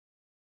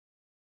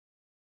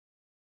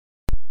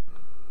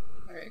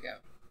There you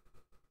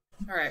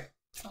go. Alright.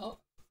 Oh.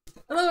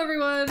 Hello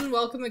everyone!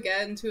 Welcome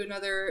again to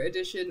another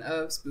edition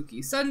of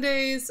Spooky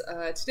Sundays.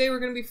 Today we're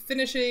going to be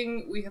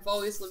finishing We Have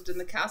Always Lived in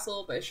the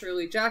Castle by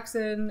Shirley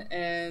Jackson,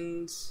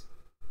 and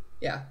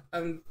yeah,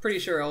 I'm pretty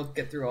sure I'll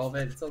get through all of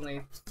it. It's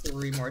only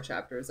 3 more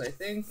chapters, I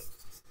think.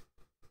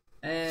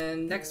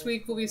 And next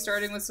week we'll be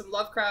starting with some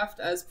Lovecraft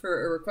as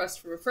per a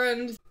request from a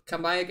friend.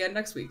 Come by again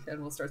next week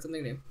and we'll start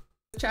something new.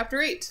 Chapter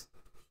 8.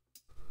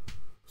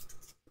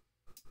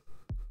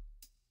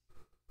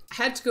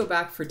 I had to go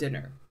back for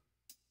dinner.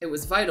 It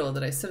was vital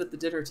that I sit at the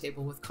dinner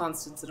table with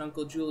Constance and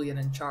Uncle Julian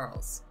and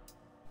Charles.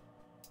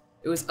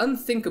 It was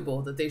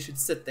unthinkable that they should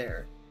sit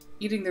there,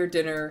 eating their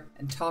dinner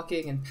and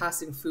talking and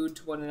passing food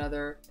to one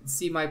another, and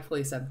see my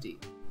place empty.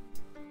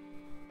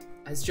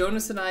 As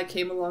Jonas and I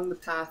came along the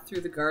path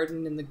through the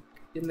garden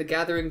in the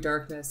gathering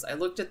darkness, I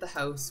looked at the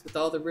house with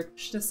all the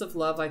richness of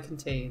love I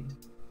contained.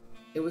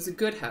 It was a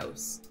good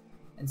house,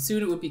 and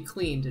soon it would be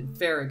cleaned and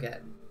fair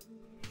again.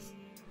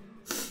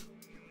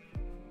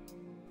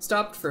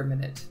 Stopped for a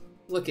minute,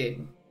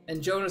 looking,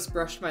 and Jonas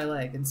brushed my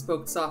leg and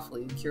spoke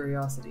softly in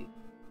curiosity.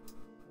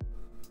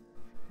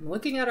 "I'm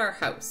looking at our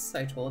house,"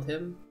 I told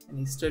him, and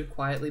he stood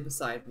quietly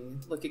beside me,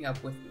 looking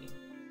up with me.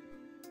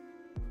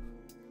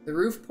 The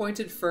roof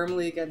pointed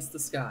firmly against the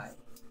sky,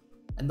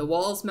 and the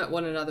walls met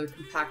one another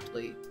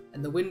compactly,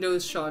 and the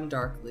windows shone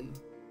darkly.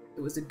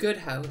 It was a good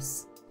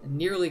house, and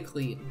nearly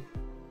clean.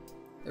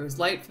 There was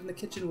light from the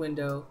kitchen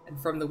window,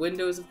 and from the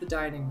windows of the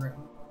dining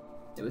room.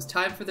 It was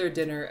time for their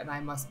dinner, and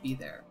I must be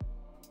there.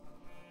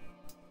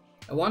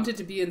 I wanted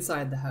to be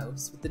inside the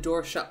house, with the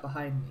door shut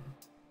behind me.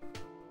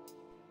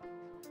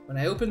 When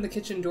I opened the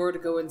kitchen door to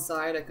go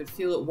inside, I could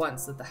feel at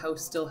once that the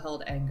house still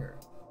held anger,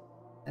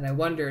 and I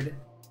wondered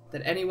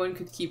that anyone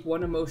could keep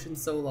one emotion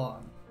so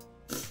long.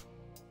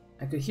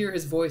 I could hear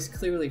his voice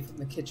clearly from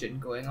the kitchen,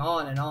 going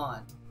on and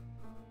on.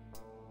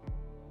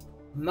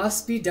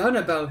 "Must be done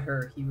about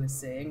her," he was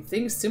saying.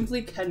 "Things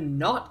simply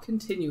cannot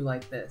continue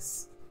like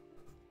this."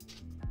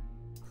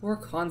 Poor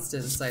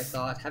Constance, I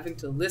thought, having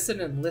to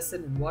listen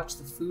and watch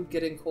the food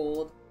getting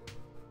cold.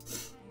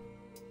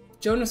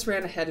 Jonas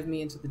ran ahead of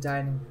me into the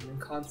dining room, and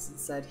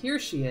Constance said, "Here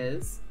she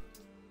is."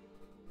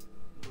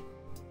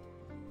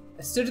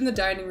 I stood in the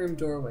dining room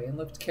doorway and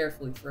looked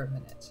carefully for a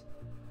minute.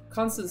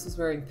 Constance was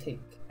wearing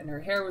pink, and her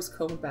hair was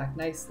combed back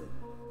nicely.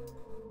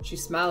 She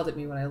smiled at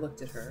me when I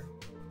looked at her,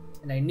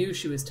 and I knew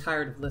she was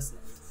tired of listening.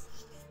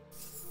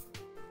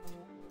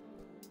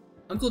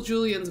 Uncle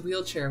Julian's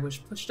wheelchair was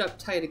pushed up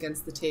tight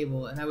against the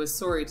table, and I was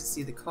sorry to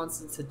see that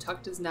Constance had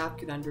tucked his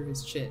napkin under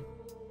his chin.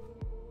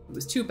 It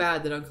was too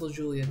bad that Uncle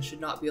Julian should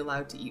not be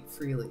allowed to eat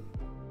freely.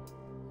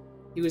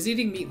 He was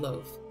eating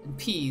meatloaf and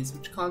peas,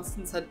 which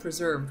Constance had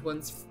preserved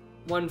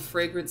one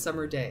fragrant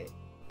summer day.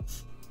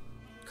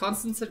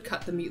 Constance had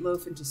cut the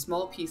meatloaf into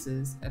small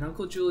pieces, and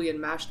Uncle Julian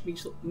mashed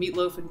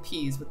meatloaf and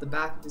peas with the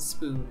back of his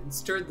spoon and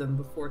stirred them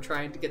before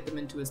trying to get them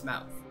into his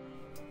mouth.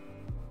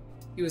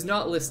 He was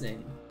not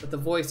listening, but the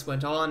voice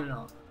went on and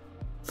on.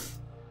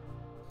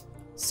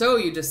 "So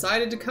you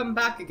decided to come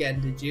back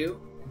again, did you?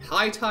 And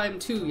high time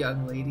too,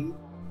 young lady.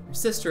 Your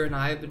sister and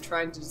I have been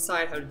trying to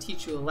decide how to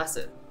teach you a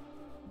lesson."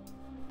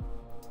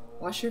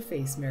 "Wash your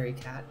face, Mary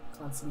Cat,"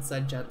 Constance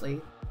said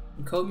gently,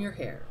 "and comb your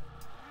hair.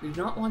 We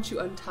do not want you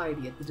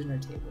untidy at the dinner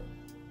table,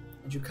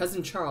 and your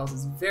cousin Charles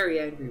is very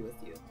angry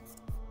with you."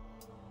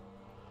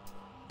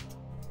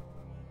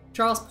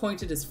 Charles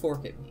pointed his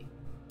fork at me.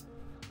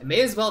 "I may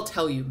as well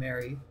tell you,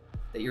 Mary,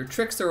 that your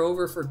tricks are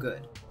over for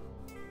good.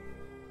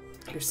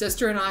 Your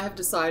sister and I have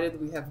decided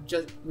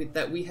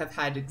that we have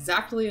had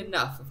exactly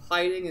enough of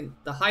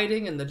the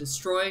hiding and the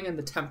destroying and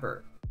the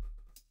temper."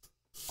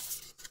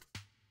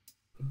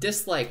 I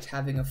disliked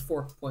having a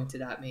fork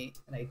pointed at me,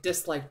 and I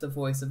disliked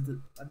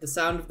the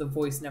sound of the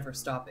voice never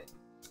stopping.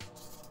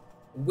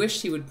 I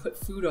wished he would put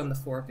food on the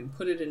fork and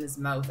put it in his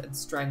mouth and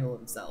strangle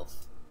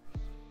himself.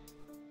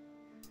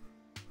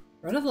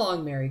 "Run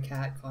along, Mary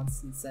Cat,"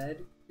 Constance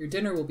said. "Your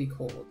dinner will be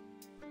cold."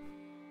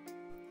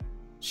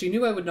 She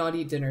knew I would not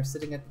eat dinner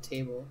sitting at the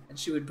table, and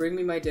she would bring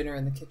me my dinner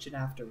in the kitchen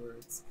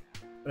afterwards.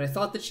 But I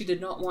thought that she did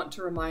not want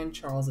to remind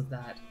Charles of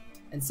that,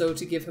 and so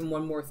to give him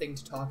one more thing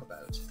to talk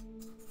about.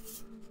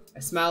 I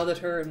smiled at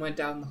her and went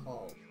down the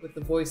hall, with the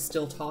voice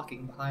still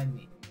talking behind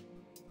me.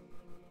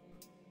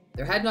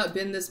 There had not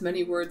been this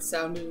many words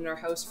sounded in our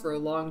house for a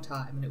long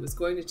time, and it was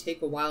going to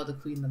take a while to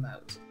clean them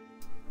out.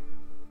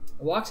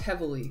 I walked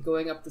heavily,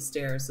 going up the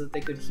stairs so that they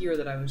could hear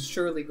that I was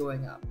surely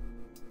going up.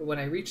 But when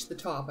I reached the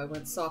top, I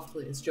went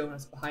softly as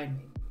Jonas behind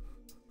me.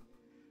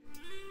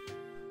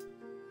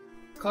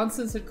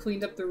 Constance had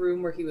cleaned up the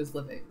room where he was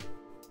living.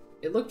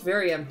 It looked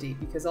very empty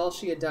because all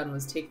she had done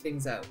was take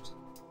things out.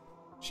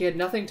 She had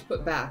nothing to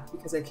put back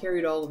because I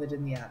carried all of it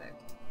in the attic.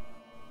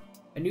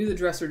 I knew the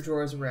dresser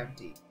drawers were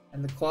empty,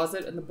 and the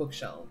closet and the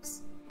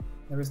bookshelves.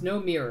 There was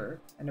no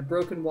mirror, and a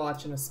broken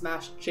watch and a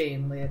smashed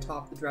chain lay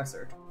atop the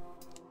dresser.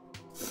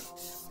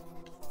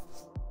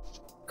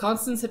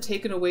 Constance had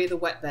taken away the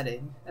wet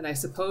bedding, and I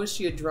suppose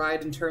she had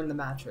dried and turned the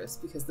mattress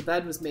because the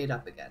bed was made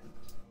up again.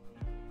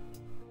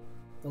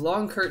 The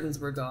long curtains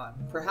were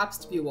gone, perhaps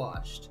to be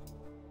washed.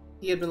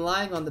 He had been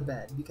lying on the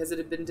bed because it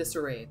had been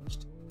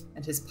disarranged,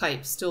 and his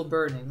pipe, still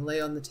burning,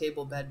 lay on the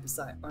table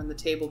beside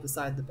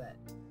the bed.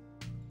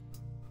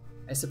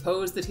 I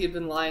supposed that he had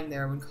been lying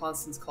there when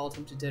Constance called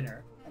him to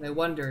dinner, and I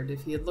wondered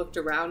if he had looked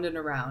around and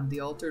around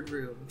the altered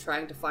room,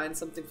 trying to find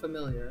something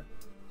familiar,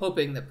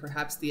 hoping that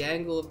perhaps the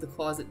angle of the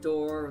closet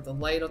door or the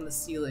light on the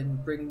ceiling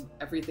would bring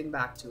everything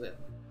back to him.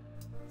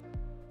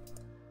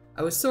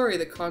 I was sorry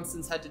that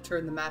Constance had to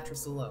turn the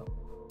mattress alone.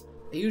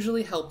 I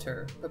usually helped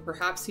her, but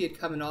perhaps he had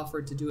come and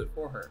offered to do it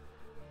for her.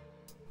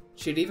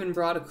 She had even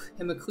brought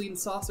him a clean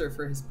saucer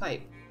for his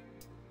pipe.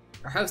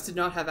 Our house did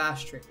not have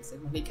ashtrays,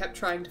 and when he kept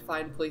trying to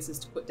find places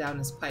to put down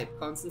his pipe,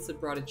 Constance had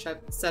brought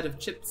a set of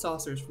chipped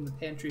saucers from the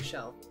pantry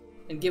shelf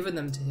and given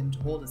them to him to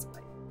hold his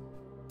pipe.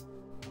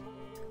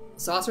 The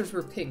saucers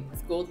were pink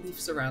with gold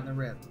leaves around the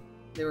rim.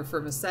 They were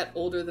from a set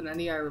older than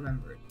any I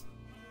remembered.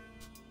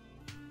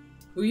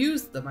 Who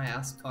used them? I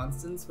asked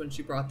Constance when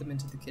she brought them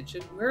into the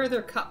kitchen. Where are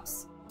their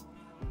cups?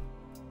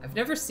 I've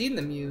never seen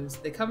them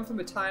used. They come from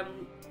a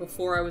time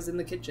before I was in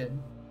the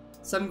kitchen.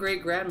 Some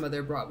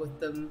great-grandmother brought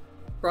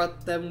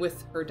them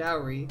with her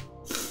dowry,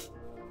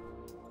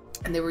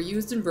 and they were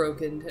used and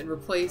broken and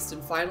replaced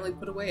and finally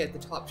put away at the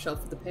top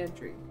shelf of the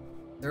pantry.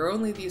 There are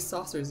only these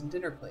saucers and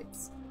dinner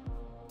plates.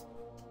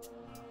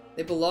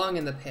 They belong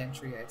in the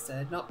pantry, I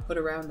said, not put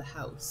around the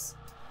house.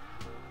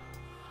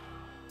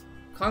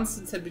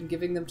 Constance had been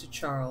giving them to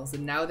Charles,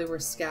 and now they were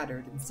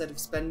scattered instead of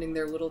spending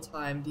their little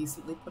time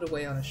decently put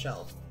away on a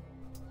shelf.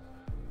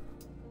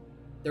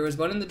 There was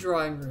one in the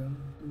drawing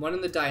room, and one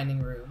in the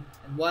dining room,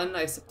 and one,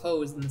 I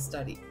suppose, in the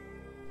study.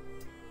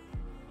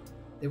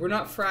 They were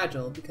not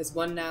fragile, because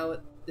one now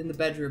in the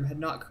bedroom had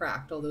not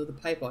cracked, although the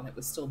pipe on it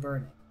was still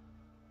burning.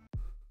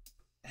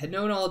 I had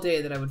known all day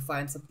that I would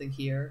find something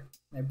here,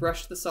 and I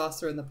brushed the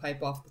saucer and the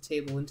pipe off the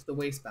table into the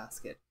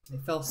wastebasket, and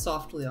they fell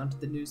softly onto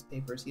the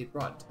newspapers he had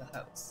brought into the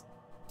house.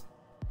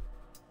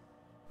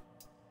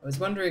 I was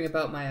wondering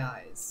about my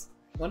eyes.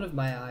 One of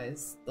my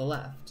eyes, the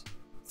left,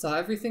 saw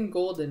everything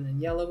golden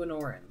and yellow and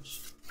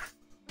orange,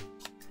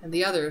 and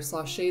the other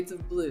saw shades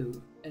of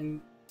blue and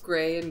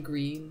gray and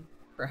green.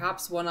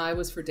 Perhaps one eye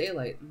was for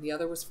daylight and the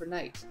other was for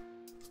night.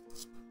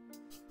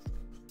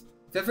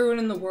 If everyone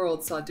in the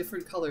world saw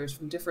different colors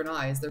from different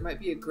eyes, there might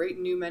be a great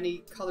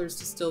many colors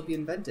to still be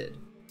invented.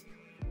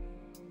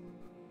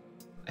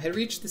 I had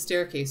reached the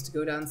staircase to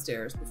go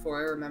downstairs before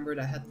I remembered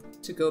I had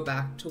to go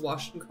back to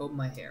wash and comb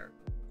my hair.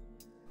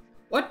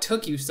 What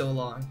took you so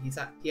long?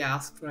 He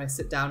asked when I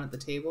sit down at the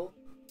table.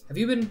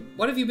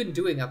 What have you been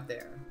doing up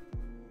there?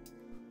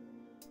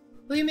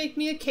 Will you make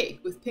me a cake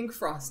with pink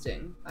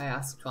frosting? I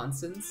asked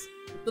Constance,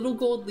 with little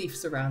gold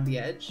leaves around the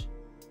edge.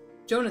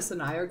 Jonas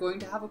and I are going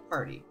to have a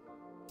party.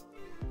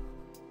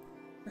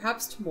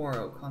 Perhaps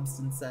tomorrow,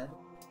 Constance said.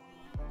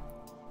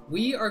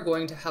 We are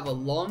going to have a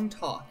long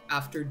talk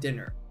after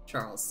dinner,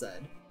 Charles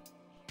said.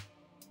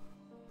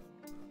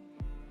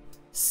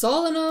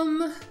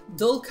 Solemnum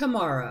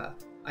dulcamara,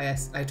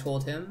 I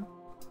told him.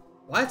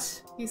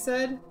 What? He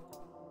said.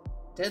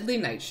 Deadly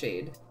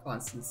nightshade,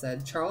 Constance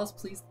said. Charles,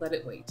 please let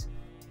it wait.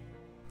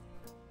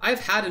 I've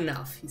had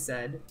enough, he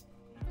said.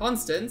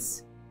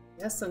 Constance?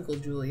 Yes, Uncle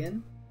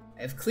Julian.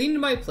 I have cleaned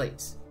my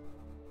plate.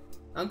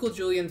 Uncle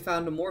Julian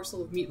found a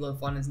morsel of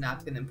meatloaf on his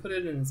napkin and put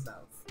it in his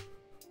mouth.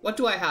 What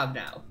do I have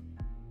now?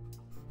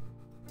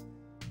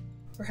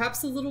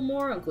 Perhaps a little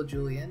more, Uncle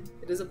Julian.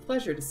 It is a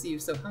pleasure to see you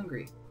so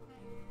hungry.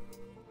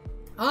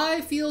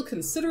 I feel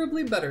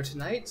considerably better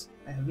tonight.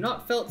 I have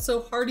not felt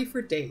so hearty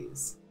for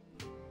days.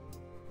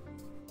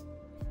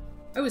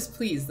 I was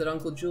pleased that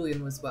Uncle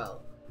Julian was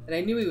well, and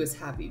I knew he was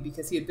happy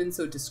because he had been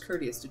so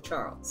discourteous to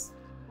Charles.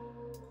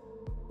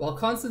 While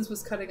Constance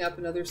was cutting up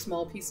another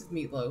small piece of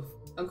meatloaf,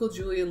 Uncle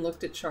Julian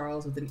looked at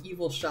Charles with an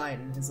evil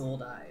shine in his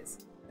old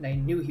eyes, and I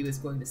knew he was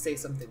going to say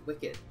something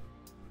wicked.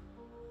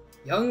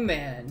 Young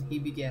man, he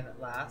began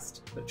at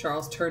last, but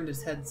Charles turned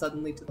his head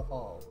suddenly to the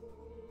hall.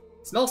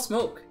 Smell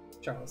smoke,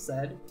 Charles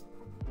said.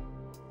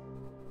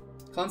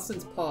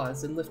 Constance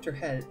paused and lifted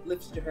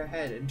her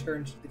head and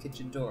turned to the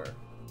kitchen door.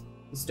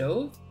 The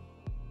stove?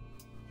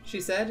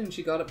 She said, and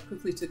she got up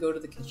quickly to go to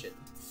the kitchen.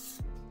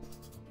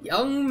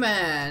 Young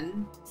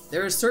man,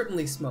 there is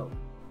certainly smoke.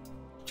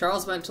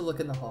 Charles went to look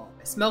in the hall.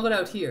 I smell it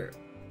out here.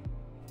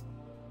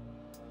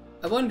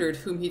 I wondered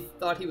whom he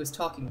thought he was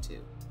talking to.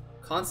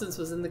 Constance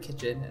was in the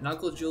kitchen, and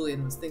Uncle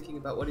Julian was thinking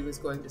about what he was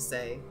going to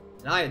say,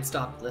 and I had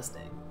stopped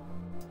listening.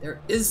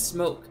 There is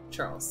smoke,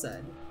 Charles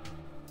said.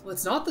 Well,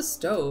 it's not the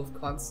stove,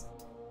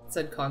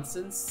 said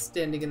Constance,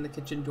 standing in the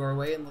kitchen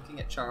doorway and looking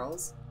at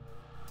Charles.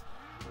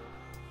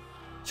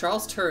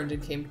 Charles turned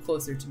and came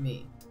closer to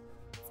me.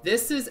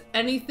 This is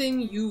anything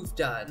you've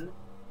done,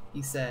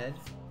 he said,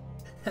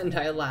 and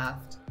I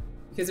laughed,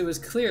 because it was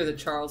clear that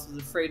Charles was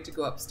afraid to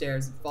go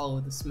upstairs and follow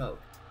the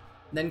smoke.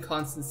 And then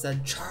Constance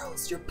said,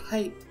 Charles, your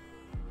pipe!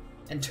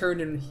 And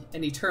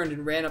he turned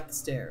and ran up the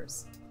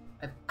stairs.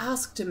 I've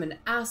asked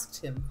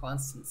him,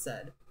 Constance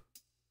said.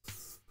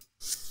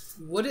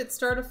 Would it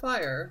start a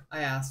fire?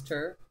 I asked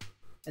her,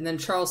 and then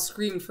Charles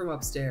screamed from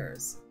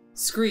upstairs.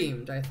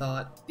 Screamed, I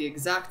thought, the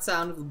exact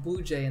sound of a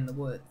blue jay in the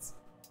woods.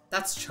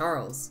 That's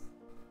Charles,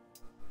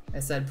 I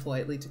said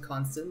politely to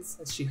Constance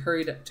as she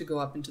hurried up to go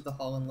up into the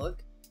hall and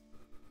look.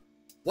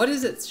 What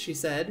is it? She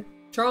said.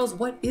 Charles,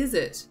 what is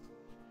it?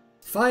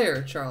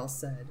 Fire, Charles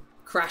said,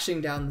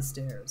 crashing down the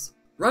stairs.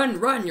 Run,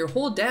 run, your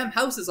whole damn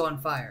house is on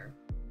fire.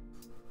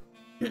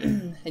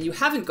 And you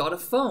haven't got a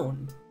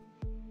phone.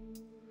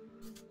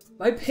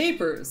 My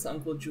papers,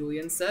 Uncle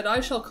Julian said. I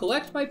shall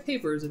collect my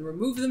papers and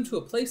remove them to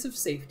a place of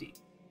safety.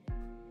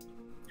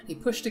 He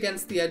pushed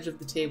against the edge of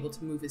the table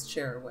to move his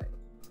chair away.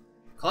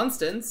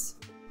 Constance?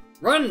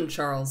 Run,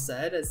 Charles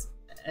said,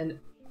 and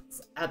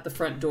at the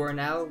front door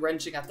now,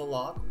 wrenching at the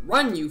lock.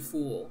 Run, you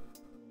fool!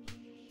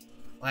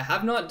 I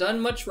have not done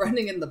much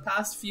running in the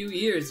past few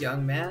years,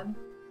 young man.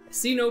 I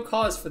see no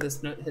cause for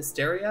this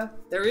hysteria.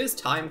 There is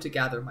time to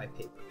gather my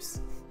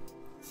papers.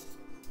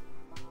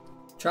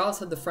 Charles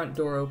had the front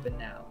door open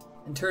now,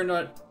 and turned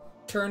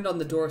on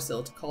the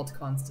doorsill to call to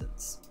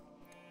Constance.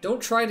 Don't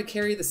try to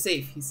carry the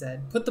safe, he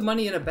said. Put the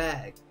money in a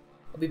bag.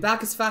 I'll be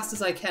back as fast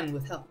as I can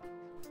with help.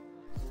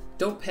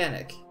 Don't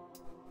panic.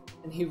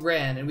 And he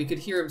ran, and we could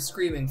hear him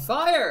screaming,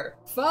 Fire!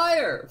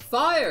 Fire!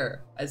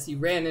 Fire! As he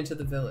ran into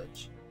the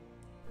village.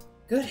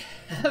 Good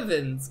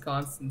heavens,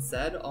 Constance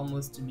said,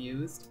 almost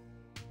amused.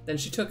 Then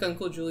she took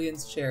Uncle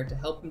Julian's chair to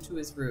help him to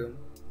his room,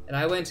 and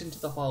I went into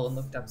the hall and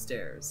looked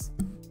upstairs.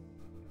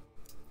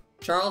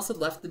 Charles had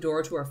left the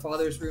door to our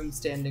father's room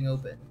standing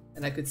open,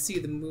 and I could see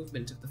the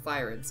movement of the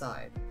fire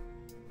inside.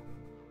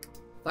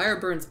 Fire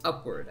burns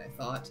upward, I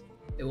thought.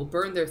 It will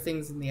burn their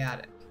things in the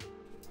attic.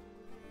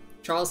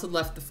 Charles had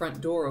left the front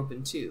door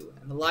open too,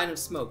 and the line of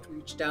smoke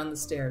reached down the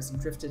stairs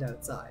and drifted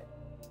outside.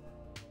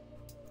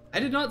 I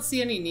did not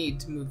see any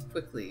need to move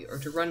quickly or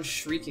to run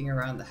shrieking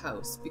around the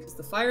house, because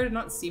the fire did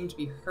not seem to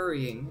be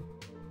hurrying.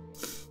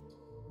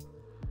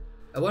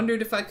 I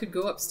wondered if I could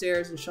go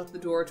upstairs and shut the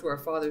door to our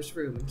father's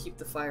room and keep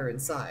the fire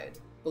inside,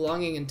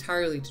 belonging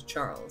entirely to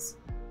Charles.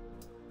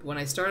 But when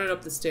I started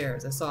up the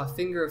stairs, I saw a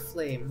finger of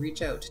flame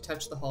reach out to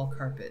touch the hall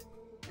carpet,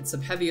 and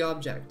some heavy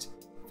object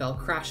fell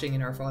crashing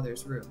in our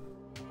father's room.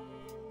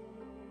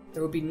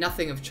 There would be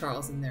nothing of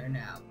Charles in there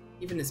now.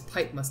 Even his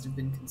pipe must have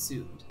been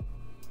consumed.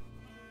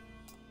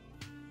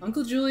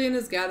 Uncle Julian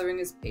is gathering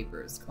his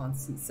papers,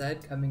 Constance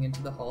said, coming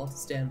into the hall to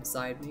stand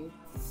beside me.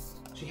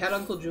 She had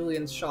Uncle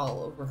Julian's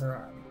shawl over her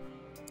arm.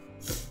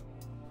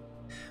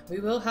 We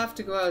will have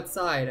to go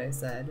outside, I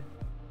said.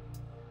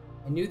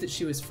 I knew that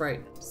she was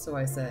frightened, so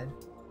I said,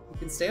 You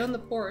can stay on the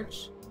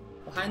porch,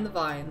 behind the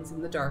vines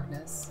in the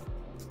darkness.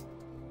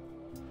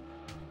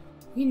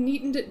 We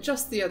neatened it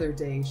just the other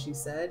day, she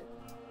said.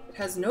 It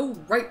has no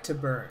right to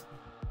burn.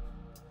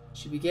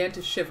 She began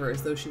to shiver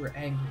as though she were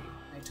angry.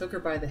 I took her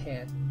by the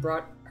hand and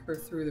brought her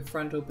through the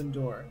front open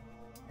door,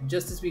 and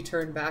just as we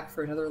turned back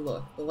for another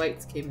look, the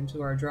lights came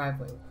into our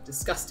driveway with a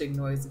disgusting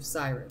noise of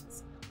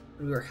sirens,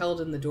 and we were held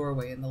in the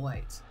doorway in the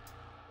light.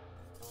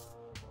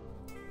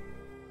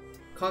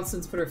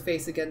 Constance put her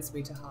face against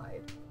me to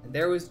hide, and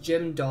there was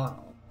Jim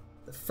Donnell,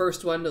 the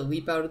first one to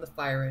leap out of the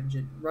fire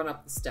engine and run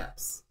up the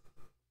steps.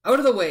 Out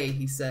of the way,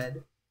 he said,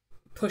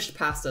 and pushed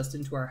past us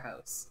into our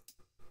house.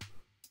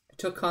 I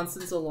took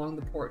Constance along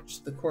the porch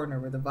to the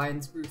corner where the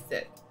vines grew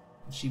thick,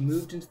 and she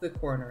moved into the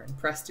corner and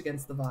pressed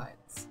against the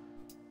vines.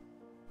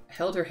 I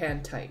held her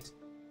hand tight,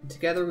 and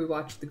together we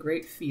watched the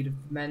great feet of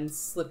the men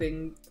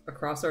slipping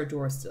across our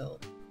doorsill,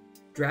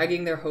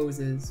 dragging their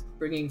hoses,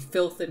 bringing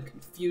filth and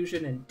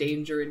confusion and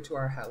danger into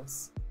our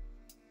house.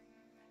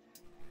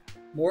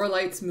 More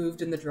lights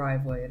moved in the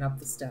driveway and up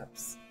the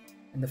steps,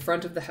 and the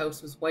front of the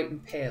house was white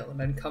and pale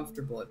and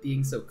uncomfortable at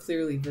being so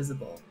clearly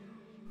visible.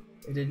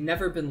 It had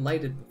never been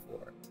lighted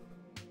before.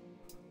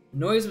 The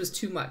noise was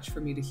too much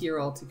for me to hear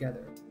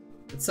altogether,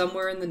 but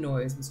somewhere in the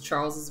noise was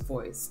Charles's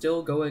voice,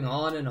 still going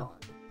on and on.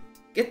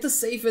 Get the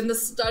safe in the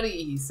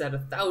study, he said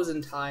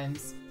 1,000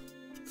 times.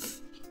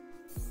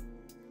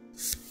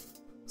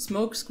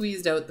 Smoke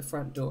squeezed out the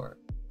front door,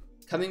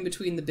 coming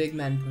between the big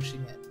men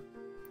pushing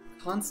in.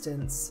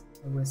 Constance,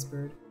 I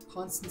whispered.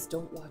 Constance,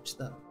 don't watch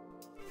them.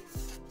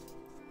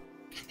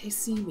 Can they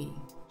see me?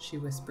 She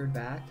whispered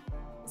back.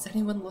 Is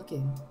anyone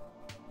looking?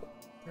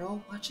 They're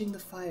all watching the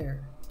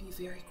fire. Be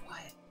very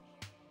quiet.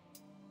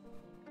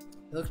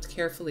 I looked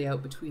carefully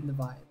out between the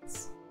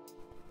vines.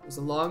 There was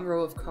a long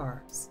row of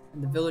cars,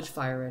 and the village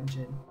fire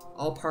engine,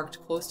 all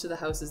parked close to the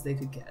houses they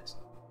could get.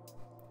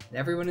 And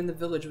everyone in the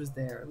village was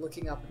there,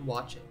 looking up and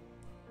watching.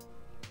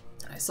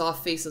 And I saw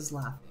faces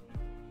laughing,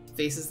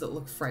 faces that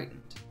looked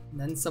frightened, and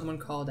then someone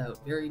called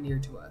out very near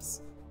to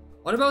us.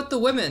 What about the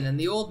women and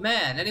the old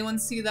man? Anyone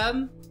see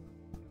them?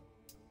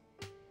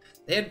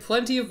 They had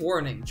plenty of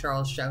warning,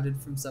 Charles shouted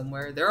from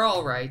somewhere. They're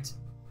all right.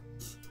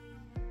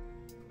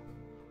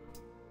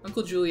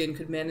 Uncle Julian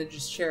could manage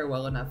his chair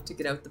well enough to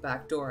get out the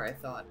back door, I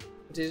thought,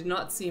 but it did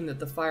not seem that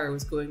the fire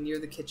was going near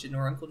the kitchen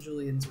or Uncle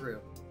Julian's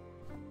room.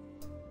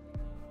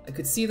 I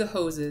could see the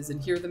hoses and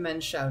hear the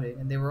men shouting,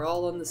 and they were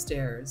all on the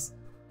stairs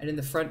and in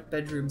the front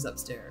bedrooms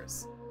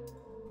upstairs.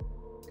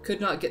 I could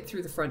not get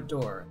through the front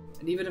door,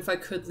 and even if I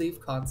could leave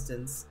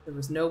Constance, there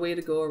was no way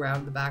to go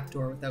around the back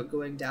door without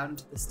going down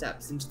to the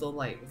steps into the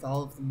light with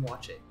all of them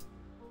watching.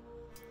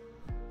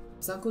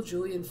 Was Uncle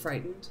Julian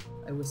frightened?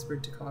 I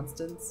whispered to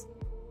Constance.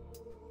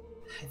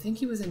 I think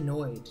he was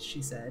annoyed,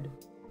 she said.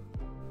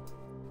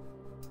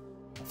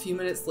 A few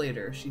minutes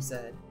later, she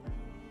said,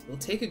 "It will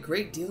take a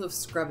great deal of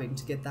scrubbing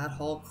to get that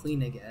hall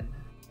clean again,"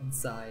 and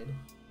sighed.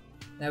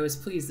 And I was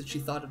pleased that she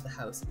thought of the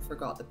house and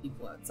forgot the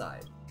people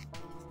outside.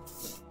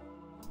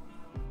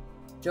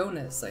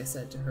 "Jonas," I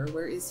said to her,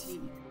 "where is he?"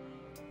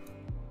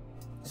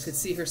 I could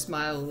see her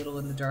smile a little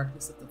in the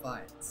darkness of the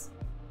vines.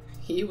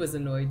 "He was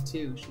annoyed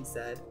too," she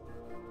said.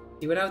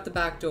 "He went out the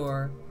back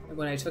door, and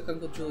when I took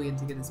Uncle Julian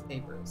to get his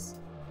papers."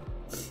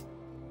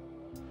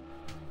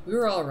 We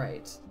were all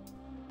right.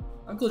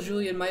 Uncle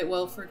Julian might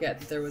well forget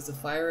that there was a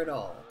fire at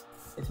all,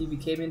 if he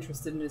became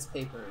interested in his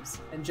papers,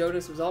 and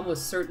Jonas was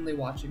almost certainly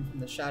watching from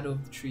the shadow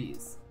of the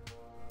trees.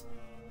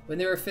 When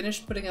they were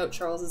finished putting out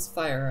Charles's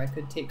fire, I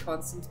could take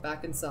Constance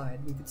back inside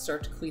and we could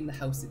start to clean the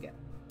house again.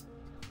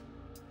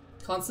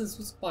 Constance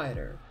was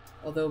quieter,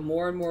 although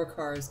more and more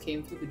cars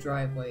came through the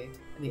driveway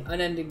and the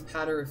unending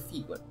patter of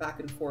feet went back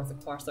and forth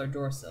across our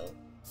doorsill,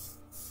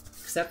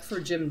 except for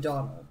Jim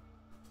Donnell,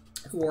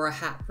 who wore a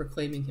hat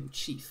proclaiming him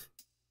chief.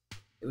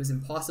 It was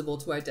impossible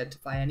to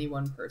identify any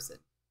one person,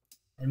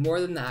 and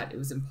more than that, it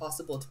was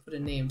impossible to put a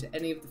name to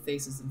any of the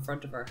faces in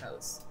front of our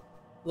house,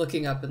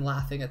 looking up and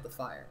laughing at the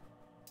fire.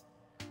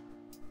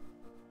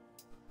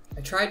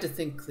 I tried to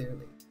think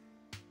clearly.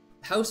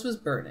 The house was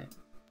burning.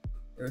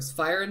 There was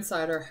fire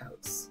inside our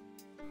house.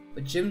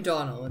 But Jim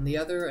Donnell and the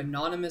other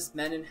anonymous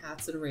men in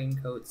hats and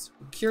raincoats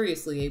were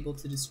curiously able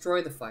to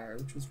destroy the fire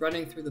which was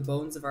running through the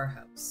bones of our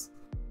house.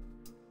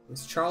 It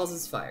was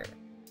Charles's fire.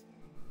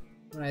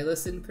 When I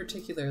listened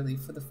particularly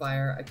for the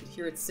fire, I could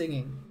hear it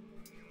singing.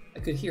 I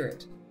could hear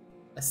it,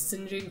 a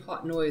singeing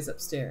hot noise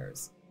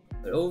upstairs,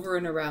 but over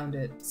and around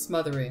it,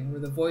 smothering, were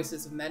the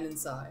voices of men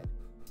inside,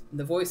 and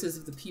the voices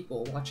of the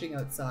people watching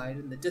outside,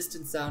 and the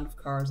distant sound of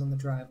cars on the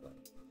driveway.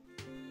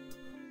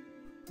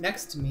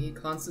 Next to me,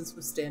 Constance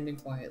was standing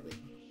quietly,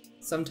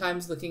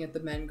 sometimes looking at the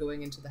men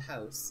going into the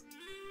house,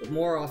 but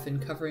more often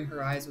covering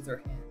her eyes with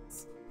her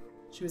hands.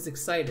 She was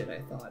excited,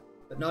 I thought,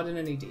 but not in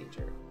any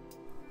danger.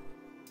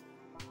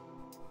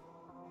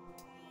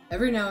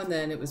 Every now and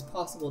then it was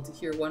possible to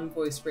hear one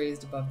voice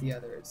raised above the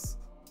others.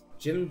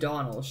 Jim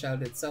Donnell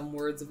shouted some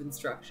words of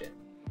instruction,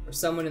 or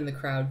someone in the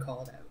crowd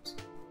called out.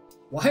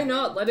 "Why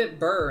not let it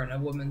burn?" a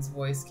woman's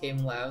voice came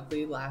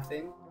loudly,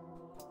 laughing.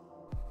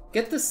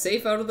 "Get the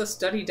safe out of the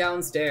study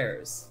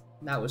downstairs."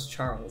 And that was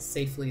Charles,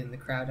 safely in the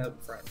crowd out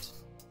front.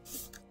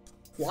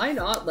 "Why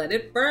not let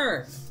it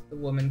burn?" the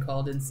woman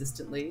called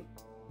insistently,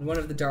 and one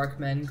of the dark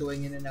men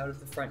going in and out of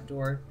the front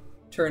door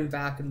turned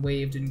back and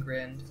waved and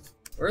grinned.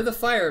 "We're the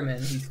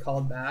firemen," he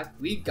called back.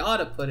 "We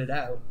gotta put it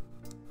out."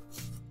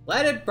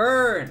 "Let it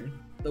burn,"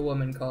 the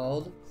woman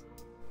called.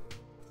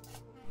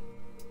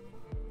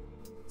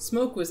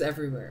 Smoke was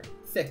everywhere,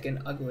 thick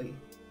and ugly.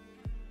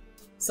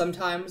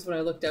 Sometimes when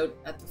I looked out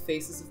at the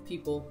faces of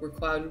people were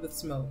clouded with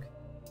smoke,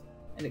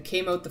 and it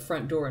came out the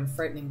front door in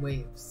frightening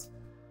waves.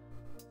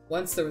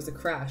 Once there was a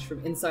crash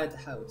from inside the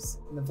house,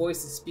 and the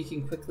voices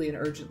speaking quickly and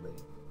urgently,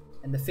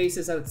 and the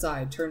faces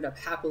outside turned up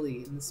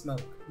happily in the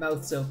smoke,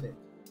 mouths open.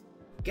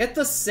 "Get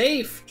the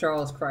safe!"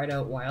 Charles cried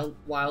out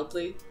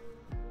wildly.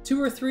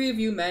 "2 or 3 of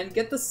you men,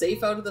 get the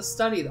safe out of the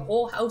study, the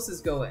whole house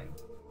is going."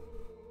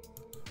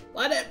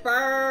 "Let it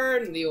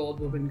burn!" the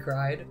old woman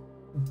cried.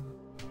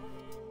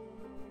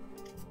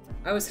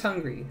 I was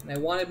hungry, and I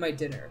wanted my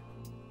dinner,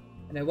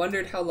 and I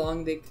wondered how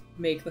long they could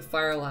make the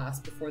fire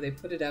last before they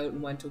put it out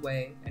and went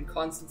away, and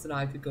Constance and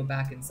I could go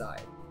back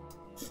inside.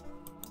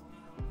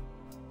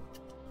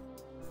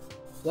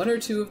 1 or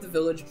 2 of the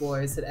village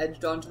boys had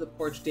edged onto the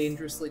porch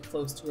dangerously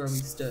close to where we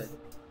stood,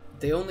 but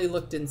they only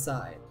looked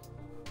inside,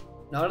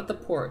 not at the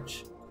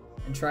porch,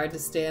 and tried to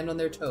stand on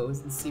their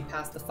toes and see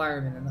past the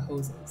firemen and the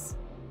hoses.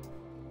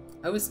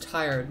 I was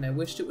tired, and I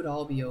wished it would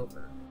all be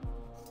over.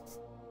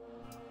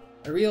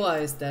 I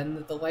realized then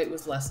that the light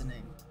was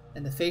lessening,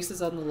 and the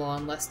faces on the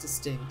lawn less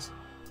distinct,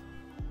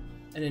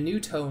 and a new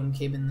tone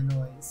came in the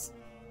noise.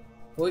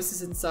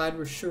 Voices inside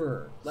were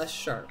surer, less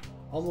sharp,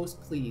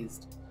 almost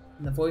pleased,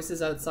 and the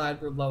voices outside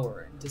were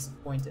lower and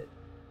disappointed.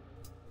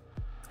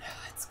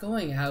 "It's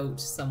going out,"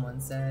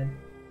 someone said.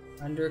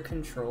 "Under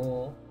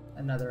control,"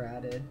 another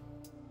added.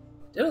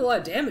 "Did a lot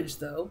of damage,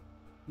 though,"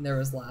 and there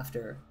was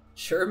laughter.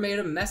 "Sure made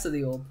a mess of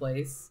the old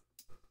place.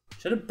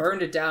 Should have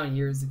burned it down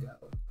years ago.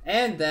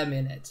 And them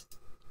in it."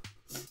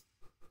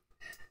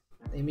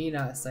 They mean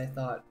us, I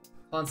thought.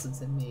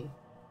 Constance and me.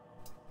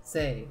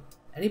 Say,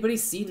 anybody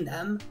seen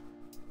them?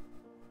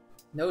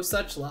 No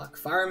such luck.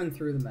 Firemen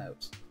threw them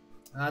out.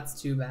 That's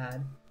too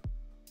bad.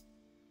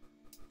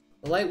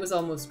 The light was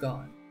almost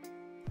gone.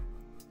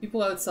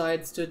 People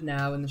outside stood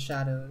now in the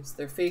shadows,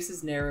 their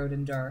faces narrowed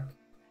and dark,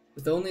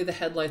 with only the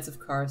headlights of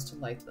cars to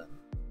light them.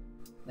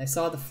 And I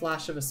saw the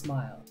flash of a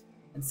smile,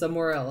 and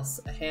somewhere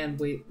else a hand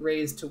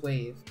raised to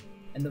wave,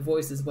 and the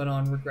voices went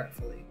on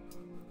regretfully.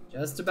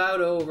 "Just about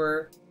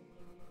over.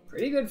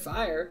 Pretty good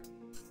fire."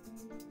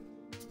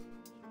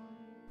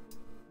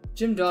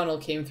 Jim Donnell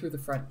came through the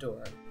front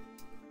door.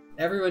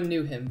 Everyone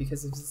knew him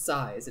because of his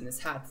size and his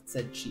hat that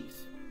said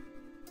Chief.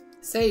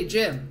 "Say,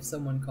 Jim,"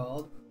 someone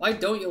called, "why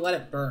don't you let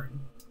it burn?"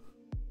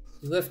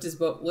 He lifted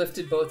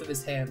both of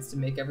his hands to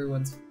make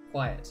everyone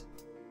quiet.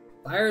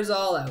 "Fire's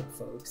all out,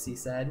 folks," he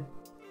said.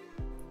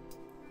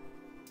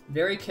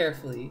 Very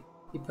carefully,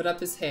 he put up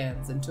his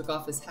hands and took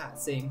off his hat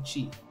saying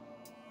Chief,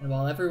 and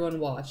while everyone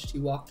watched, he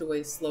walked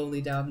away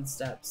slowly down the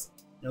steps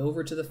and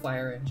over to the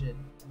fire engine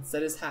and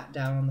set his hat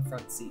down on the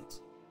front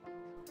seat.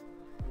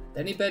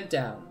 Then he bent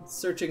down,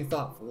 searching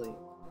thoughtfully,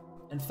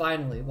 and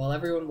finally, while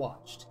everyone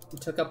watched, he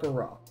took up a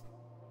rock.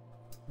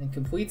 In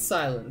complete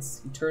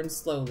silence, he turned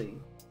slowly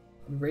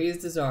and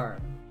raised his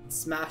arm and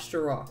smashed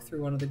a rock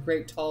through one of the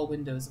great tall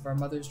windows of our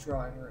mother's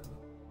drawing room.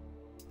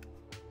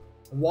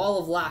 A wall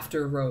of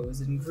laughter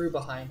rose and grew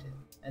behind him,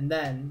 and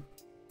then,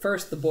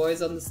 first the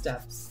boys on the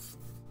steps,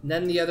 and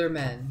then the other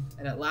men,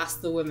 and at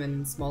last the women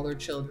and smaller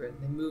children.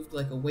 They moved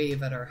like a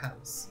wave at our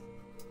house.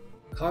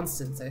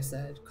 "Constance," I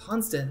said.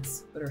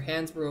 "Constance!" But her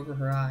hands were over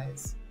her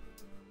eyes.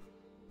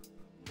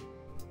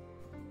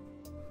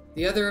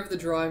 The other of the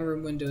drawing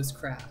room windows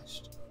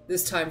crashed,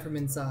 this time from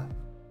inside,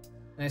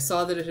 and I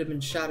saw that it had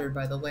been shattered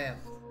by the lamp,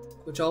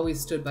 which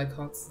always stood by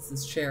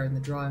Constance's chair in the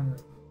drawing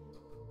room.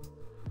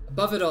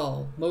 Above it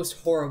all,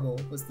 most horrible,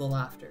 was the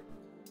laughter.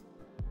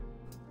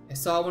 I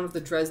saw one of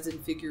the Dresden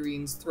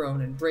figurines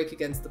thrown and break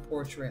against the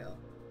porch rail,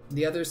 and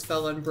the others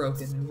fell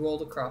unbroken and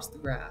rolled across the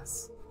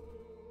grass.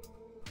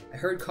 I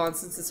heard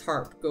Constance's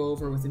harp go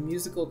over with a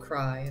musical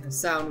cry and a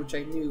sound which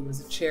I knew was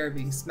a chair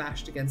being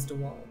smashed against a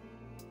wall.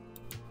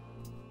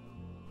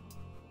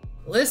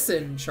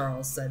 "Listen,"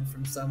 Charles said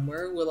from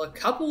somewhere, "will a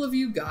couple of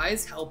you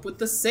guys help with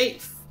the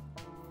safe?"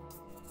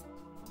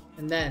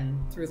 And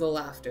then, through the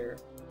laughter,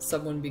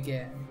 someone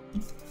began.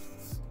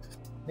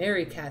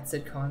 "Mary Cat,"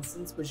 said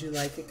Constance, "would you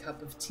like a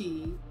cup of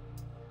tea?"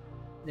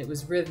 And it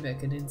was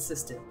rhythmic and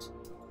insistent.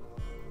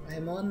 "I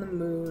am on the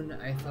moon,"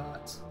 I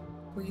thought.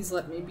 "Please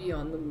let me be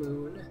on the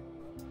moon."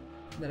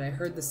 And then I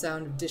heard the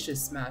sound of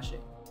dishes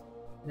smashing,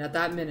 and at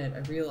that minute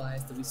I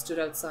realized that we stood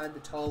outside the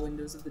tall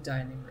windows of the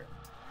dining room.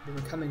 They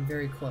were coming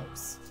very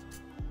close.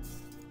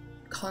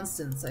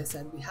 "Constance," I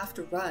said, "we have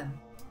to run."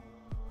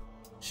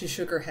 She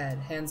shook her head,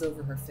 hands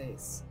over her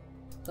face.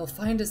 "They'll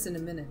find us in a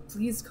minute.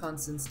 Please,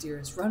 Constance,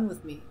 dearest, run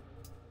with me."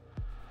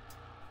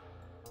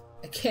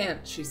 "I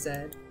can't," she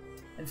said,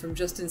 and from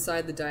just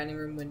inside the dining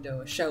room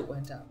window a shout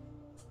went up.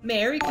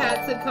 "Mary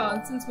Cat," said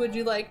Constance, "would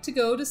you like to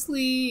go to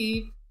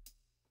sleep?"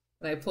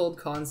 And I pulled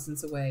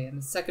Constance away, and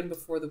a second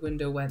before the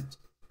window went,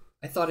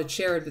 I thought a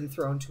chair had been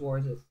thrown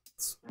towards it.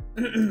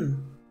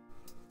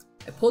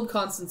 I pulled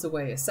Constance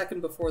away a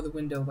second before the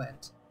window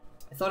went.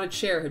 I thought a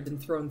chair had been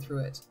thrown through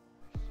it.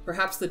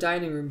 Perhaps the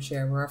dining room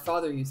chair where our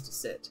father used to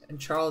sit, and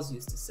Charles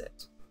used to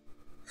sit.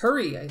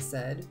 "Hurry," I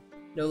said,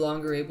 no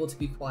longer able to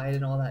be quiet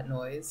in all that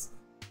noise.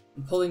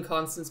 And pulling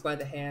Constance by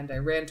the hand, I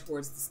ran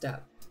towards the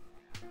step.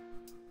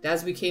 And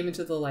as we came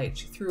into the light,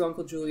 she threw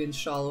Uncle Julian's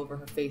shawl over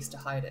her face to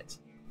hide it.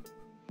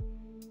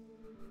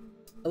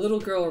 A little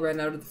girl ran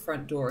out of the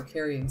front door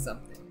carrying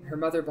something, and her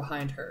mother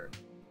behind her.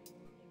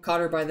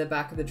 Caught her by the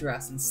back of the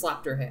dress and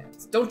slapped her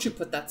hands. "Don't you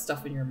put that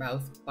stuff in your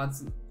mouth,"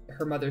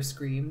 her mother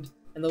screamed,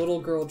 and the little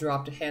girl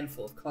dropped a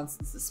handful of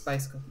Constance's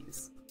spice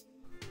cookies.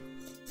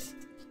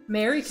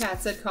 "Mary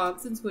Cat," said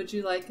Constance, "would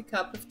you like a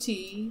cup of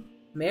tea?"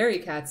 "Mary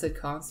Cat," said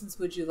Constance,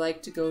 "would you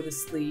like to go to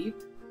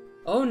sleep?"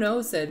 "Oh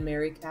no," said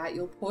Mary Cat,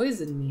 "you'll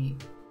poison me."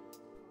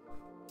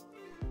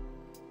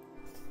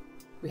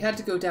 We had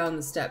to go down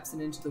the steps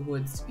and into the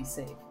woods to be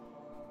safe.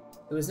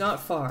 It was not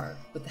far,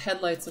 but the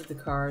headlights of the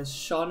cars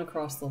shone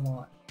across the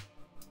lawn.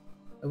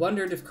 I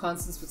wondered if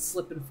Constance would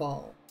slip and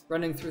fall,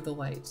 running through the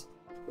light,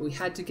 but we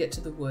had to get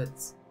to the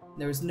woods, and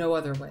there was no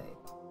other way.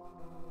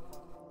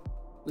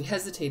 We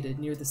hesitated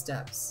near the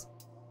steps,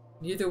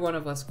 neither one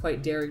of us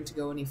quite daring to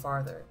go any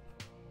farther.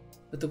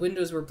 But the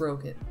windows were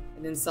broken,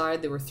 and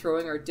inside they were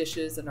throwing our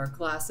dishes and our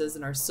glasses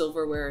and our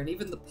silverware and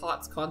even the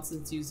pots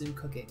Constance used in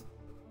cooking.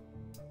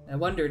 And I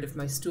wondered if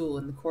my stool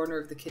in the corner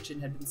of the kitchen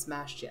had been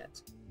smashed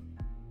yet.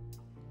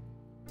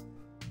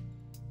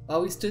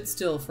 While we stood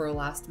still for a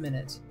last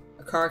minute,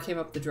 a car came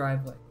up the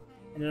driveway,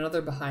 and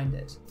another behind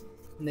it,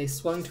 and they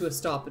swung to a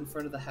stop in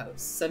front of the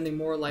house, sending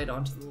more light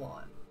onto the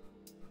lawn.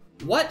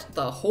 "What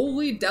the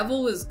holy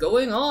devil is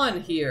going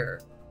on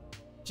here?"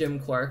 Jim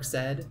Clark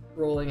said,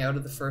 rolling out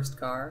of the first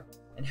car,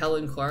 and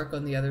Helen Clark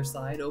on the other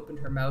side opened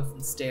her mouth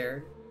and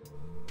stared.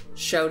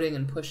 Shouting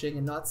and pushing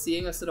and not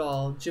seeing us at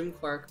all, Jim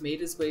Clark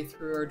made his way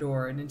through our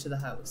door and into the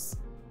house.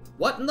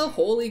 "What in the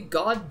holy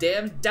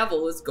goddamn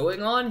devil is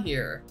going on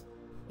here?"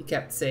 he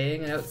kept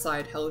saying, and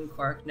outside Helen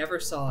Clark never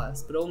saw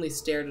us, but only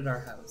stared at our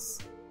house.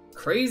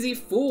 "Crazy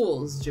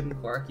fools," Jim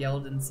Clark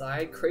yelled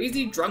inside.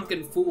 "Crazy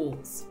drunken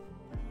fools."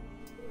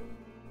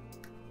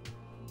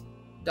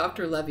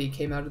 Dr. Levy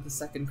came out of the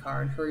second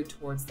car and hurried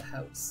towards the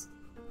house.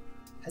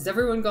 "Has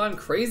everyone gone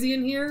crazy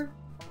in here?"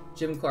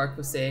 Jim Clark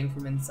was saying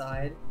from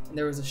inside, and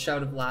there was a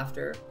shout of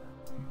laughter.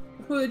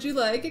 "Would you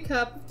like a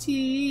cup of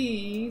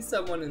tea?"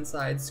 someone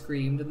inside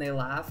screamed, and they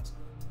laughed.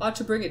 Ought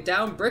to bring it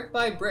down brick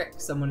by brick,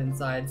 someone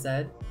inside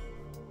said.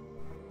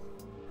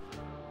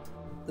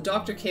 The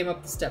doctor came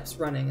up the steps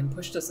running and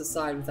pushed us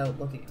aside without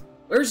looking.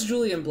 Where's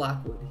Julian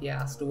Blackwood? He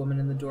asked a woman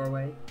in the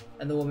doorway,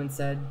 and the woman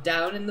said,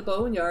 Down in the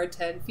boneyard,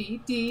 10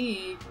 feet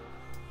deep.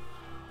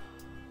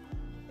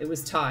 It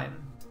was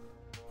time.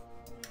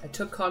 I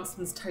took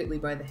Constance tightly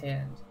by the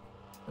hand,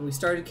 and we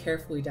started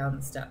carefully down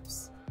the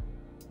steps.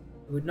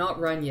 I would not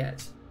run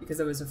yet, because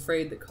I was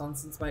afraid that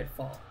Constance might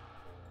fall.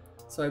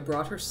 So I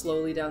brought her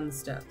slowly down the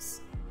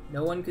steps.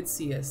 No one could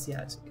see us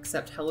yet,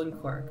 except Helen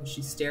Clark as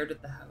she stared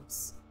at the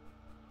house.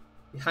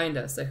 Behind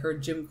us, I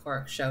heard Jim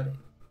Clark shouting.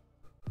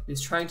 He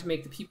was trying to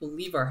make the people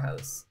leave our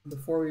house, and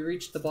before we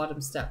reached the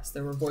bottom steps,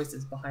 there were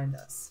voices behind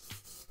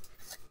us.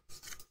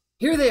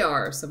 Here they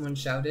are, someone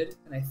shouted,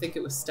 and I think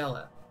it was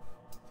Stella.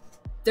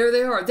 There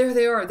they are, there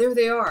they are, there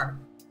they are!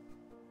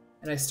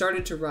 And I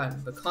started to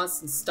run, but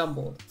Constance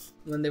stumbled,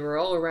 and when they were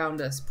all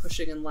around us,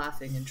 pushing and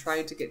laughing and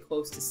trying to get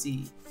close to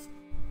see.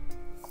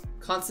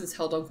 Constance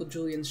held Uncle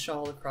Julian's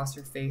shawl across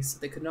her face so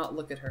they could not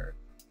look at her,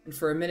 and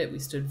for a minute we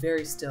stood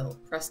very still,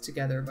 pressed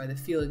together by the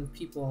feeling of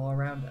people all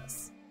around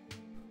us.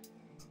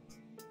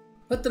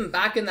 Put them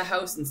back in the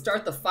house and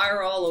start the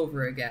fire all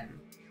over again.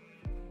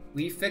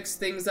 We fixed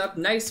things up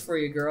nice for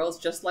you girls,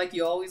 just like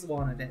you always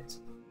wanted it.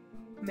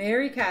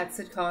 Mary Cat,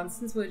 said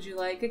Constance, would you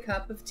like a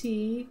cup of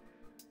tea?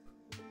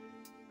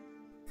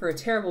 For a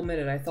terrible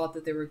minute I thought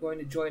that they were going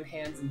to join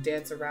hands and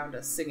dance around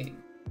us singing.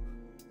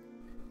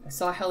 I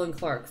saw Helen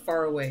Clark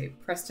far away,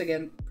 pressed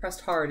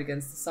hard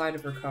against the side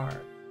of her car.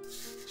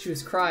 She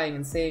was crying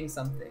and saying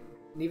something,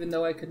 and even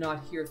though I could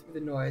not hear through the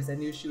noise, I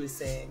knew she was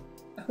saying,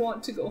 I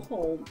want to go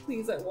home.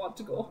 Please, I want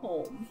to go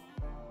home.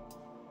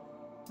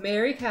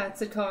 Mary Cat,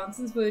 said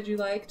Constance, would you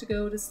like to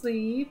go to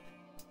sleep?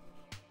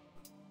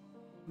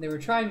 And they were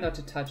trying not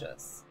to touch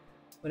us.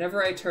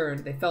 Whenever I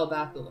turned, they fell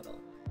back a little.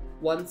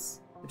 Once,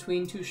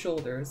 between two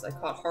shoulders, I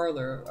caught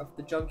Harler of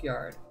the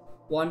junkyard,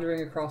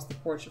 wandering across the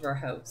porch of our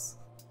house,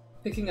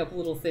 picking up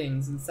little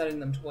things and setting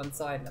them to one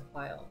side in a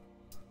pile.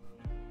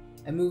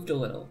 I moved a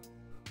little,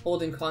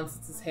 holding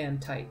Constance's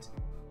hand tight,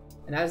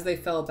 and as they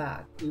fell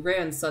back, we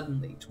ran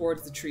suddenly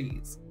towards the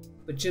trees,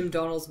 but Jim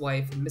Donnell's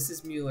wife and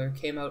Mrs. Mueller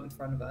came out in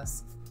front of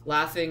us,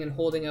 laughing and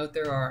holding out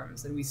their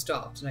arms, and we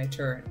stopped and I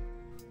turned,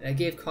 and I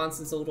gave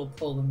Constance a little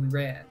pull and we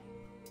ran.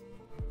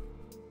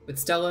 But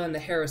Stella and the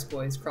Harris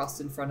boys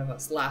crossed in front of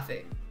us,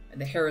 laughing, and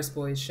the Harris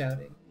boys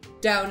shouting,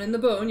 Down in the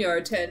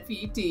boneyard, 10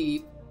 feet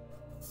deep!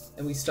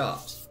 And we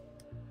stopped.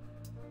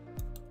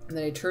 And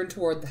then I turned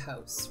toward the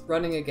house,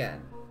 running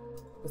again,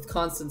 with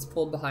Constance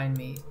pulled behind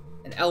me,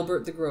 and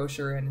Albert the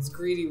grocer and his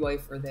greedy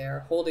wife were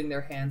there, holding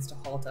their hands to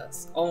halt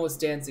us,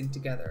 almost dancing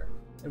together,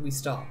 and we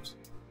stopped.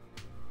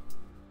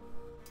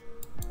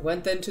 I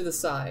went then to the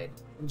side,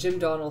 and Jim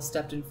Donnell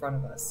stepped in front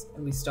of us,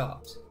 and we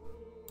stopped.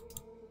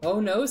 Oh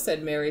no,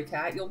 said Mary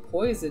Cat, you'll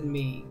poison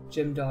me,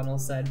 Jim Donnell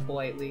said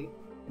politely,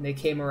 and they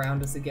came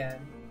around us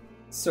again,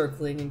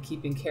 circling and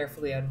keeping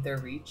carefully out of their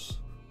reach.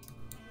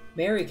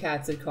 Mary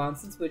Cat, said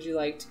Constance, would you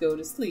like to go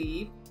to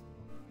sleep?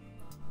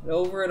 And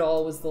over it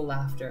all was the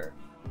laughter.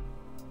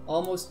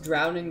 Almost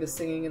drowning the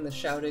singing and the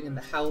shouting and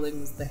the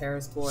howling was the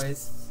Harris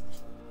boys.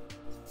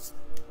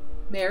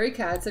 Mary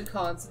Cat, said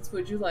Constance,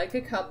 would you like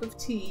a cup of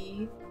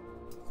tea?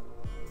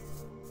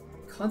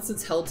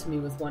 Constance held to me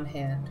with one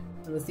hand,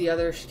 and with the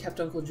other she kept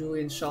Uncle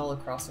Julian's shawl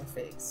across her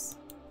face.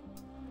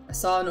 I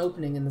saw an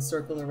opening in the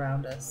circle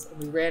around us,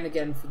 and we ran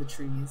again for the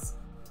trees,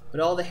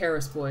 but all the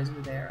Harris boys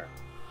were there.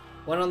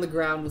 One on the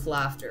ground with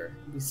laughter,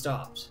 and we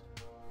stopped.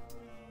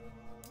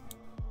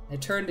 I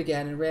turned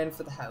again and ran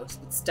for the house,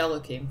 but Stella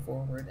came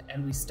forward,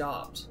 and we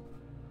stopped.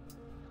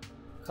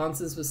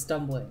 Constance was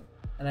stumbling,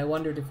 and I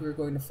wondered if we were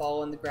going to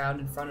fall on the ground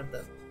in front of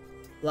them,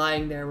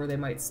 lying there where they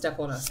might step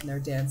on us in their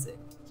dancing.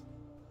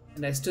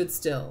 And I stood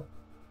still.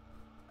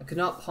 I could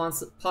not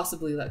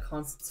possibly let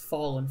Constance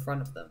fall in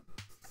front of them.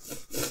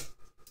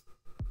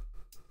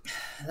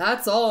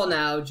 That's all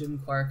now, Jim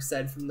Clark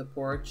said from the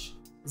porch.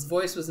 His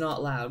voice was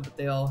not loud, but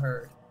they all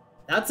heard.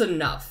 That's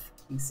enough,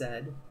 he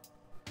said.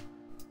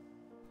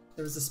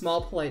 There was a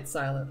small polite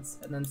silence,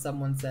 and then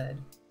someone said,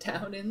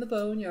 Down in the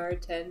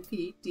boneyard, 10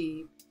 feet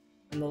deep,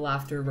 and the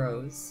laughter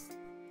rose.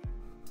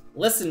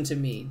 Listen to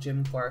me,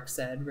 Jim Clark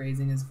said,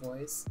 raising his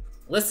voice.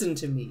 Listen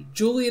to me.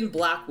 Julian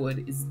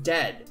Blackwood is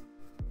dead.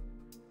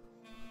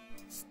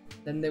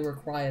 Then they were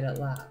quiet at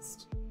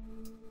last.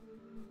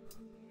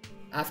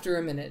 After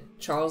a minute,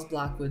 Charles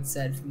Blackwood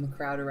said from the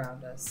crowd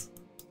around us,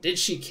 Did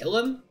she kill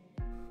him?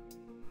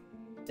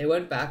 They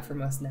went back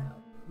from us now,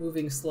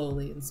 moving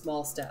slowly in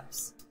small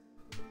steps,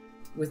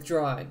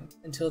 withdrawing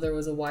until there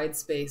was a wide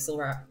space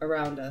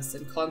around us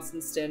and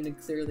Constance standing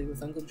clearly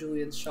with Uncle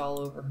Julian's shawl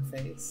over her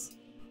face.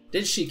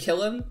 Did she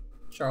kill him?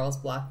 Charles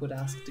Blackwood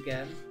asked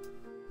again.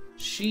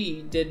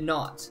 She did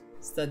not,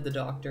 said the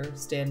doctor,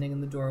 standing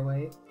in the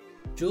doorway.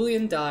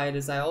 Julian died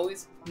as I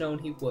always known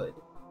he would.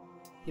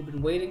 He'd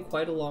been waiting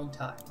quite a long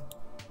time.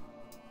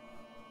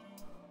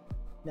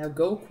 Now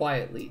go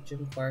quietly,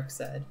 Jim Clark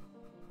said.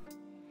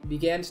 He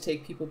began to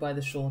take people by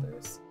the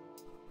shoulders.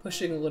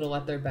 pushing a little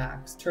at their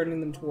backs, turning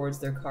them towards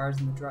their cars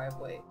in the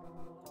driveway.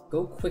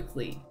 "Go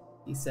quickly,"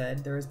 he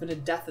said. "There has been a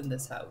death in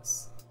this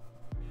house."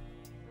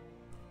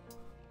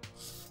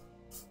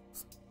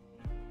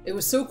 It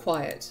was so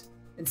quiet,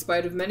 in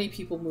spite of many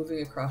people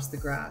moving across the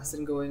grass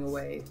and going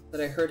away,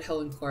 that I heard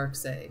Helen Clark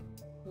say,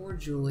 "Poor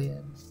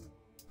Julian."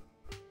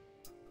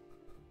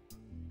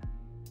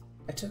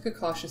 I took a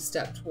cautious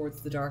step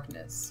towards the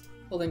darkness,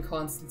 pulling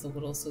Constance a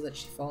little so that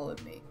she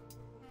followed me.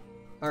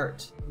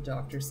 "Heart," the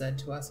doctor said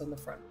to us on the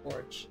front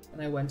porch,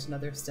 and I went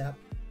another step.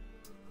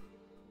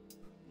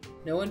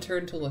 No one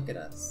turned to look at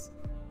us.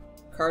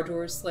 Car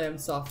doors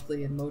slammed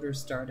softly and motors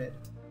started.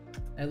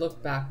 I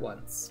looked back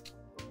once.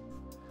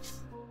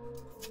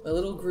 A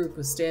little group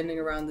was standing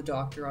around the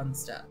doctor on the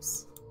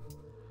steps.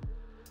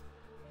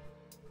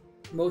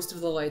 Most of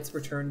the lights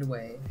were turned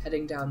away,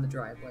 heading down the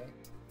driveway.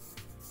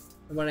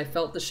 And when I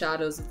felt the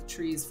shadows of the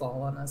trees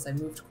fall on us, I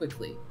moved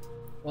quickly.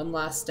 One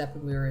last step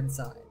and we were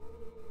inside.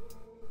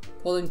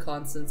 Pulling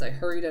Constance, I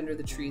hurried under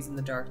the trees in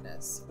the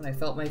darkness. When I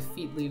felt my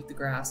feet leave the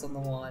grass on the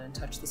lawn and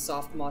touch the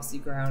soft mossy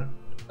ground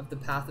of the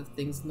path of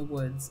things in the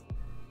woods,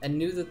 I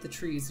knew that the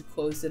trees had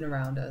closed in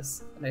around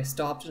us, and I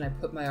stopped and I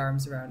put my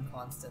arms around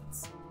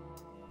Constance.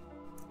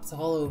 "It's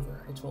all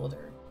over," I told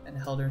her, and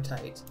held her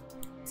tight.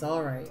 "It's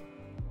all right.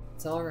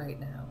 It's all right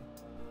now."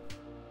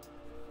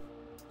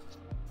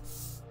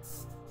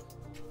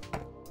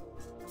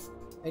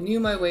 I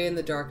knew my way in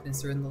the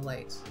darkness or in the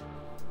light.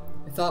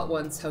 I thought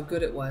once how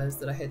good it was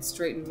that I had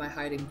straightened my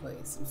hiding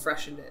place and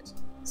freshened it,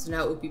 so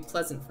now it would be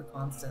pleasant for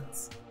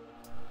Constance.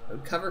 I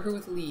would cover her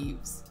with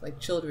leaves, like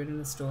children in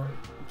a story,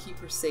 and keep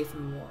her safe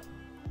and warm.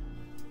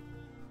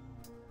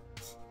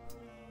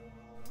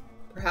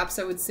 Perhaps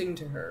I would sing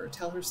to her or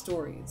tell her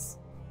stories.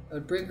 I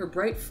would bring her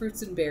bright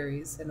fruits and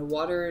berries and a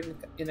water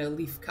in a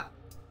leaf cup.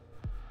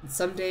 And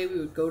someday we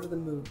would go to the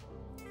moon.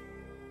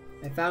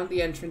 I found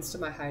the entrance to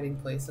my hiding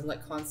place and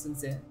let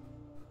Constance in,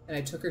 and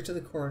I took her to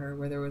the corner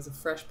where there was a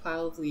fresh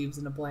pile of leaves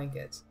and a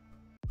blanket.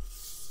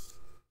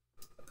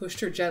 I pushed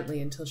her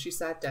gently until she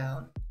sat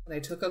down, and I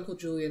took Uncle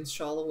Julian's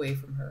shawl away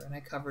from her and I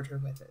covered her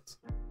with it.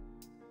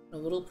 A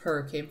little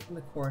purr came from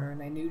the corner,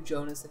 and I knew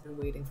Jonas had been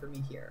waiting for me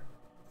here.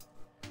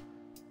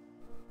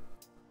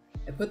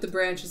 I put the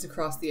branches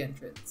across the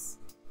entrance.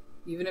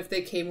 Even if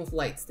they came with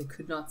lights, they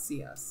could not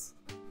see us.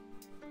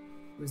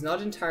 It was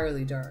not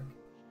entirely dark,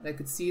 and I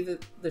could see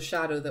the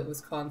shadow that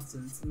was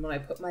Constance, and when I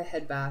put my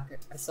head back,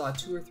 I saw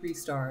 2 or 3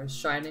 stars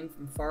shining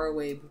from far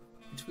away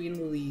between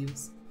the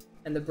leaves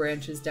and the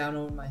branches down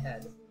on my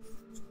head.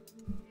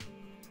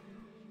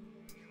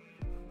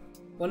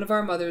 One of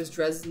our mother's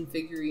Dresden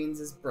figurines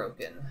is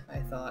broken, I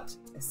thought,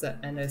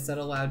 and I said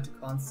aloud to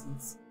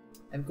Constance,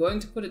 "I'm going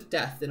to put a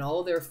death in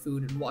all their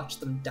food and watch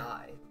them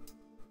die."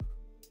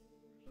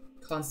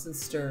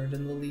 Constance stirred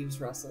and the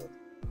leaves rustled.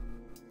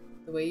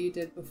 "The way you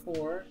did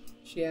before?"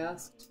 she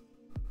asked.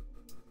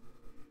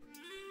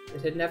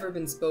 It had never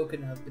been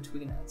spoken of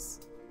between us,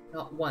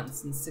 not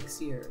once in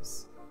 6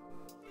 years.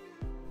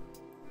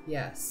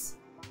 "Yes,"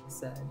 I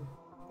said,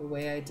 "the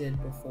way I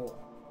did before."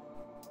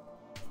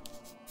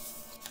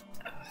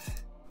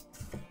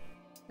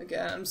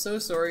 Again, I'm so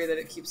sorry that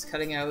it keeps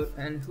cutting out,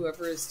 and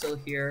whoever is still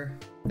here,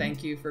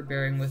 thank you for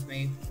bearing with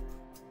me.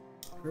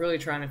 I'm really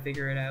trying to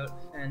figure it out,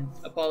 and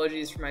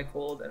apologies for my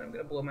cold, and I'm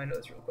gonna blow my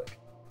nose real quick.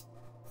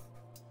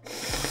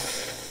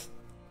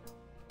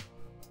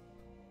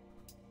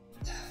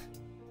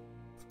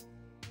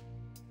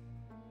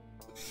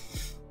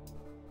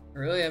 I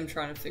really am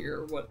trying to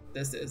figure what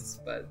this is,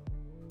 but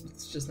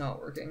it's just not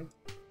working.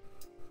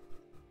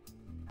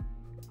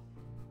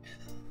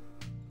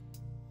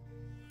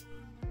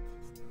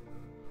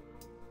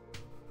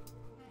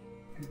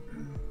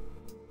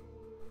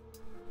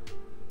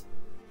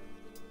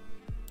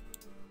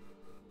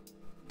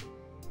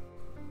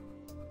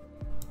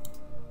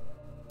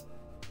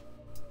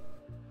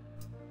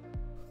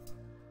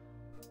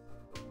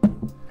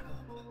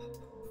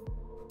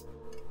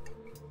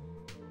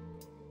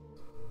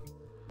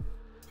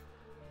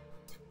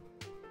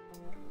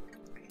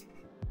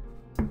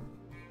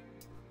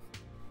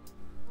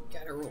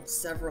 Gotta roll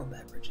several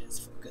beverages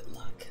for good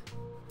luck.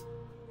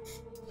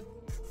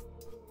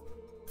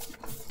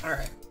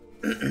 Alright.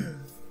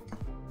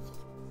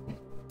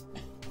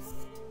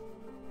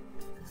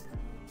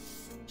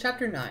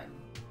 Chapter 9.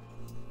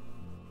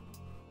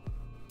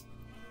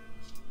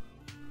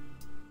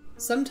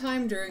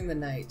 Sometime during the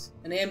night,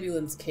 an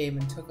ambulance came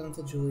and took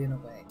Uncle Julian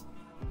away,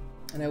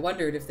 and I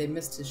wondered if they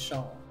missed his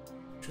shawl,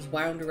 which was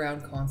wound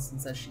around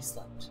Constance as she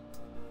slept.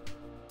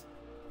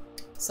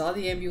 Saw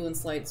the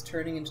ambulance lights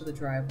turning into the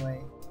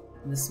driveway,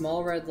 and the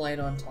small red light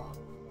on top,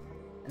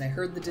 and I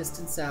heard the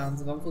distant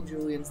sounds of Uncle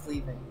Julian's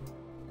leaving,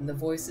 and the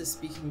voices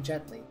speaking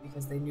gently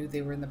because they knew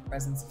they were in the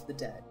presence of the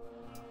dead,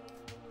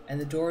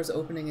 and the doors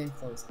opening and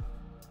closing.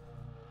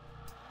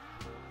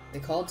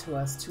 They called to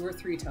us 2 or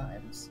 3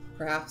 times,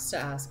 perhaps to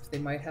ask if they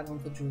might have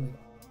Uncle Julian,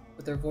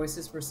 but their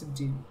voices were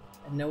subdued,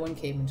 and no one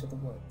came into the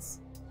woods.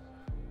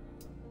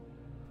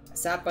 I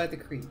sat by the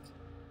creek,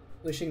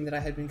 wishing that I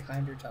had been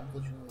kinder to Uncle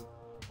Julian.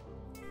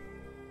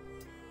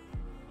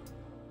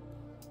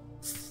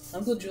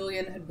 Uncle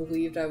Julian had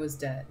believed I was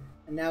dead,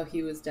 and now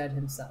he was dead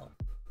himself.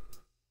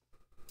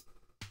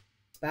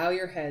 Bow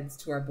your heads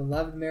to our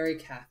beloved Mary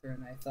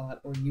Catherine, I thought,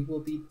 or you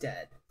will be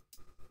dead.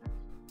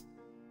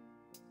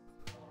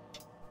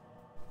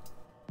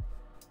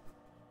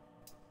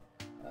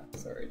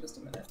 Sorry, just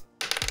a minute.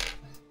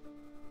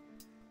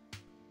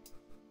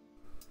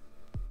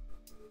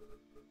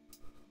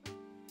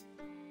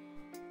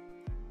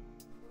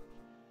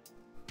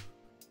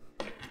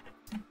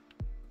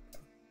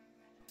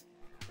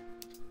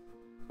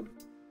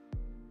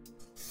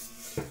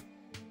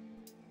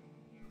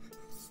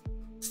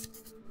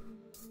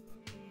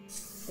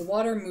 The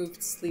water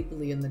moved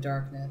sleepily in the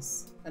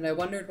darkness, and I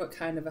wondered what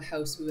kind of a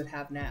house we would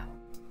have now.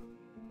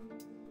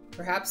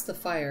 Perhaps the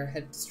fire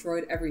had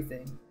destroyed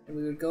everything, and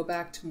we would go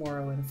back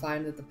tomorrow and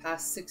find that the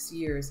past 6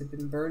 years had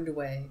been burned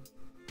away,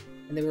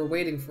 and they were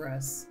waiting for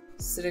us,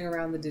 sitting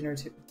around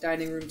the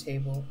dining room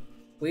table,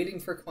 waiting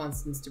for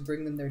Constance to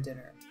bring them their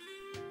dinner.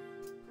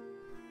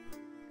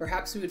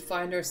 Perhaps we would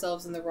find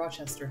ourselves in the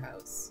Rochester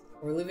house,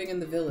 or living in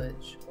the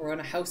village, or on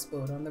a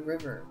houseboat on the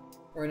river,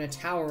 or in a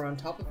tower on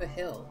top of a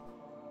hill.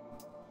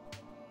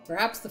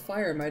 Perhaps the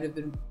fire might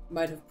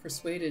have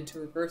persuaded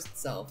to reverse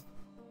itself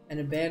and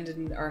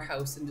abandon our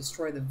house and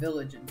destroy the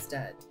village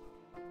instead.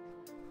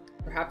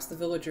 Perhaps the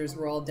villagers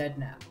were all dead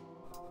now.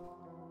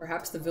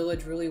 Perhaps the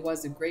village really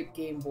was a great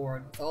game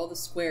board with all the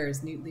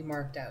squares neatly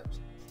marked out.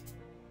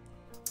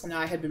 And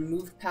I had been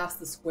moved past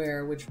the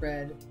square which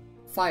read,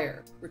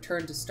 "Fire,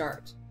 return to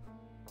start,"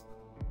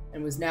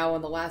 and was now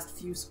on the last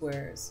few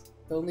squares,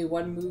 with only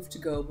one move to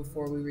go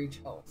before we reach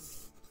home.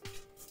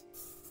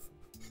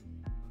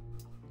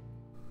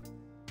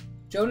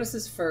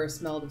 Jonas's fur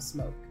smelled of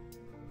smoke.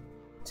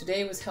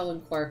 Today was Helen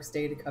Clark's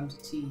day to come to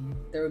tea.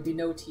 There would be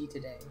no tea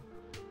today,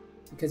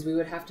 because we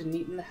would have to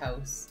neaten the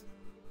house,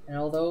 and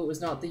although it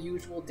was not the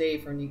usual day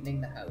for neatening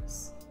the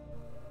house.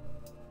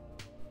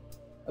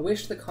 I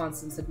wished that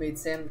Constance had made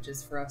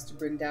sandwiches for us to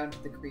bring down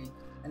to the creek,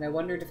 and I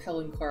wondered if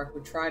Helen Clark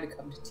would try to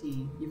come to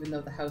tea, even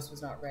though the house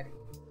was not ready.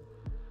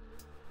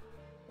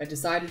 I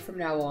decided from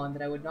now on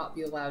that I would not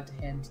be allowed to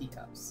hand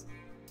teacups.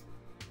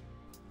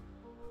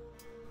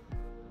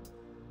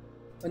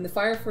 When the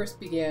fire first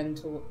began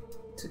to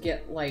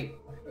get light,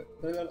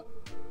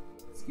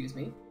 excuse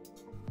me.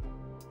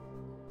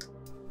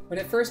 When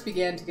it first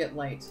began to get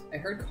light, I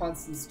heard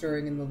Constance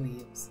stirring in the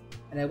leaves,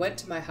 and I went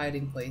to my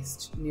hiding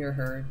place near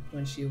her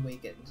when she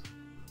awakened.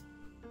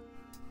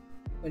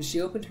 When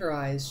she opened her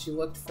eyes, she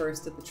looked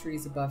first at the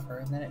trees above her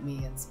and then at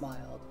me and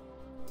smiled.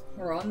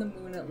 "We're on the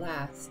moon at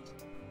last,"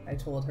 I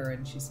told her,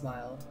 and she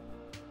smiled.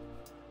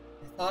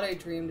 "I thought I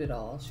dreamed it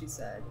all," she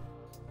said.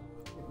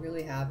 "It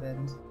really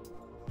happened.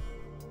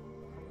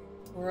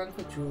 Poor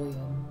Uncle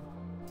Julian.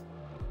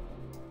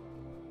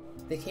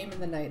 They came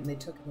in the night and they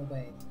took him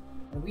away,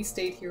 and we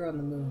stayed here on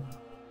the moon."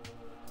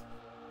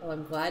 "Well,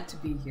 I'm glad to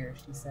be here,"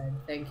 she said.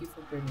 "Thank you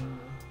for bringing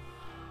me."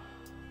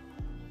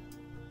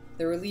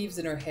 There were leaves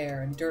in her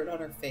hair and dirt on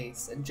her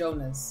face, and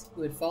Jonas,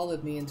 who had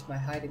followed me into my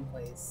hiding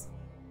place,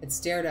 had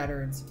stared at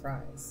her in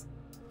surprise.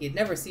 He had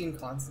never seen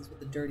Constance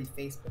with a dirty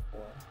face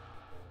before.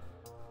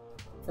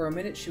 For a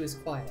minute she was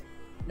quiet,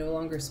 no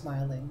longer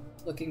smiling,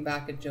 looking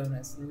back at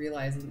Jonas and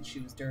realizing that she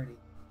was dirty,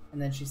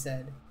 and then she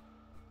said,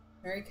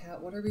 "Mary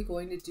Cat, what are we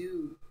going to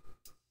do?"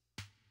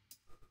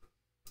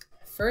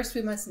 "First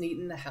we must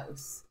neaten the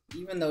house,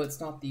 even though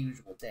it's not the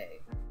usual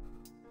day."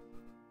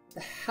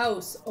 "The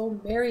house? Oh,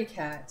 Mary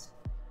Cat!"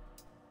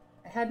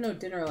 "I had no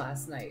dinner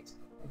last night,"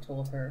 I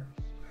told her.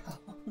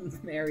 "Oh,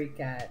 Mary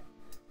Cat."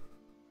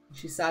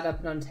 She sat up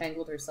and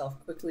untangled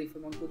herself quickly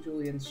from Uncle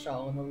Julian's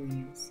shawl in the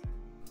leaves.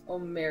 "Oh,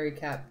 Mary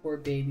Cat, poor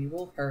baby,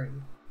 we'll hurry."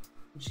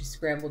 And she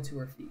scrambled to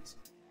her feet.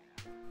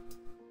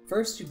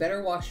 "First, you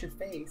better wash your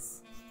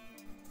face."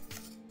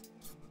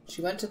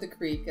 She went to the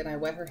creek, and I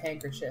wet her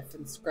handkerchief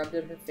and scrubbed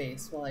at her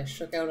face while I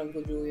shook out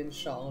Uncle Julian's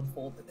shawl and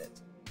folded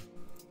it,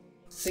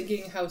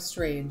 thinking how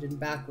strange and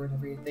backward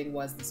everything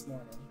was this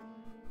morning.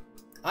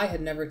 I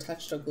had never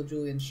touched Uncle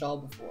Julian's shawl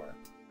before.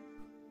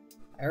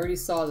 I already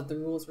saw that the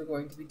rules were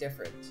going to be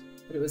different,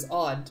 but it was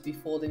odd to be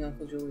folding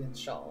Uncle Julian's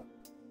shawl.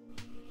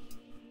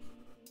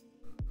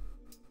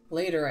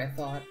 Later, I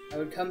thought, I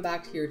would come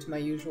back here to my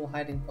usual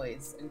hiding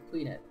place and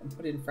clean it and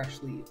put in fresh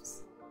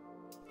leaves.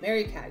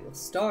 "Mary Cat, you'll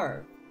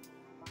starve."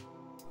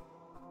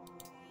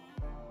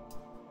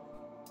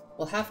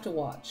 "We'll have to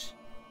watch,"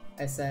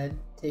 I said,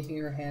 taking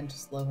her hand to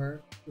slow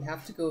her. "We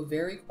have to go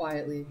very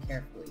quietly and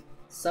carefully.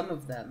 Some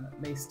of them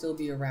may still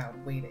be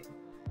around, waiting."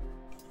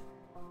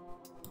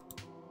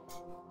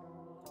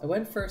 I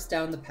went first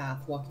down the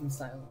path, walking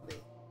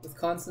silently, with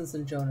Constance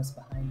and Jonas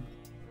behind me.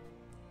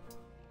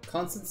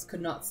 Constance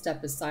could not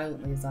step as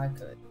silently as I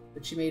could,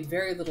 but she made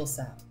very little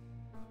sound,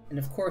 and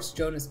of course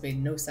Jonas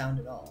made no sound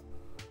at all.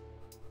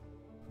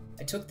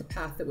 I took the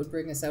path that would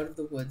bring us out of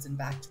the woods and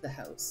back to the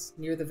house,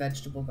 near the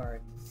vegetable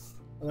garden,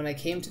 and when I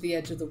came to the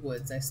edge of the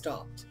woods I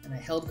stopped, and I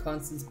held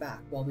Constance back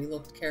while we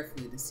looked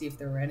carefully to see if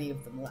there were any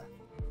of them left.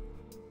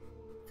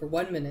 For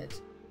 1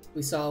 minute,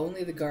 we saw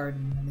only the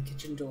garden and the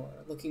kitchen door,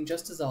 looking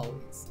just as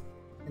always,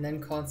 And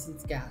then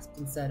Constance gasped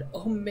and said,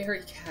 "Oh,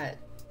 Mary Cat,"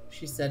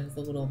 she said with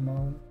a little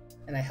moan,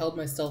 and I held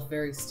myself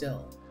very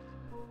still,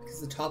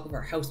 because the top of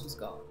our house was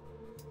gone.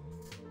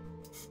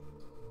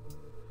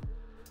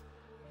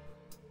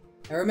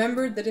 I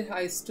remembered that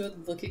I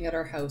stood looking at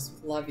our house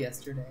with love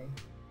yesterday,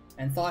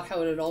 and thought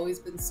how it had always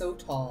been so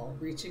tall,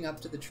 reaching up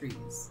to the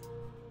trees.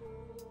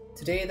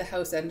 Today the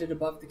house ended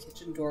above the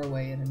kitchen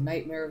doorway in a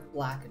nightmare of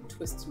black and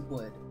twisted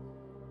wood,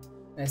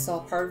 and I saw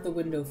part of the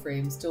window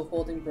frame still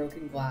holding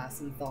broken glass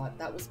and thought,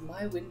 that was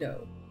my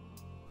window.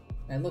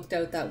 And I looked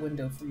out that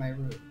window from my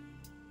room.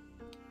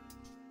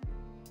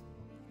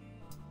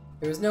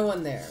 There was no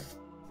one there,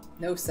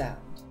 no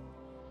sound.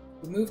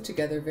 We moved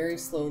together very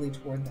slowly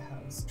toward the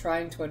house,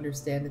 trying to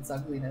understand its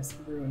ugliness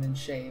and ruin and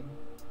shame.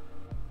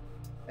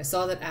 I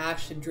saw that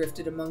ash had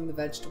drifted among the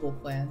vegetable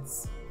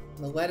plants,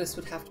 and the lettuce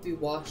would have to be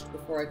washed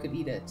before I could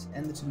eat it,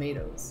 and the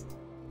tomatoes.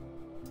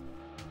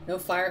 No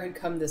fire had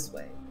come this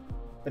way,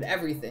 but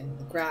everything,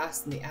 the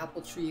grass and the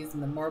apple trees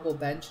and the marble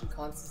bench in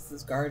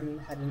Constance's garden,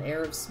 had an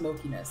air of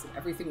smokiness, and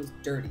everything was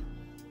dirty.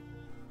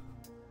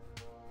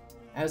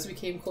 As we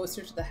came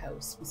closer to the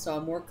house, we saw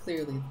more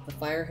clearly that the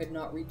fire had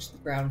not reached the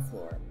ground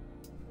floor,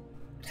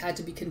 but had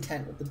to be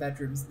content with the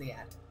bedrooms and the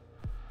attic.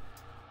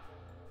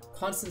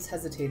 Constance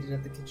hesitated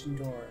at the kitchen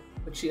door,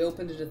 but she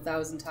opened it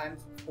 1,000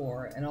 times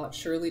before and ought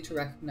surely to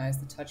recognize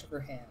the touch of her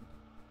hand,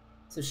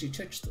 so she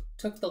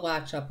took the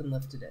latch up and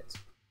lifted it.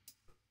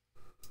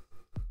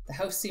 The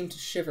house seemed to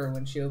shiver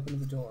when she opened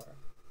the door,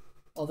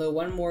 although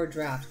one more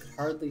draft could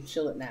hardly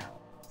chill it now.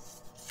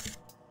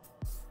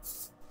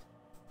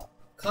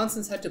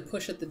 Constance had to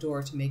push at the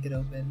door to make it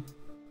open,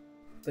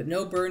 but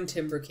no burned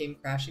timber came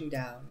crashing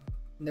down,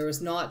 and there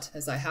was not,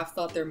 as I half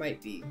thought there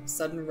might be, a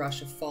sudden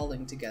rush of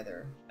falling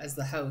together, as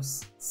the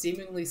house,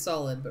 seemingly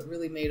solid but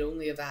really made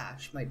only of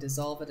ash, might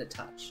dissolve at a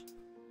touch.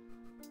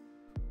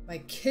 "My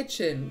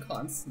kitchen,"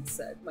 Constance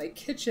said. "My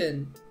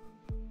kitchen."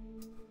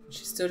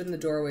 She stood in the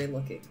doorway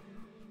looking.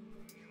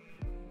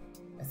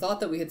 I thought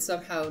that we had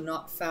somehow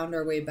not found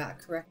our way back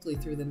correctly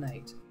through the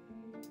night,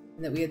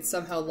 and that we had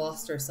somehow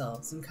lost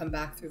ourselves and come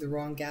back through the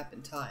wrong gap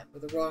in time, or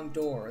the wrong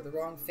door, or the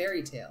wrong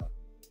fairy tale.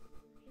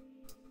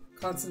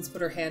 Constance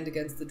put her hand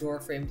against the door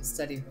frame to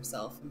steady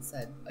herself and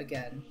said,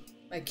 again,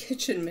 "My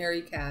kitchen,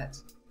 Mary Cat."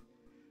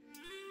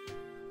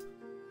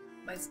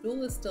 "My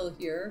stool is still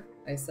here,"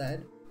 I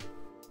said.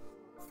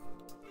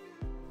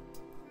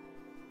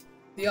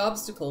 The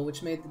obstacle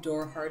which made the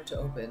door hard to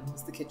open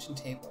was the kitchen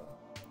table,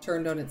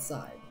 turned on its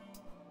side.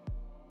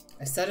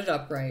 I set it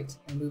upright,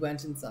 and we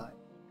went inside.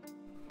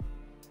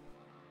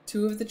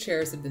 2 of the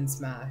chairs had been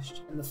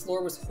smashed, and the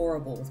floor was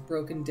horrible with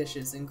broken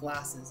dishes and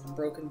glasses and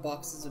broken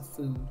boxes of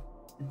food,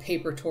 and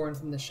paper torn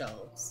from the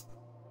shelves.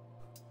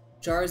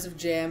 Jars of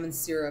jam and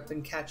syrup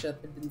and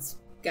ketchup had been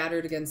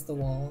scattered against the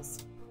walls.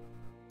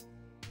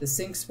 The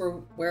sinks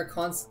where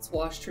Constance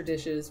washed her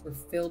dishes were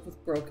filled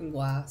with broken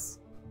glass,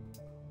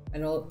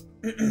 and all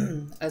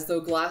as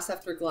though glass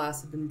after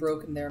glass had been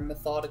broken there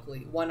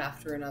methodically, one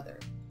after another.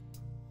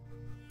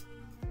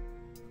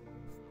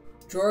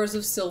 Drawers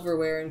of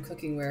silverware and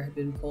cookingware had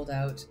been pulled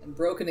out and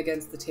broken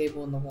against the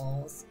table and the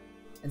walls,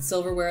 and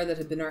silverware that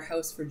had been our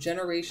house for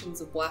generations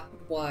of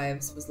Blackwood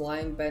wives was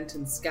lying bent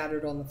and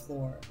scattered on the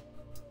floor.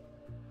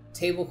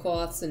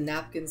 Tablecloths and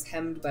napkins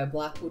hemmed by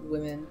Blackwood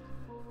women,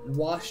 and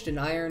washed and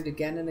ironed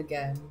again and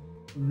again,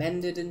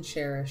 mended and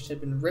cherished, had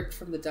been ripped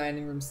from the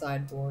dining room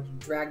sideboard and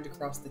dragged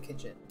across the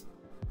kitchen.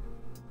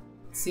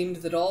 It seemed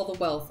that all the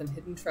wealth and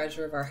hidden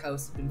treasure of our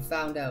house had been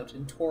found out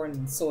and torn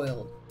and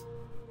soiled.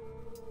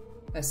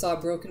 I saw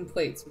broken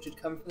plates which had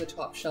come from the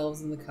top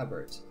shelves in the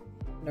cupboard,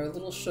 and our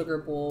little sugar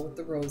bowl with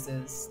the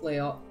roses lay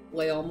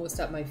almost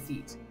at my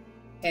feet,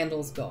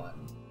 handles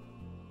gone.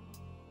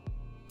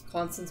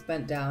 Constance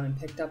bent down and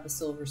picked up a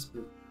silver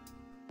spoon.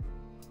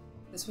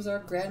 "This was our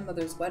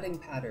grandmother's wedding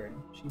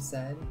pattern," she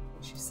said,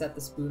 and she set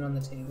the spoon on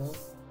the table.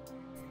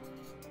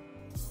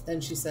 Then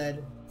she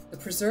said, "The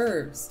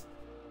preserves!"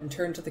 and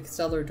turned to the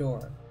cellar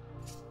door.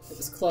 It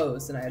was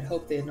closed, and I had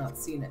hoped they had not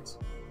seen it,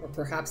 or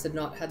perhaps had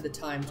not had the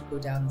time to go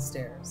down the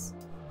stairs.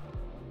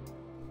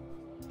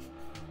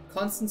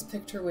 Constance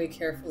picked her way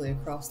carefully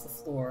across the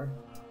floor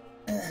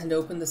and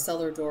opened the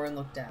cellar door and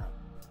looked down.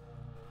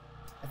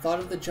 I thought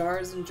of the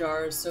jars and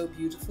jars so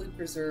beautifully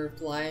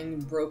preserved lying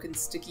in broken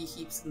sticky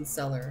heaps in the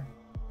cellar,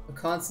 but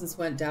Constance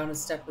went down a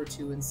step or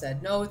two and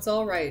said, "No, it's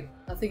all right.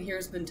 Nothing here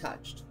has been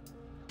touched."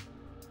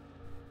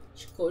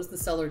 She closed the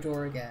cellar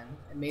door again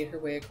and made her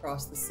way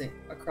across to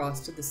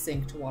the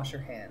sink to wash her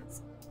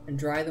hands and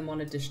dry them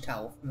on a dish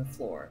towel from the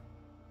floor.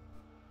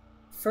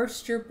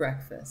 "First your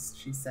breakfast,"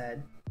 she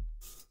said.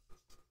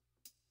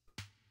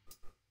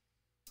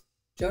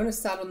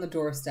 Jonas sat on the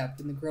doorstep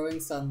in the growing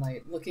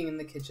sunlight, looking in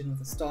the kitchen with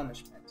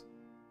astonishment.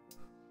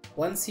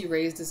 Once he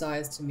raised his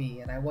eyes to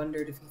me, and I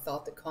wondered if he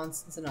thought that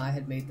Constance and I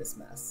had made this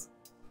mess.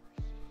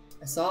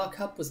 I saw a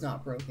cup was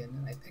not broken,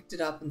 and I picked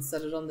it up and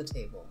set it on the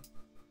table,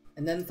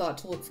 and then thought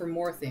to look for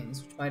more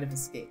things which might have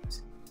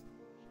escaped.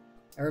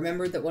 I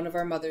remembered that one of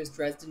our mother's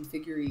Dresden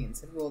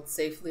figurines had rolled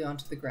safely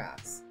onto the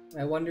grass,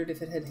 and I wondered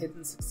if it had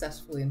hidden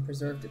successfully and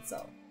preserved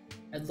itself.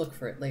 I'd look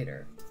for it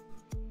later.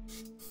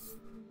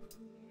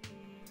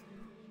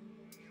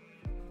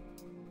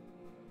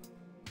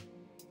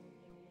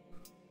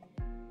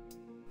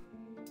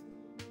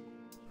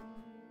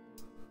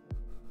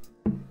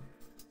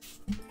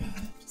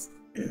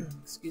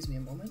 Excuse me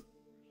a moment.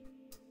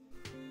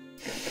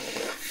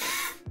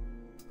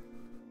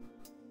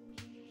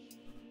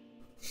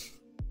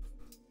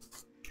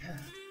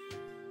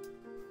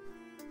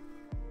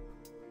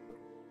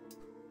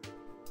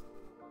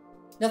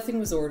 Nothing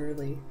was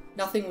orderly.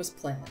 Nothing was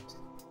planned.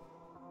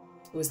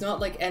 It was not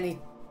like any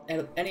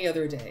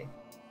other day.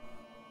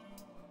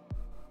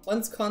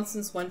 Once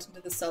Constance went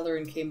into the cellar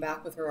and came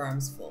back with her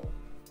arms full.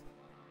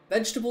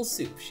 Vegetable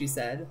soup, she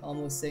said,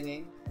 almost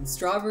singing, and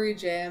strawberry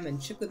jam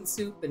and chicken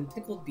soup and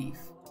pickled beef.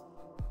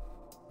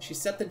 She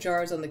set the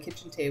jars on the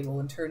kitchen table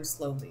and turned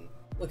slowly,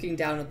 looking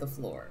down at the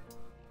floor.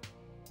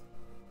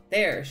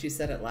 There, she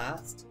said at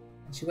last,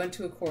 and she went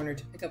to a corner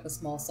to pick up a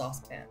small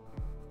saucepan.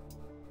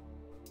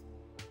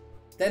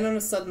 Then on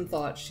a sudden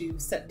thought, she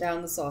set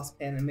down the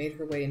saucepan and made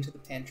her way into the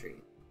pantry.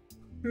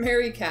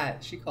 "Mary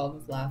Cat," she called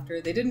with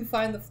laughter, "they didn't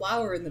find the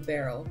flour in the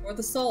barrel, or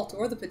the salt,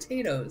 or the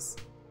potatoes."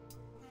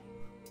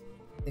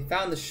 They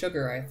found the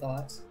sugar, I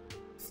thought.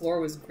 The floor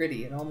was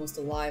gritty and almost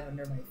alive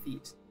under my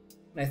feet,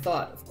 and I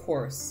thought, of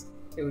course,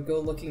 they would go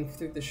looking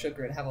through the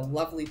sugar and have a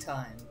lovely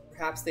time.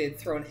 Perhaps they had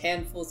thrown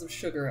handfuls of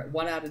sugar at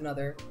one at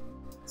another,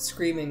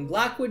 screaming,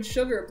 Blackwood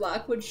sugar,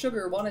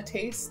 want a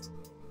taste?"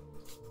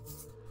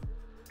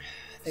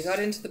 They got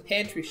into the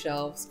pantry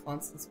shelves,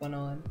 Constance went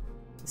on.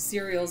 The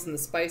cereals and the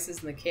spices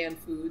and the canned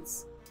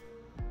foods.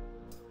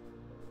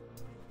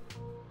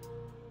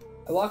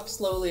 I walked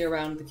slowly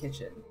around the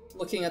kitchen,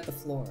 looking at the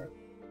floor.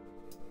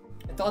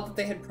 I thought that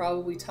they had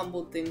probably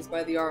tumbled things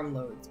by the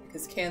armloads,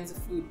 because cans of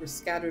food were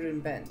scattered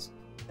and bent,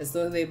 as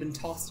though they had been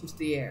tossed into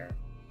the air,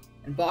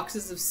 and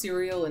boxes of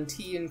cereal and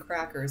tea and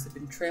crackers had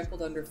been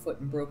trampled underfoot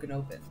and broken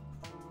open.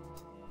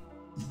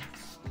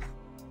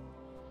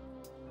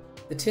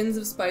 The tins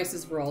of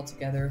spices were all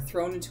together,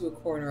 thrown into a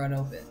corner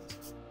unopened.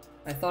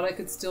 I thought I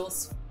could still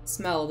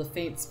smell the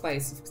faint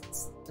spicy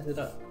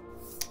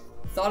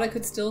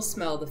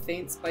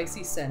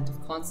scent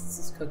of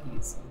Constance's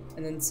cookies,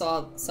 and then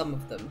saw some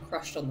of them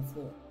crushed on the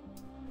floor.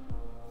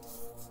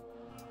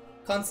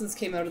 Constance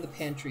came out of the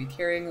pantry,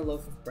 carrying a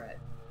loaf of bread.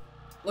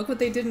 "Look what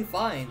they didn't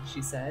find,"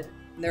 she said.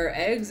 "And there are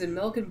eggs and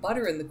milk and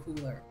butter in the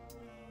cooler."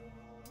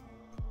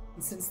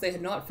 And since they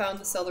had not found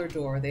the cellar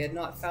door, they had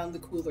not found the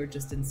cooler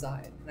just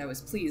inside, and I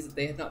was pleased that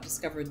they had not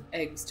discovered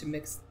eggs to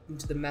mix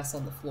into the mess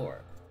on the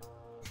floor.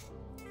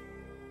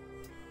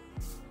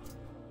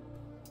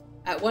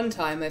 At one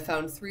time, I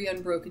found 3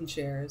 unbroken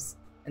chairs,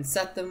 and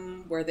set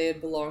them where they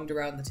had belonged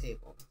around the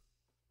table.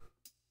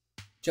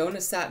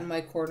 Jonas sat in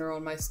my corner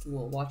on my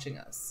stool, watching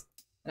us,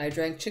 and I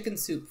drank chicken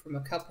soup from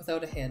a cup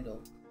without a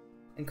handle,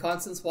 and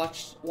Constance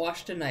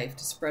washed a knife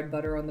to spread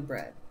butter on the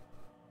bread.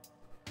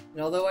 And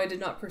although I did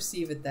not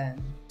perceive it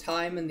then,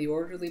 time and the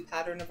orderly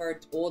pattern of our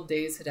old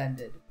days had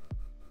ended.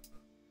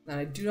 And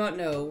I do not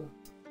know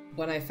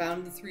when I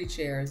found the 3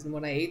 chairs and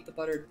when I ate the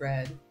buttered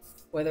bread,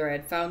 whether I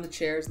had found the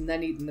chairs and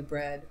then eaten the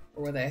bread,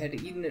 or whether I had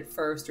eaten it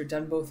first or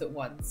done both at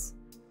once.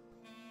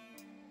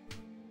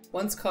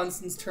 Once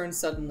Constance turned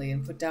suddenly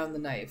and put down the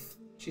knife.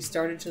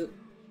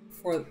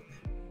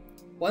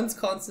 Once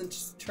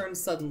Constance turned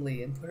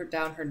suddenly and put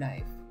down her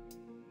knife.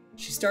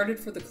 She started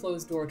for the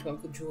closed door to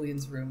Uncle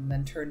Julian's room, and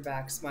then turned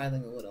back,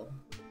 smiling a little.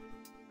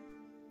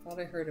 "Thought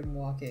I heard him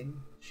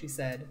walking," she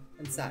said,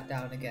 and sat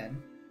down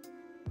again.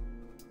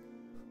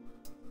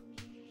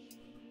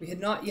 We had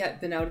not yet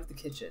been out of the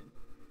kitchen.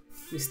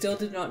 We still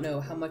did not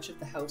know how much of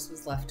the house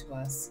was left to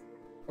us,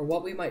 or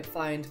what we might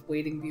find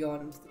waiting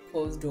beyond the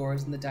closed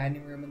doors in the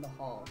dining room and the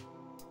hall.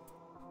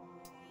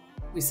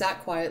 We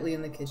sat quietly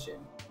in the kitchen,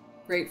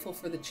 grateful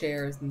for the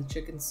chairs and the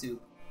chicken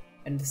soup,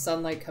 and the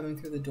sunlight coming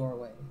through the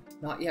doorway,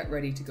 not yet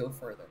ready to go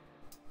further.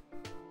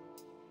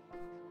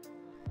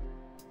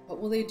 "What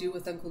will they do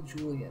with Uncle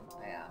Julian?"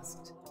 I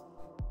asked.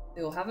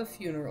 "They will have a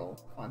funeral,"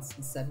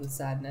 Constance said with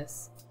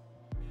sadness.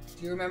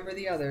 "Do you remember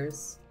the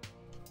others?"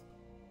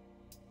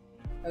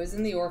 "I was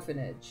in the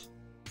orphanage,"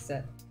 he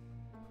said.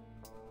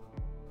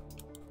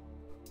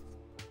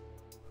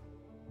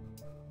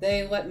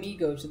 "They let me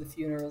go to the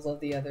funerals of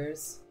the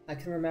others. I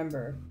can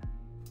remember.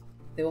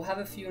 They will have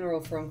a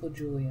funeral for Uncle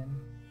Julian,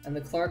 and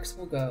the Clarks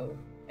will go,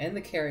 and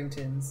the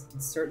Carringtons,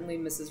 and certainly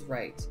Mrs.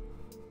 Wright.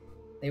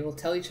 They will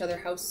tell each other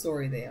how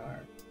sorry they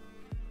are.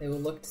 They will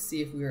look to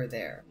see if we are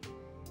there."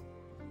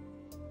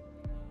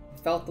 I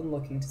felt them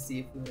looking to see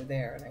if we were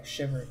there, and I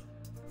shivered.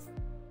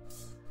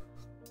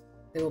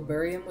 "They will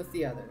bury him with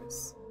the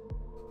others."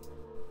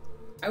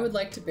 "I would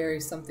like to bury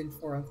something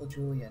for Uncle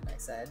Julian," I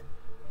said.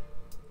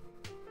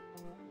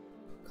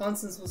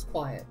 Constance was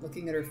quiet,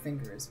 looking at her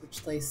fingers,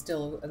 which lay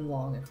still and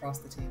long across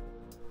the table.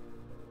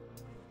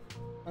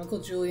 "Uncle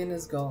Julian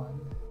is gone,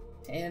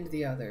 and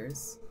the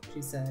others,"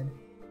 she said.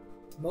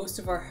 "Most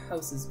of our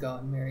house is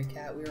gone, Mary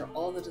Cat. We are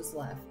all that is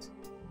left."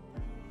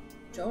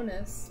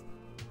 "Jonas."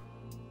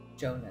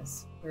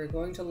 "Jonas. We are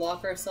going to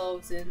lock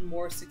ourselves in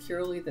more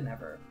securely than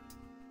ever."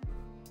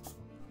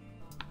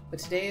 But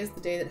today is the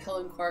day that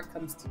Helen Clark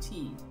comes to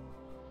tea.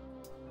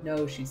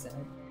 No, she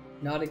said.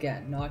 Not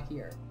again, not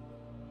here.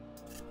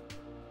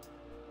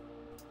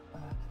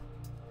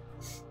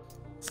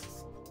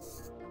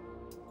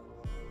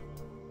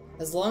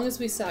 As long as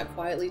we sat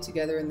quietly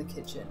together in the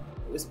kitchen,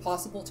 it was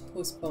possible to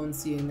postpone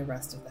seeing the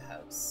rest of the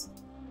house.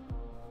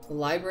 The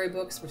library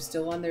books were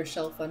still on their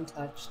shelf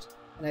untouched,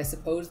 and I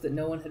supposed that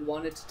no one had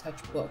wanted to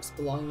touch books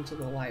belonging to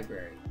the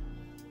library.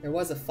 There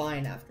was a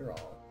fine, after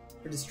all,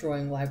 for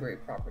destroying library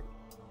property.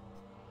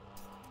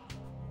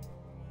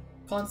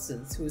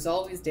 Constance, who was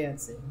always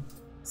dancing,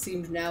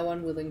 seemed now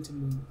unwilling to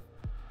move.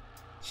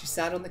 She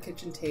sat on the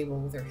kitchen table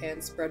with her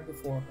hands spread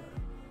before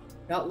her,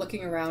 not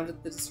looking around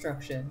at the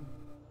destruction,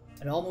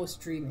 and almost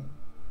dreaming,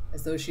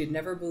 as though she had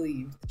never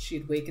believed that she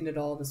had wakened at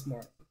all this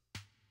morning.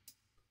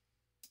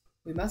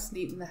 "We mustn't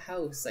eat in the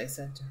house," I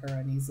said to her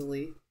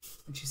uneasily,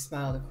 and she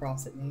smiled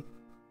across at me.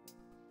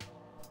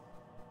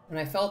 When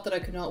I felt that I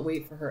could not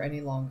wait for her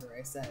any longer,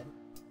 I said,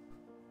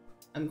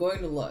 "I'm going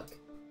to look,"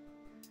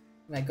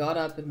 and I got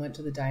up and went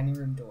to the dining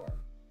room door.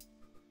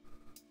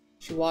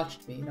 She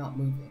watched me, not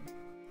moving.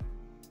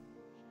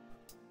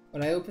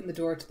 When I opened the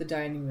door to the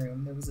dining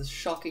room, there was a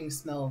shocking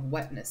smell of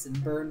wetness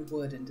and burned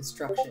wood and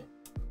destruction,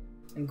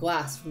 and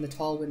glass from the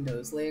tall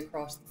windows lay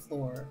across the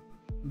floor,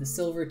 and the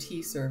silver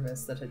tea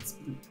service had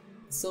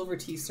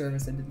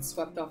been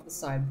swept off the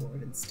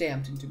sideboard and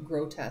stamped into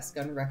grotesque,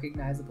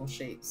 unrecognizable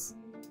shapes.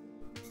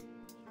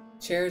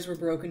 Chairs were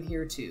broken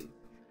here too.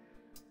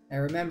 I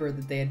remembered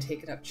that they had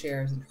taken up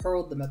chairs and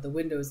hurled them at the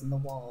windows and the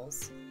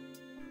walls.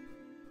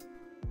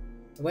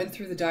 I went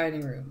through the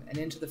dining room and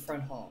into the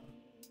front hall.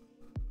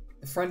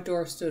 The front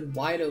door stood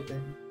wide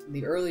open, and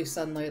the early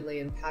sunlight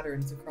lay in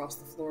patterns across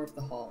the floor of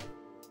the hall,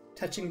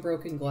 touching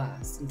broken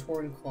glass and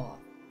torn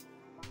cloth.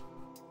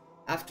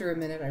 After a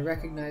minute, I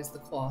recognized the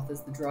cloth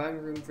as the drawing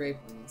room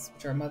draperies,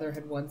 which our mother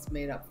had once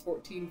made up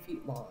 14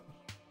 feet long.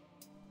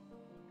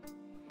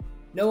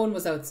 No one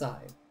was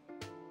outside.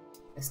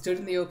 I stood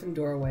in the open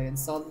doorway and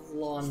saw that the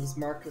lawn was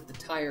marked with the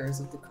tires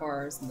of the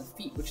cars and the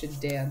feet which had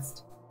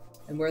danced,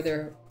 and where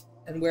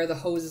the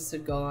hoses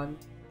had gone,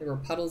 there were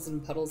puddles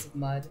and puddles of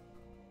mud.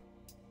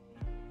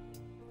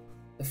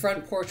 The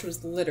front porch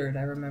was littered,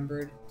 I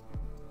remembered.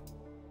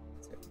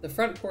 The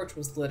front porch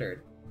was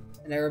littered,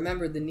 and I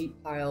remembered the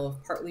neat pile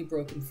of partly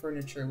broken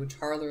furniture which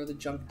Harler the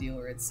junk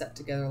dealer had set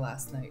together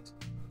last night.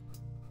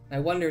 I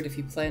wondered if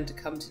he planned to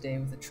come today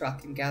with a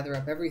truck and gather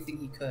up everything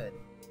he could,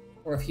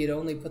 or if he had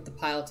only put the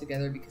pile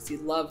together because he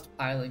loved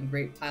piling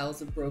great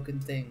piles of broken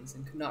things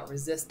and could not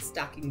resist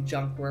stacking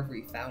junk wherever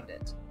he found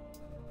it.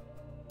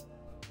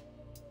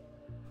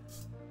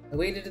 I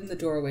waited in the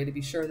doorway to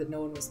be sure that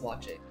no one was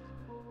watching,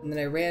 and then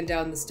I ran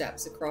down the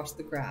steps across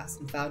the grass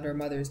and found our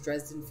mother's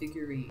Dresden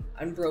figurine,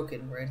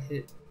 unbroken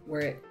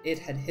where it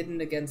had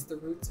hidden against the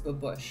roots of a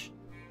bush,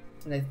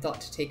 and I thought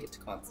to take it to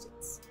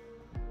Constance.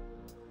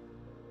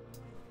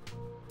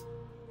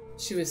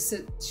 She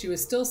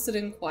was still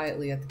sitting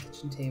quietly at the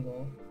kitchen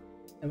table,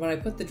 and when I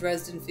put the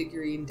Dresden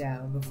figurine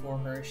down before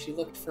her, she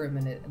looked for a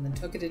minute and then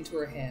took it into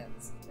her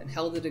hands and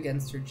held it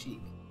against her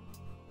cheek.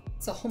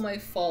 "It's all my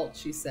fault,"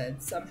 she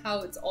said.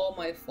 "Somehow it's all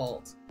my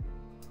fault."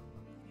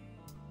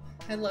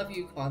 "I love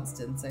you,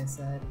 Constance," I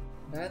said.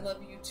 "And I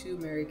love you too,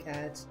 Mary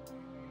Cat.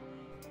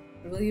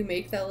 And will you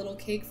make that little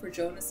cake for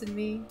Jonas and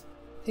me?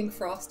 Pink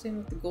frosting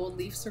with the gold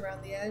leaves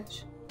around the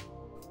edge?"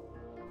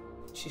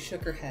 She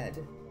shook her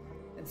head,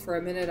 and for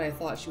a minute I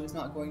thought she was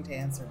not going to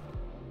answer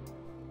me.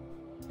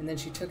 And then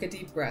she took a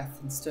deep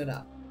breath and stood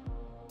up.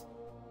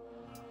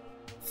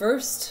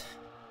 "First,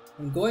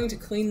 I'm going to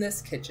clean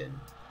this kitchen."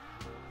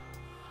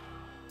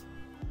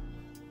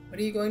 "What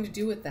are you going to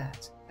do with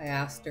that?" I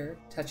asked her,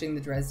 touching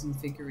the Dresden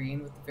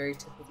figurine with the very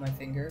tip of my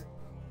finger.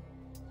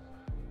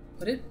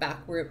 "Put it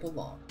back where it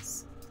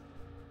belongs,"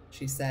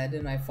 she said,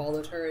 and I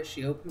followed her as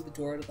she opened the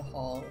door to the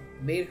hall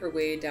and made her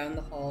way down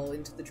the hall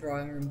into the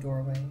drawing room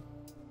doorway.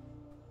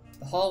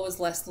 The hall was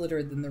less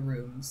littered than the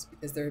rooms,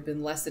 because there had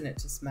been less in it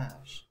to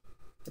smash,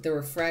 but there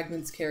were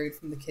fragments carried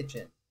from the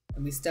kitchen,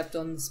 and we stepped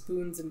on the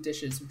spoons and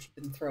dishes which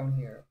had been thrown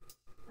here.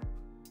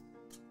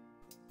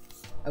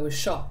 I was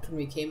shocked when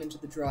we came into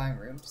the drawing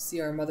room to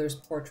see our mother's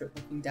portrait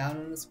looking down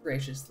on us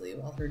graciously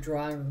while her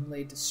drawing room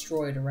lay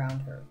destroyed around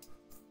her.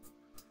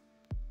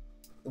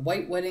 The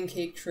white wedding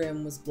cake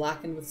trim was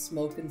blackened with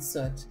smoke and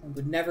soot and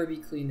would never be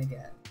clean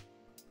again.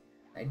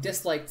 I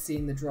disliked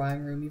seeing the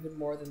drawing room even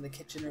more than the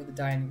kitchen or the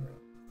dining room,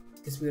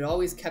 because we had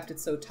always kept it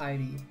so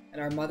tidy,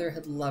 and our mother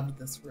had loved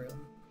this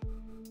room.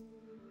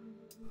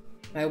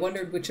 And I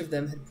wondered which of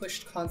them had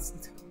pushed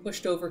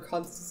over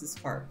Constance's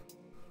heart,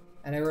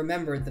 and I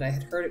remembered that I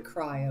had heard it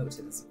cry out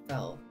as it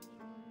fell.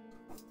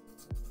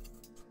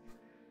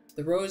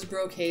 The rose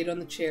brocade on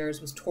the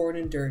chairs was torn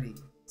and dirty,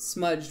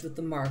 smudged with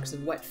the marks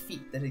of wet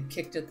feet that had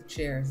kicked at the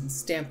chairs and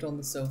stamped on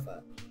the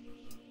sofa.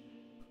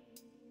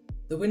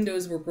 The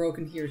windows were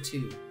broken here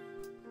too,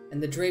 and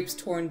with the drapes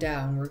torn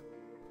down,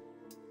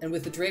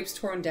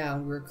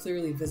 were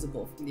clearly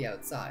visible from the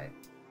outside.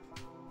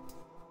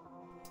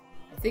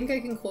 "I think I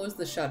can close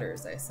the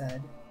shutters," I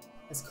said,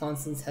 as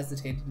Constance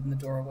hesitated in the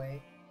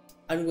doorway.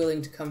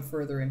 unwilling to come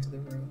further into the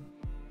room.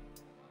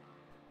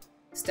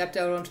 I stepped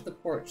out onto the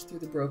porch through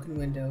the broken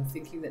window,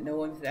 thinking that no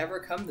one had ever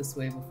come this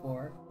way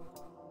before,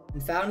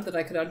 and found that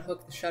I could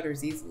unhook the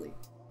shutters easily.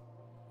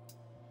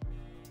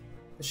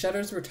 The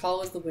shutters were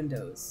tall as the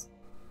windows.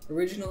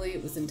 Originally,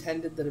 it was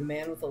intended that a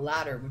man with a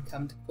ladder would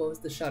come to close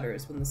the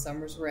shutters when the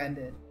summers were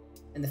ended,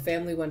 and the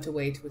family went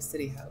away to a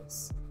city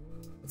house.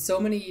 But so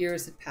many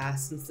years had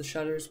passed since the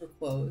shutters were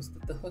closed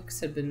that the hooks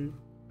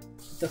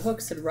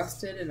had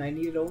rusted, and I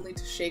needed only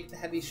to shake the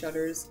heavy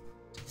shutters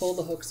to pull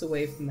the hooks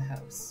away from the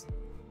house.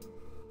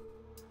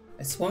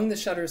 I swung the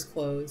shutters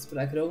closed, but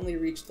I could only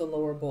reach the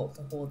lower bolt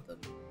to hold them.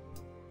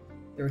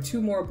 There were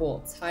 2 more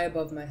bolts high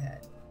above my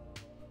head.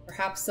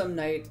 Perhaps some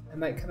night I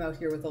might come out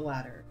here with a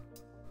ladder,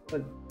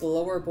 but the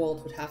lower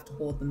bolt would have to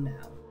hold them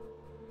now.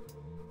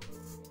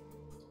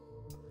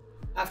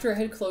 After I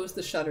had closed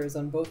the shutters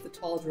on both the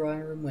tall drawing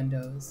room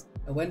windows,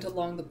 I went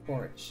along the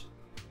porch,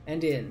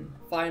 and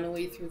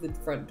finally through the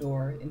front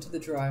door, into the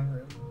drawing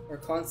room, where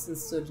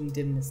Constance stood in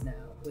dimness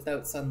now,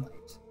 without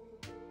sunlight.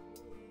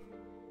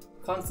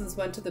 Constance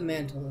went to the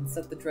mantel and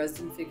set the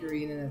Dresden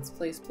figurine in its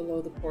place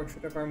below the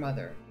portrait of our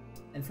mother,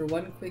 and for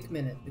one quick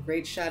minute the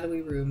great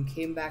shadowy room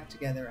came back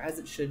together as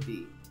it should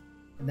be,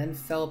 and then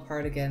fell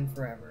apart again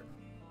forever.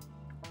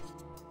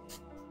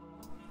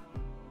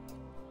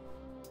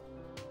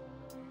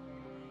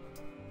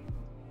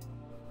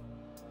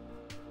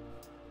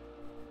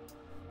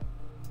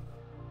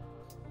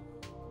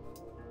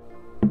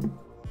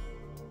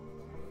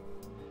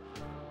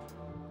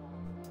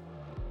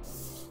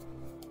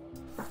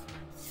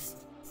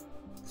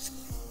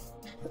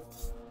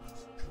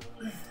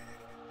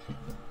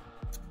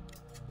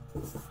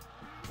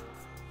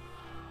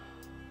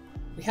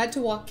 We had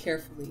to walk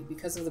carefully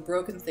because of the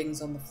broken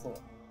things on the floor.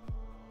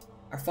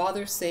 Our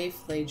father's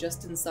safe lay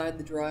just inside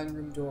the drawing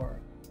room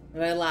door,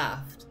 and I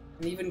laughed,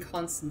 and even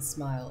Constance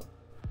smiled,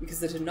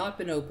 because it had not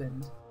been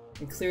opened,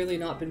 and clearly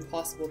not been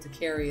possible to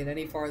carry it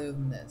any farther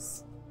than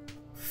this.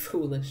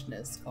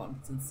 Foolishness,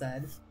 Constance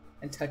said,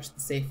 and touched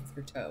the safe with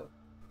her toe.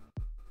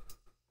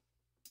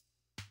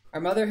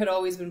 Our mother had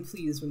always been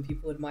pleased when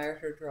people admired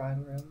her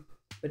drawing room,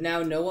 but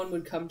now no one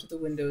would come to the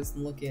windows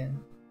and look in,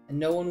 and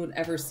no one would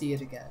ever see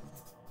it again.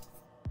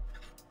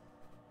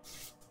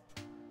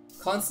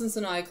 Constance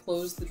and I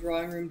closed the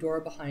drawing room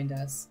door behind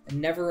us and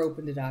never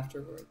opened it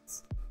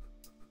afterwards.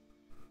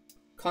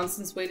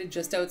 Constance waited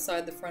just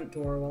outside the front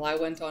door while I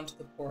went onto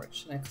the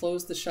porch, and I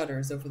closed the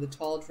shutters over the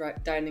tall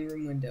dining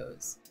room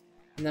windows,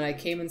 and then I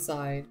came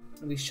inside,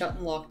 and we shut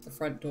and locked the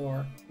front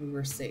door, and we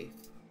were safe.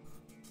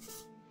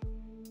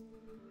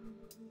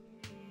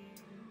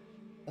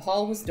 The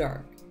hall was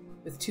dark,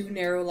 with 2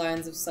 narrow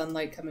lines of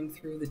sunlight coming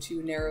through the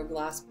 2 narrow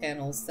glass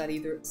panels set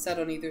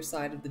on either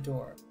side of the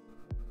door.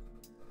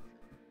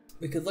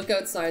 We could look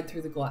outside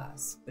through the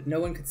glass, but no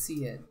one could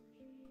see in,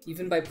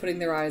 even by putting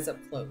their eyes up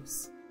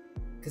close,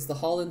 because the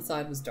hall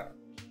inside was dark.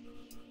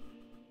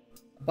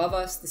 Above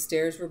us, the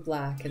stairs were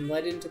black, and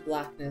led into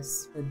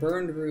blackness were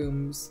burned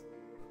rooms,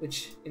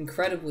 which,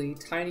 incredibly,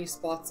 tiny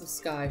spots of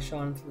sky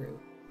shone through.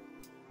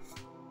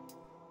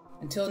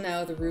 Until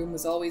now, the roof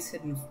had always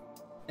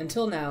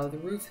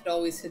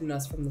hidden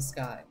us from the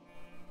sky,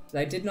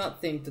 but I did not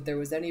think that there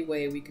was any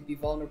way we could be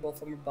vulnerable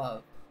from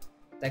above.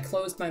 I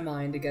closed my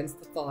mind against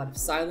the thought of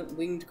silent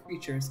winged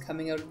creatures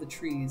coming out of the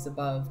trees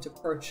above to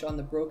perch on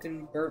the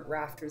broken, burnt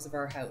rafters of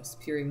our house,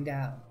 peering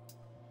down.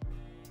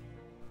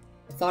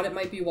 I thought it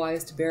might be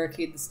wise to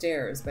barricade the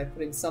stairs by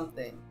putting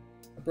something,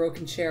 a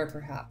broken chair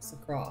perhaps,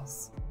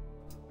 across.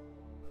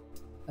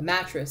 A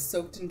mattress,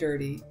 soaked and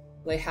dirty,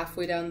 lay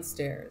halfway down the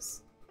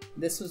stairs.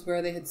 This was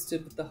where they had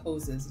stood with the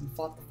hoses and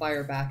fought the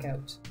fire back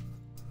out.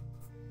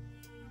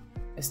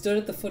 I stood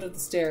at the foot of the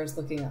stairs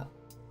looking up,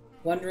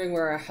 wondering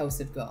where our house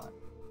had gone.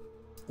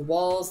 The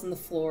walls and the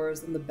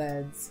floors and the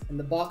beds and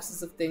the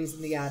boxes of things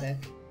in the attic,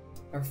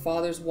 our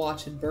father's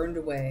watch had burned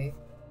away,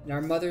 and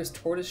our mother's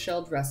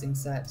tortoise-shell dressing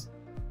set.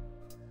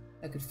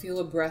 I could feel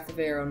a breath of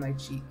air on my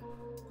cheek.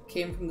 It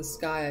came from the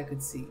sky I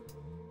could see.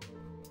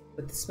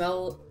 But it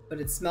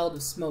smelled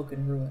of smoke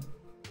and ruin.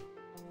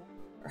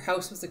 Our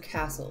house was a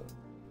castle,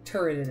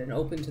 turreted and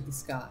open to the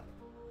sky.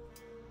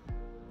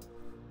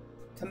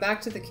 "Come back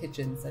to the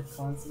kitchen," said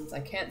Constance. "I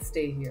can't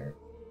stay here."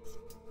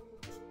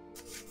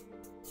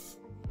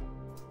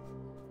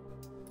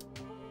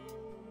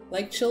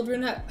 Like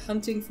children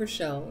hunting for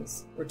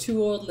shells, or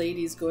 2 old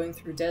ladies going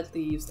through dead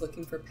leaves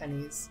looking for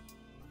pennies,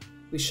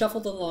 we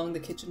shuffled along the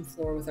kitchen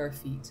floor with our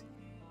feet,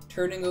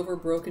 turning over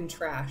broken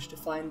trash to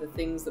find the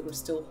things that were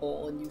still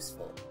whole and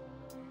useful.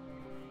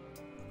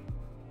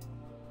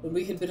 When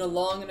we had been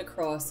along and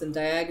across and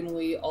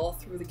diagonally all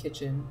through the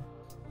kitchen,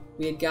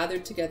 we had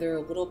gathered together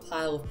a little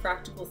pile of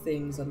practical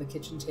things on the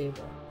kitchen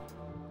table,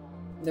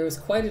 and there was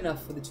quite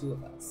enough for the 2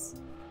 of us.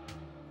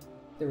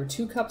 There were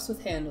 2 cups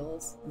with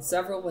handles, and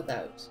several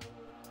without,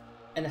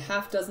 and a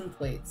half-dozen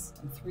plates,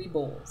 and 3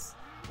 bowls.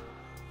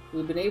 We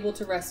had been able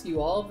to rescue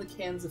all of the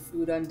cans of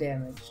food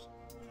undamaged,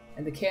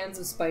 and the cans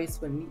of spice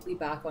went neatly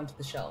back onto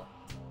the shelf.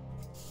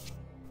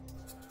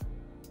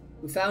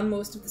 We found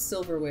most of the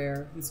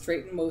silverware and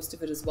straightened most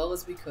of it as well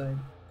as we could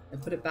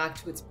and put it back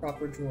to its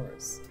proper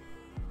drawers.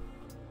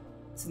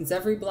 Since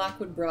every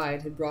Blackwood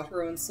bride had brought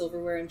her own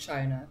silverware and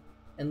china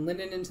and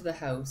linen into the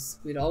house,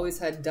 we'd always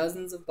had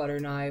dozens of butter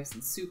knives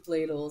and soup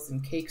ladles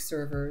and cake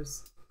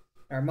servers.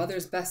 Our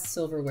mother's best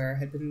silverware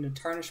had been in a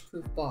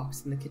tarnish-proof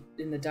box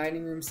in the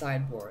dining room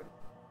sideboard,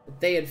 but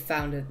they had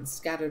found it and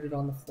scattered it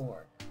on the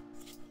floor.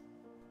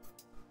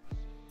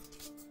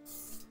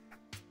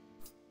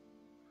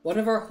 One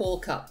of our whole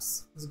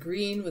cups was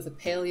green with a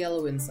pale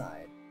yellow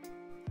inside,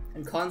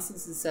 and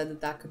Constance had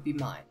said that could be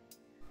mine.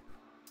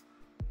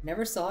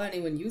 Never saw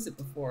anyone use it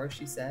before,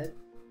 she said.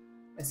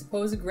 I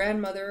suppose a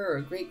grandmother or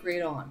a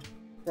great-great-aunt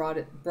brought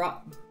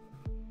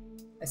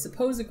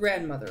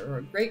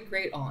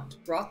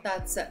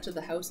that set to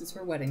the house as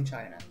her wedding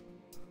china.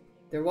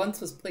 There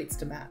once was plates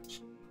to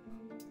match.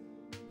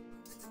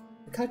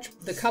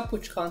 The cup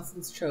which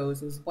Constance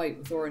chose was white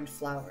with orange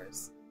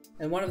flowers,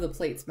 and one of the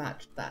plates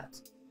matched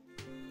that.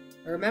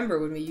 I remember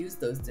when we used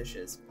those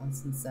dishes,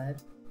 Constance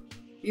said.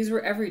 These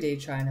were everyday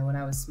china when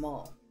I was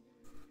small.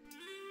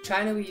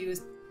 China we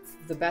used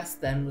the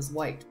best then was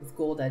white with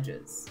gold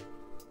edges.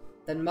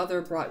 Then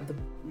mother brought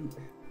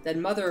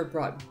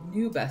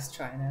new best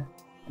china,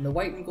 and the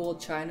white and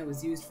gold china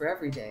was used for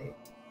every day,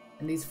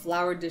 and these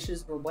flowered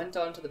dishes went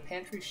onto the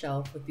pantry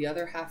shelf with the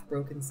other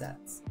half-broken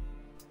sets.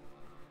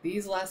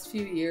 These last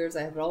few years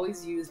I have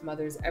always used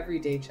mother's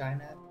everyday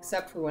china,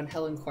 except for when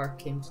Helen Clark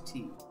came to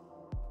tea.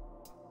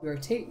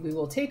 We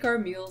will take our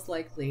meals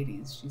like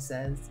ladies, she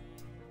says,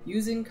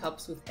 using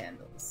cups with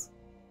handles.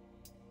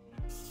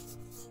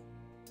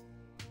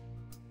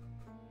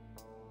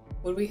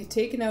 When we had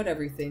taken out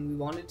everything we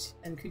wanted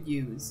and could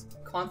use,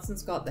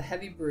 Constance got the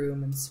heavy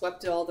broom and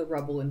swept all the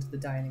rubble into the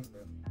dining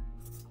room.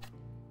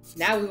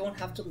 Now we won't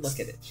have to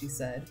look at it, she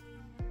said.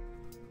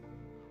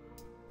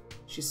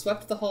 She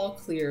swept the hall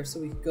clear so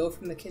we could go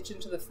from the kitchen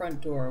to the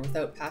front door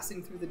without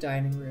passing through the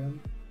dining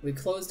room. We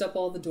closed up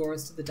all the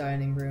doors to the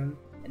dining room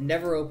and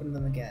never opened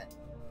them again.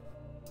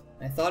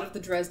 I thought of the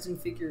Dresden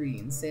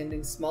figurine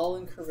standing small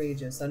and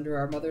courageous under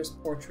our mother's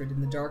portrait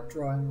in the dark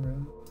drawing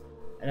room,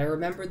 and I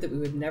remembered that we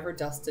would never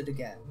dust it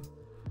again.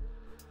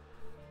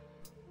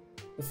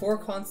 Before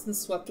Constance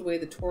swept away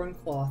the torn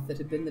cloth that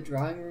had been the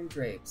drawing room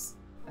drapes,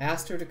 I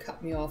asked her to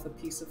cut me off a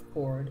piece of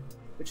cord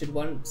which had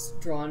once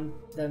drawn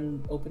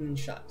them open and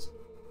shut,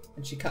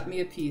 and she cut me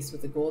a piece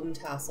with a golden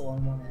tassel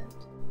on one end,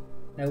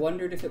 and I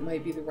wondered if it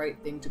might be the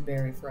right thing to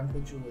bury for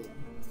Uncle Julian.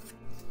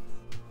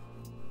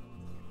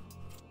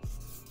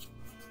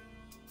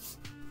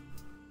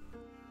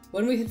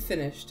 When we had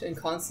finished, and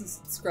Constance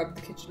had scrubbed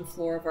the kitchen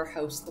floor of our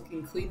house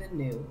looking clean and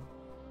new,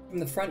 from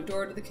the front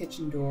door to the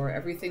kitchen door,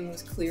 everything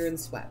was clear and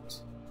swept.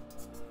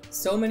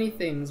 So many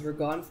things were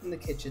gone from the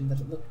kitchen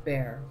that it looked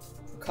bare,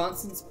 but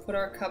Constance put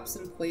our cups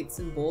and plates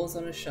and bowls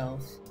on a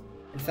shelf,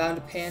 and found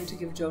a pan to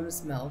give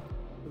Jonas milk,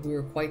 and we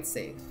were quite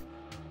safe.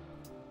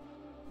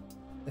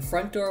 The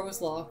front door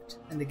was locked,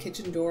 and the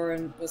kitchen door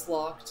was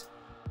locked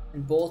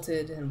and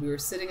bolted, and we were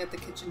sitting at the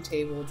kitchen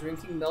table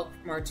drinking milk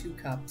from our 2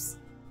 cups,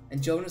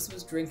 and Jonas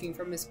was drinking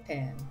from his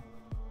pan,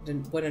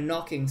 when a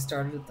knocking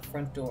started at the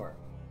front door.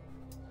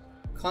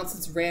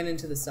 Constance ran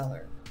into the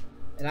cellar,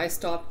 and I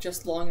stopped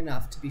just long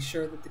enough to be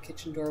sure that the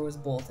kitchen door was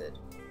bolted,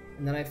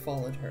 and then I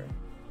followed her.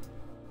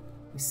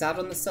 We sat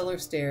on the cellar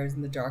stairs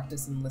in the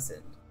darkness and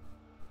listened.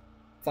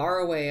 Far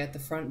away at the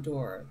front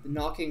door, the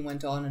knocking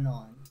went on,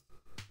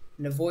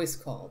 and a voice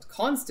called,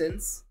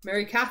 "Constance!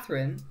 Mary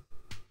Catherine!"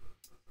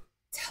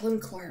 "It's Helen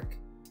Clark,"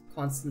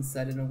 Constance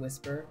said in a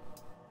whisper.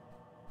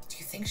 "Do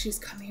you think she's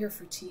come here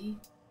for tea?"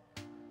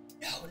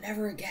 "No,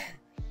 never again."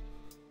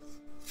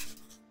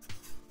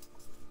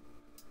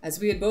 As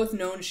we had both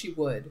known she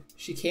would,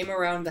 she came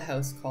around the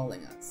house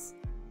calling us.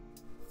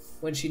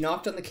 When she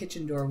knocked on the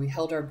kitchen door, we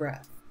held our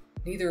breath,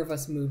 neither of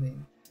us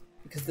moving.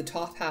 Because the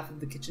top half of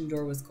the kitchen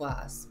door was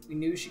glass, we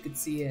knew she could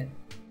see in,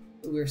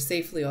 but we were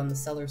safely on the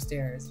cellar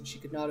stairs and she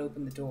could not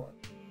open the door.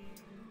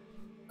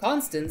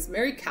 "Constance,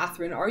 Mary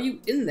Catherine, are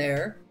you in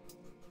there?"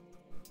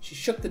 She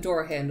shook the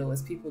door handle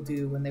as people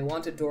do when they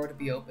want a door to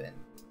be open,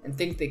 and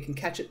think they can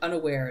catch it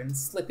unaware and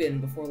slip in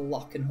before the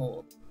lock can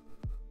hold.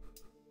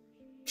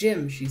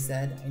 "Jim," she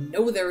said, "I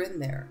know they're in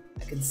there.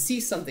 I can see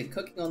something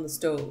cooking on the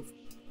stove.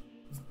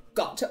 You've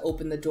got to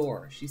open the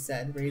door," she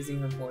said, raising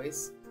her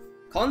voice.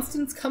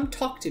 "Constance, come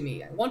talk to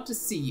me. I want to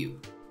see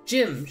you.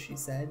 Jim," she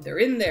said, "they're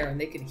in there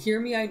and they can hear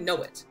me. I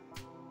know it."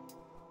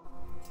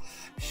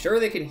 "I'm sure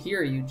they can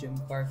hear you," Jim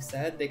Clark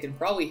said. "They can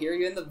probably hear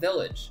you in the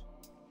village."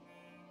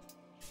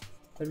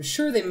 But I'm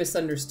sure they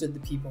misunderstood the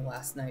people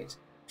last night.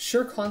 I'm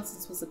sure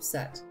Constance was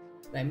upset,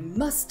 and I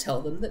must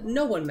tell them that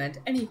no one meant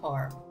any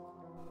harm.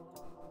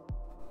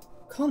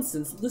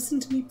 "Constance, listen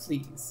to me,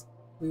 please.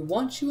 We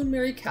want you and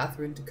Mary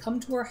Catherine to come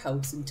to our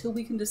house until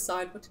we can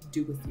decide what to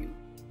do with you.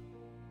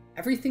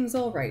 Everything's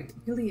all right, it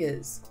really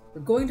is.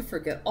 We're going to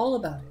forget all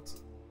about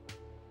it."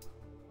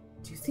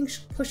 "Do you think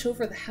she'll push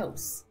over the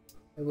house?"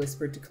 I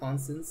whispered to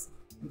Constance,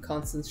 and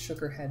Constance shook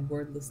her head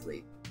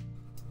wordlessly.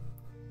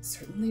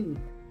 "Certainly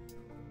not."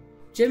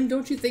 "Jim,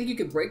 don't you think you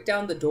could break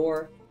down the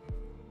door?"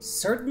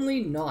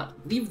 Certainly not.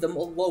 Leave them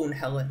alone,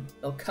 Helen.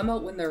 They'll come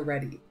out when they're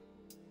ready.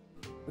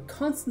 But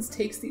Constance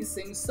takes these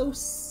things so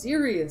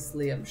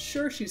seriously. I'm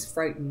sure she's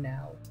frightened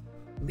now.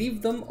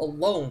 Leave them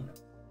alone.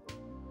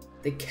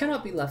 They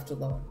cannot be left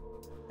alone.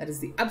 That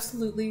is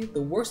absolutely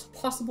the worst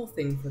possible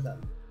thing for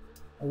them.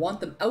 I want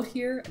them out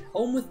here and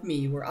home with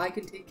me where I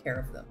can take care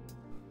of them.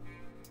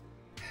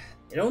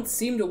 They don't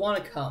seem to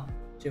want to come,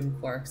 Jim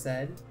Clark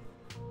said.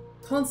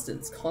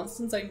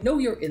 Constance, I know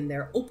you're in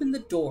there. Open the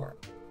door.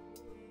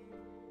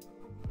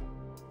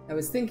 I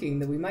was thinking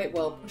that we might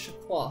well push a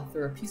cloth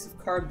or a piece of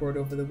cardboard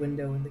over the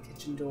window in the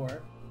kitchen door.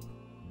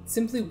 It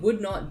simply would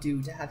not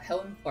do to have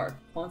Helen Clark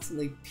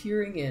constantly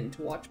peering in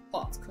to watch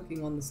pots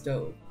cooking on the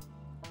stove.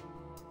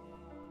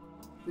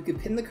 We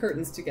could pin the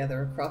curtains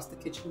together across the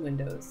kitchen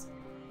windows,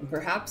 and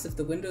perhaps if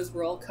the windows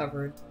were all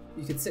covered,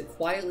 we could sit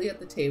quietly at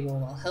the table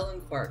while Helen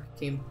Clark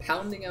came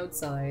pounding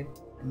outside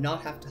and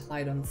not have to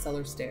hide on the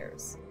cellar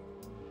stairs.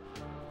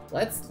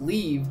 Let's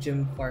leave,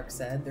 Jim Clark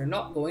said. They're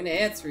not going to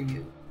answer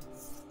you.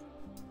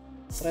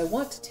 But I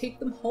want to take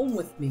them home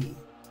with me.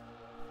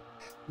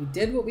 We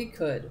did what we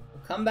could.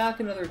 We'll come back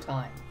another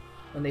time,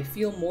 when they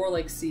feel more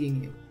like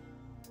seeing you.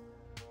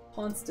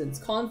 Constance,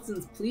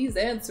 please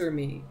answer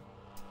me.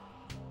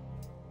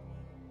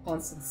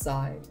 Constance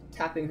sighed,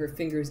 tapping her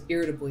fingers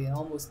irritably and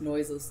almost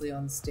noiselessly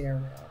on the stair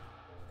rail.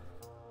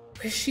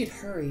 Wish she'd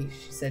hurry,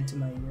 she said to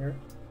my ear.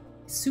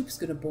 The soup's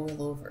gonna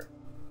boil over.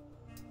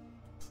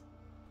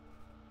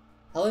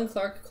 Helen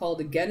Clark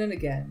called again and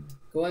again,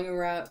 going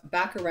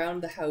back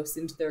around the house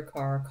into their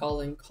car,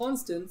 calling,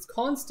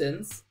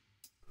 Constance,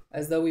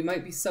 as though we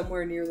might be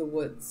somewhere near the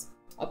woods,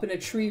 up in a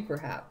tree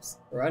perhaps,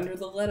 or under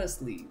the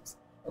lettuce leaves,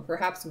 or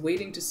perhaps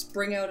waiting to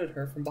spring out at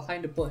her from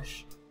behind a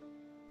bush.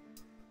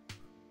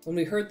 When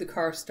we heard the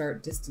car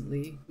start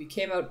distantly, we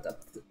came up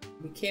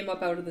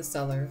out of the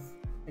cellar,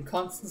 and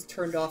Constance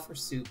turned off her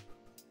soup,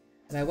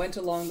 and I went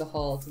along the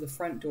hall to the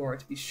front door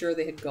to be sure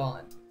they had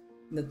gone,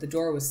 and that the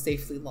door was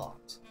safely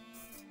locked.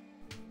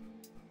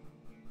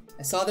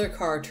 I saw their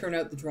car turn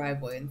out the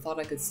driveway and thought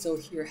I could still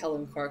hear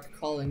Helen Clark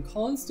calling,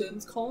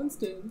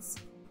 Constance!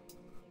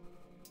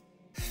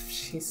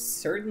 She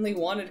certainly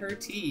wanted her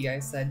tea, I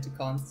said to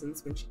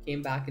Constance when she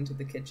came back into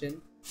the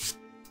kitchen.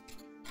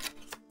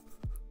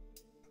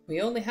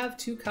 We only have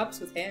 2 cups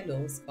with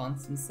handles,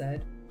 Constance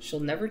said. She'll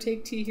never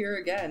take tea here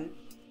again.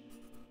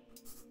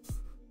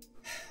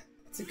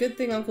 It's a good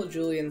thing Uncle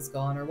Julian's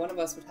gone, or one of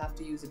us would have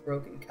to use a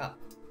broken cup.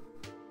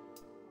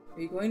 Are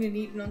you going to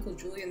eat in Uncle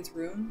Julian's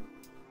room?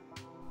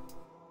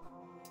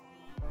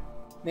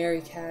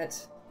 Mary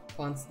Cat,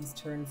 Constance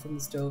turned from the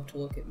stove to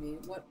look at me.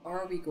 What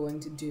are we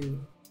going to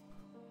do?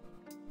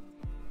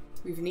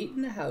 We've eaten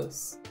in the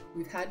house.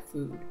 We've had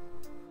food.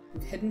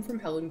 We've hidden from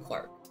Helen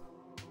Clark.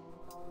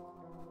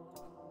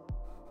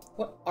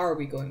 What are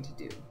we going to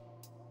do?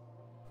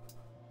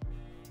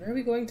 Where are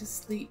we going to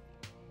sleep?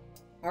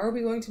 How are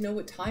we going to know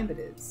what time it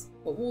is?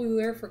 What will we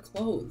wear for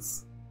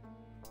clothes?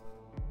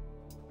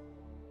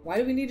 Why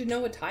do we need to know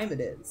what time it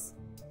is?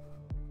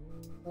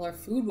 Well, our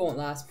food won't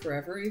last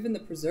forever, even the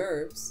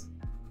preserves.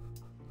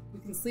 We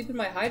can sleep in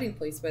my hiding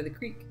place by the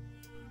creek.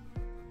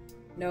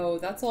 No,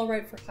 that's all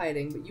right for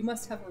hiding, but you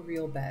must have a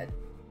real bed.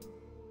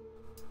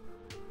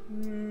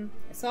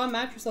 I saw a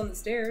mattress on the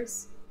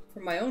stairs.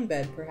 From my own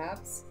bed,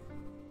 perhaps.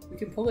 We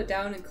can pull it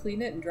down and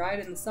clean it and dry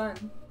it in the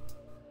sun.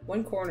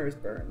 One corner is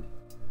burned.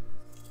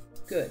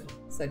 Good,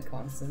 said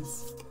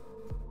Constance.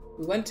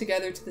 We went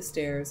together to the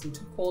stairs and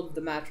took hold of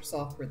the mattress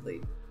awkwardly.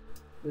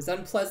 It was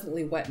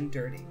unpleasantly wet and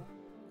dirty.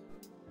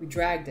 We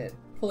dragged it,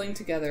 pulling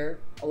together,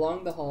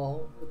 along the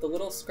hall, with the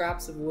little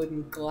scraps of wood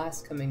and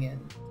glass coming in,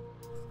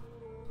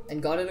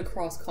 and got it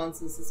across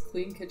Constance's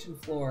clean kitchen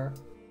floor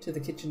to the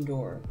kitchen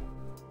door.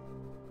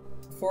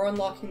 Before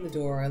unlocking the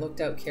door, I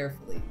looked out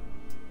carefully,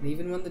 and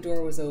even when the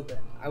door was open,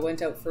 I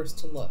went out first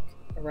to look,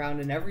 around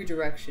in every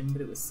direction,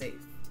 but it was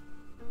safe.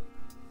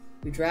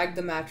 We dragged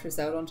the mattress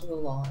out onto the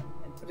lawn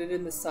and put it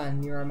in the sun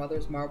near our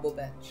mother's marble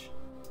bench.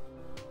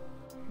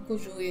 Uncle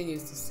Julian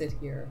used to sit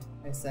here,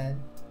 I said.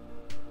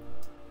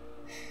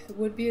 It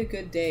would be a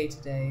good day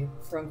today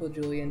for Uncle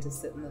Julian to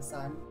sit in the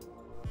sun.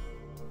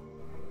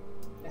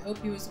 I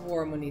hope he was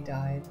warm when he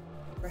died.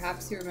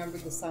 Perhaps he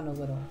remembered the sun a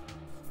little.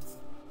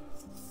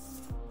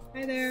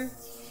 Hi there.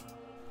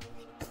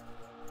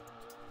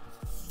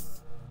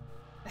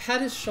 I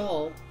had his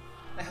shawl.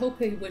 I hope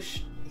he didn't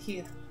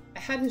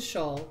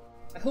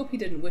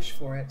wish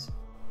for it.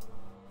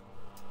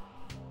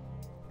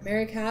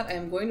 Mary Cat, I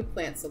am going to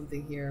plant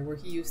something here where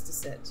he used to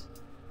sit.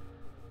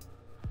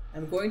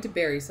 I'm going to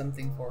bury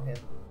something for him.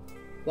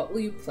 What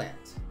will you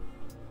plant?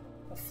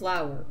 A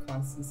flower,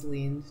 Constance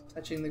leaned,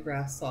 touching the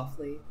grass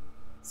softly.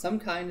 Some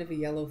kind of a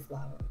yellow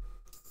flower.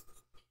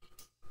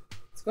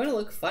 It's going to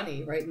look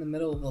funny right in the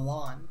middle of the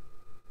lawn.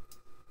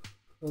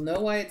 We'll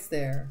know why it's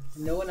there,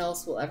 and no one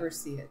else will ever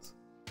see it.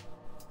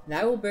 And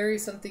I will bury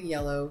something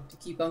yellow to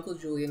keep Uncle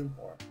Julian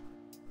warm.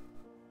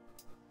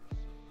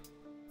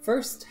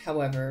 First,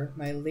 however,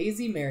 my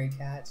lazy Mary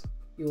Cat,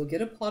 you will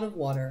get a pot of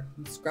water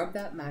and scrub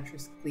that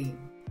mattress clean.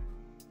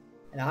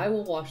 And I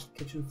will wash the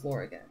kitchen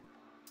floor again.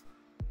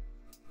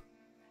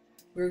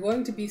 We were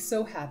going to be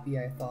so happy,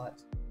 I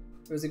thought.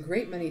 There was a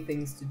great many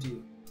things to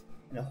do,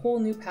 and a whole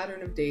new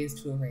pattern of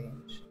days to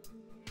arrange.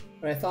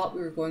 But I thought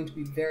we were going to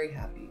be very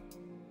happy.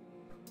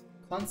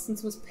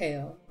 Constance was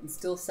pale and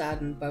still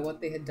saddened by what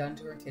they had done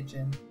to her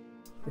kitchen,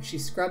 but she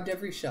scrubbed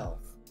every shelf,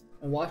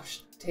 and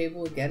washed the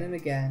table again and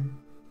again,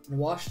 and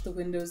washed the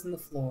windows and the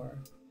floor.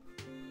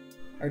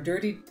 Our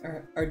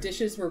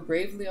dishes were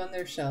bravely on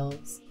their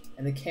shelves,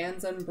 and the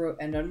cans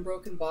and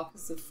unbroken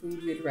boxes of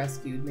food we had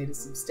rescued made a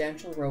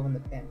substantial row in the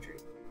pantry.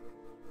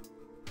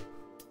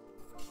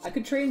 I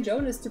could train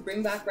Jonas to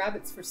bring back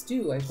rabbits for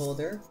stew, I told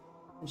her,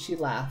 and she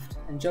laughed,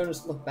 and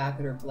Jonas looked back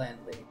at her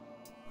blandly.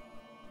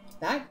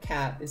 That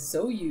cat is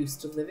so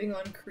used to living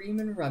on cream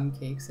and rum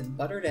cakes and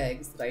buttered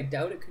eggs that I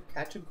doubt it could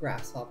catch a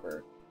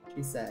grasshopper,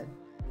 she said.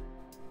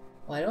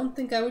 Well, I don't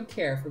think I would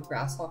care for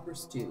grasshopper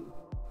stew.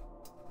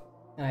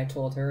 And I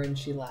told her, and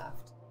she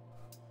laughed.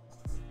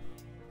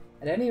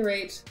 At any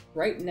rate,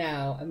 right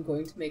now I'm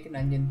going to make an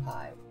onion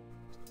pie.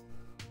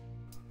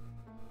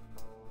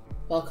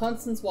 While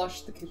Constance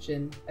washed the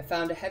kitchen, I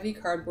found a heavy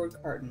cardboard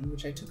carton,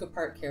 which I took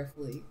apart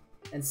carefully,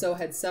 and so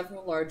had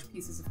several large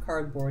pieces of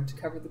cardboard to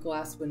cover the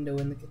glass window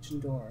in the kitchen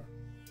door.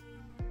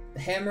 The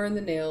hammer and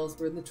the nails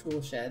were in the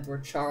tool shed where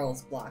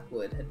Charles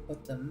Blackwood had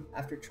put them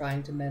after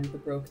trying to mend the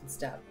broken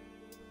step,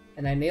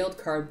 and I nailed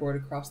cardboard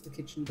across the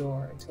kitchen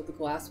door until the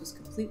glass was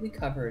completely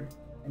covered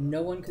and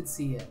no one could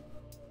see in.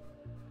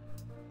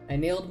 I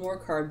nailed more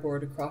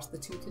cardboard across the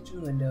 2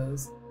 kitchen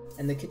windows,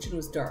 and the kitchen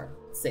was dark,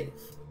 safe.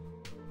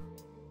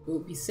 It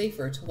would be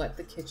safer to let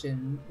the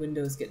kitchen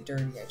windows get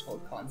dirty, I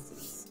told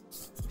Constance.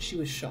 She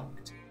was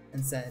shocked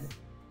and said,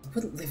 I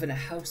wouldn't live in a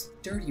house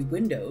with dirty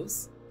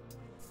windows.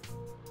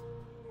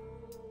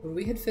 When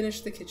we had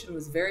finished, the kitchen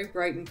was very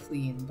bright and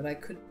clean,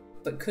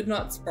 but could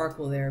not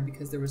sparkle there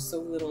because there was so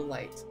little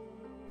light.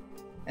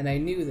 And I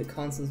knew that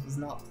Constance was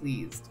not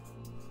pleased.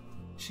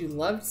 She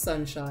loved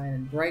sunshine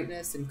and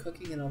brightness and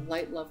cooking in a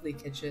light, lovely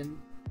kitchen.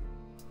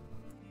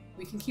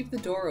 We can keep the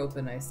door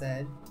open, I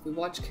said, if we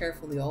watch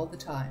carefully all the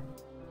time.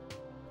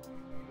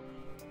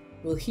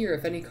 We'll hear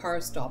if any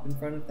cars stop in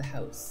front of the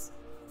house.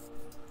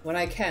 When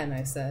I can,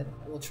 I said,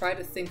 I will try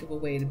to think of a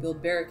way to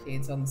build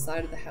barricades on the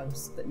side of the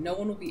house so that no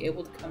one will be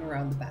able to come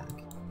around the back.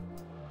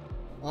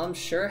 Well, I'm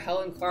sure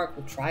Helen Clark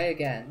will try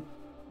again.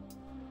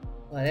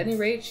 Well, at any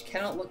rate, she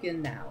cannot look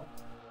in now.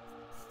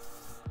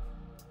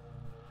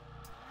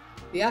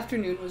 The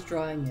afternoon was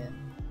drawing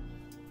in.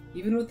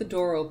 Even with the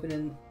door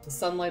open, the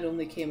sunlight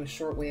only came a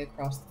short way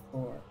across the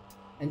floor,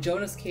 and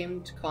Jonas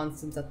came to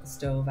Constance at the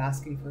stove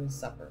asking for his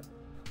supper.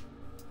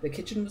 The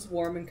kitchen was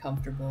warm and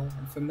comfortable,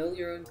 and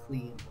familiar and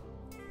clean.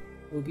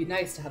 It would be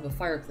nice to have a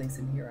fireplace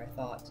in here, I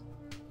thought,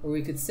 where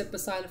we could sit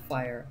beside a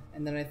fire,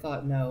 and then I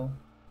thought, no,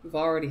 we've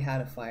already had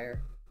a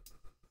fire.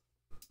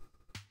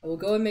 I will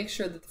go and make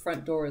sure that the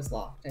front door is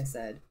locked, I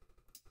said.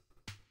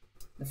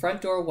 The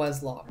front door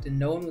was locked, and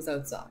no one was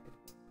outside.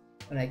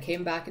 When I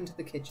came back into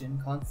the kitchen,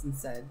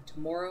 Constance said,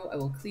 tomorrow I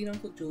will clean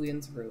Uncle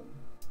Julian's room.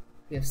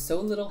 We have so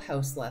little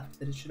house left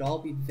that it should all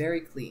be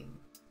very clean.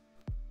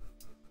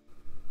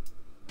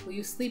 Will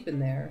you sleep in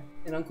there,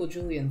 in Uncle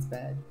Julian's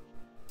bed?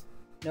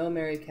 No,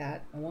 Mary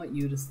Cat, I want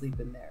you to sleep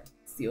in there.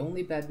 It's the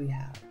only bed we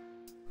have.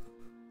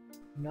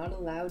 I'm not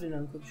allowed in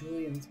Uncle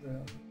Julian's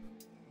room.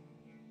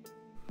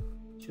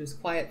 She was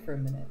quiet for a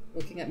minute,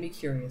 looking at me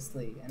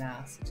curiously, and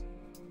asked,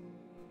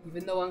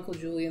 even though Uncle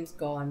Julian's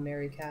gone,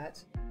 Mary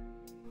Cat?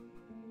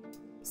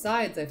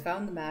 Besides, I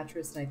found the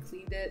mattress and I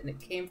cleaned it and it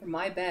came from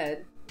my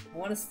bed. I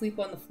want to sleep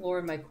on the floor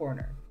in my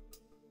corner.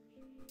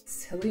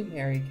 Silly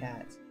Mary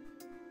Cat.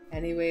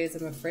 Anyways,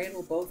 I'm afraid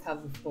we'll both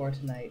have the floor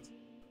tonight.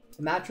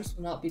 The mattress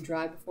will not be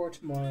dry before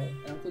tomorrow,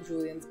 and Uncle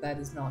Julian's bed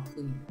is not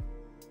clean.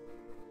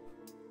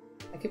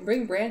 I can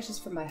bring branches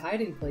from my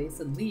hiding place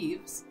and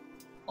leaves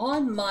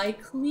on my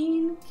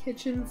clean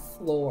kitchen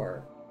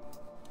floor.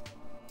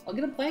 I'll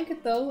get a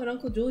blanket though, and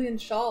Uncle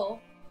Julian's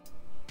shawl.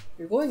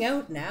 You're going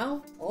out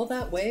now? All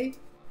that way?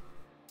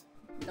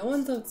 No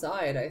one's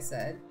outside, I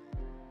said.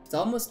 It's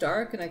almost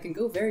dark and I can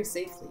go very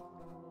safely.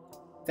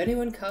 If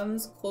anyone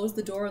comes, close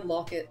the door and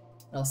lock it,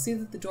 and I'll see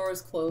that the door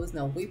is closed and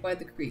I'll wait by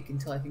the creek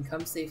until I can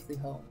come safely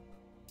home.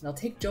 And I'll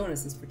take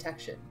Jonas as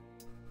protection.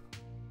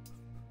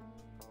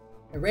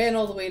 I ran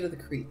all the way to the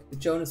creek, but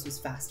Jonas was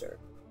faster,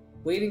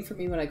 waiting for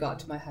me when I got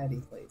to my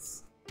hiding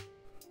place.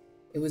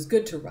 It was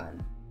good to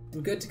run,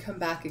 and good to come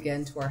back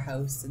again to our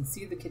house and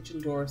see the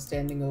kitchen door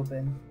standing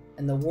open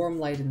and the warm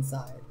light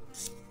inside.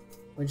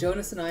 When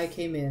Jonas and I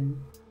came in,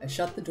 I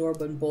shut the door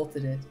and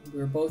bolted it, and we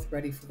were both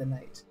ready for the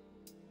night.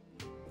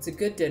 It's a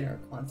good dinner,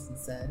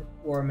 Constance said,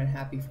 warm and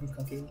happy from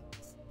cooking.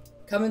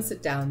 Come and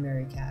sit down,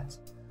 Mary Cat.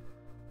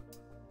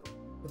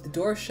 With the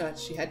door shut,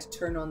 she had to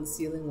turn on the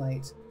ceiling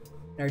light,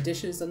 and our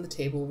dishes on the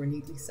table were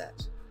neatly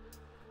set.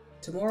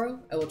 Tomorrow,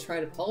 I will try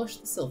to polish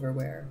the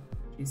silverware,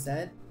 she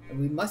said, and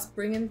we must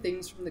bring in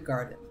things from the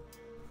garden.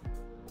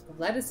 The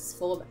lettuce is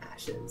full of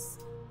ashes.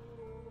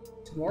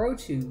 Tomorrow,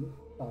 too,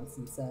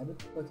 Constance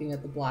said, looking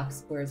at the black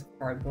squares of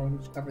cardboard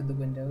which covered the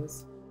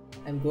windows,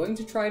 I'm going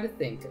to try to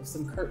think of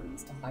some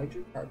curtains to hide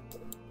your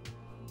cardboard.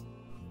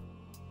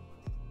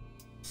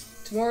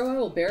 Tomorrow I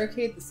will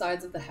barricade the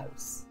sides of the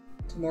house.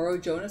 Tomorrow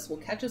Jonas will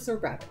catch us a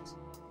rabbit.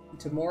 And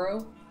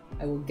tomorrow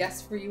I will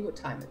guess for you what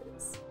time it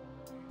is.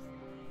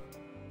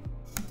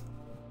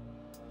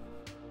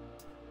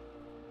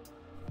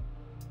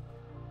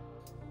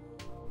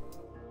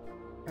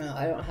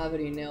 I don't have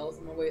any nails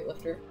in my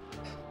weightlifter.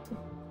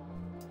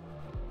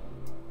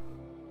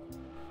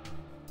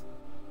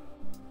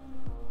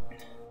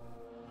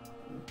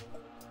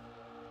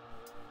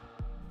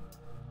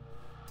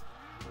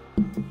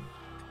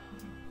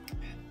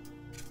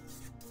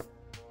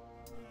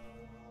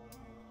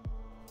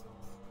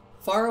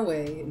 Far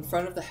away, in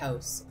front of the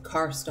house, a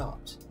car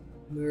stopped.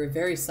 We were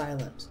very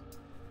silent.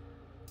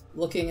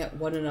 Looking at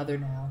one another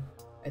now,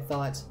 I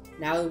thought,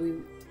 now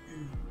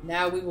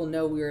we will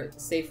know we are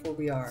safe where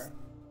we are.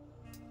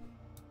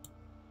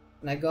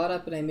 And I got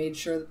up and I made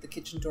sure that the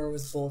kitchen door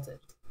was bolted.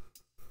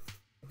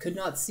 I could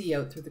not see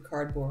out through the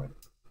cardboard,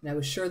 and I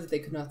was sure that they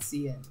could not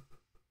see in.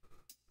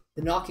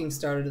 The knocking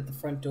started at the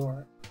front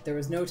door. There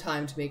was no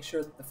time to make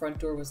sure that the front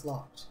door was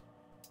locked.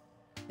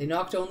 They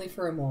knocked only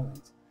for a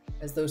moment,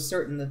 as though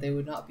certain that they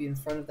would not be in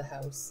front of the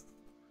house,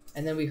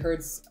 and then we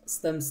heard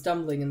them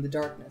stumbling in the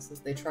darkness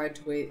as they tried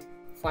to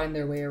find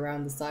their way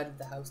around the side of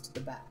the house to the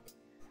back.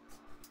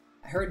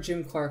 I heard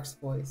Jim Clark's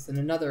voice, and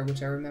another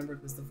which I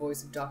remembered was the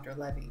voice of Dr.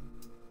 Levy.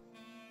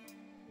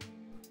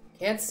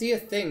 "Can't see a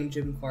thing,"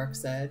 Jim Clark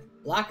said.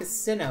 "Black as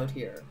sin out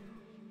here."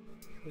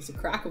 There's a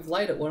crack of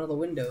light at one of the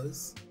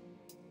windows.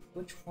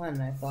 Which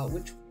one? I thought.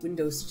 Which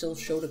window still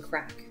showed a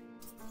crack?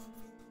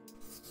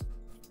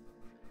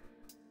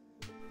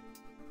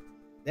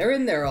 "They're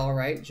in there all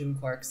right," Jim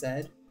Clark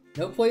said.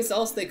 "No place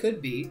else they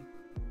could be.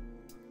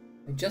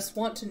 I just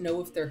want to know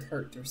if they're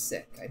hurt or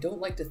sick. I don't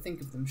like to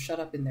think of them shut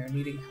up in there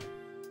needing help."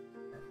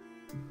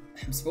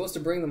 "I'm supposed to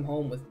bring them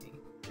home with me,"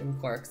 Jim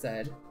Clark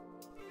said.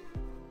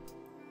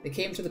 They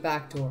came to the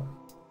back door.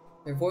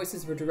 Their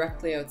voices were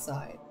directly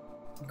outside,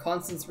 and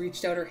Constance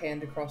reached out her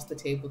hand across the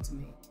table to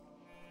me.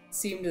 It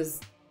seemed as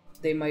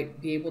they might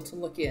be able to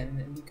look in,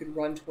 and we could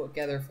run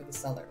together for the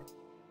cellar.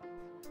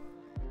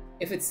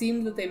 If it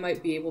seemed that they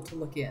might be able to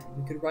look in,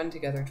 we could run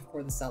together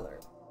for the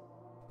cellar.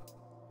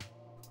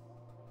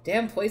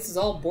 "Damn place is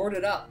all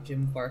boarded up,"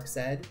 Jim Clark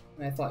said,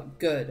 and I thought,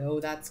 good,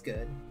 oh that's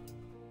good.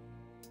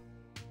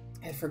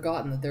 I had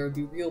forgotten that there would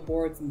be real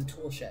boards in the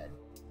tool shed.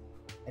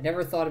 I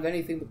never thought of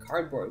anything but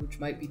cardboard, which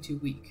might be too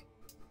weak.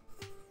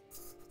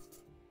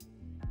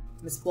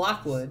 "Miss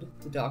Blackwood,"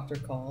 the doctor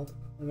called,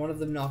 and one of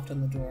them knocked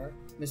on the door.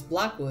 "Miss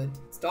Blackwood,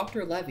 it's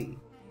Dr. Levy.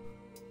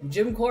 And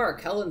Jim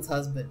Clark, Helen's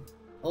husband.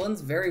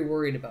 Helen's very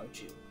worried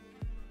about you."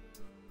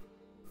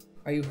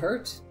 "Are you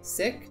hurt?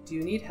 Sick? Do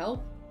you need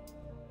help?"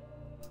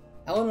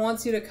 "Helen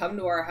wants you to come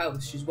to our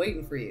house. She's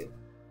waiting for you."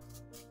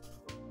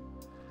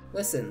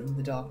 "Listen,"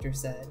 the doctor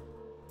said,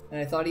 and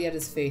I thought he had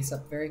his face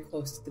up very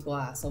close to the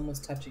glass,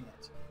 almost touching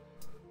it.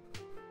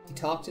 He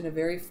talked in a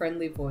very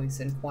friendly voice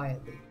and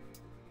quietly.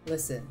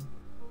 "Listen,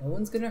 no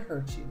one's gonna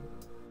hurt you.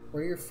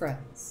 We're your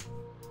friends.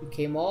 We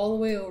came all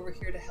the way over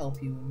here to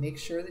help you and make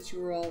sure that you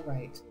were all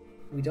right.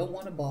 We don't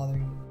want to bother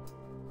you.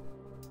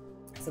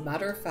 As a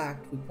matter of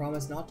fact, we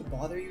promise not to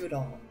bother you at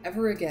all,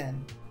 ever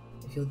again,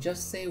 if you'll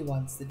just say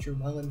once that you're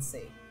well and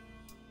safe.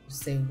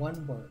 Just say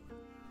one word."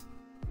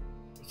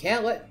 "You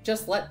can't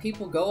just let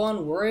people go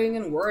on worrying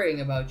and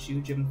worrying about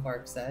you," Jim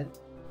Clark said.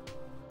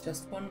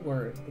 "Just one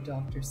word," the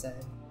doctor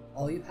said.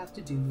 "All you have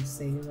to do is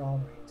say you're all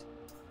right."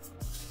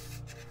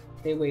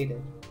 They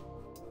waited.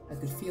 I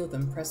could feel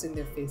them pressing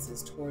their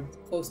faces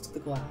close to the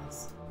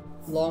glass,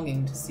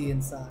 longing to see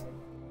inside.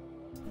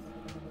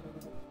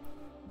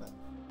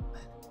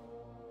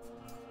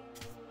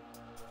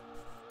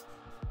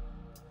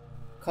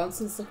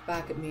 Constance looked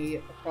back at me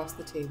across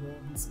the table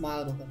and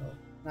smiled a little,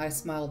 and I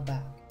smiled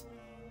back.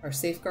 Our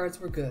safeguards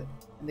were good,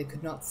 and they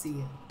could not see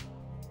in.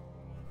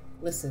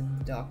 "Listen,"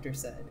 the doctor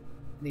said,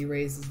 and he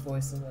raised his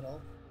voice a little.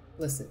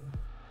 "Listen,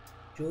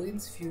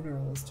 Julian's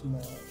funeral is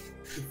tomorrow.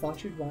 We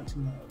thought you'd want to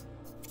know."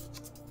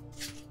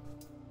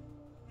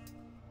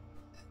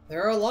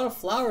 "There are a lot of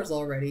flowers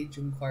already,"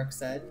 Jim Clark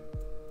said.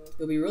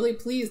 "You'll be really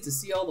pleased to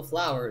see all the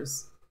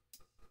flowers.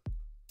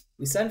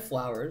 We sent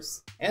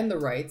flowers, and the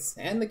Wrights,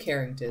 and the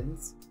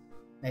Carringtons,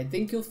 and I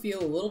think you'll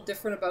feel a little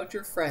different about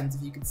your friends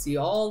if you could see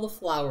all the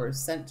flowers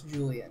sent to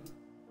Julian."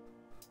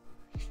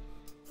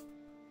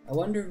 I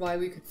wondered why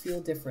we could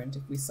feel different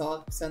if we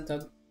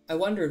I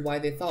wondered why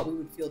they thought we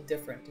would feel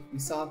different if we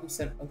saw who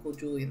sent Uncle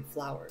Julian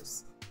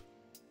flowers.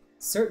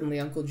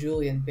 Certainly Uncle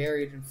Julian,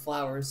 buried in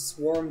flowers,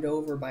 swarmed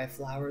over by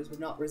flowers, would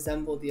not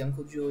resemble the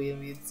Uncle Julian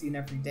we had seen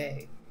every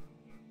day.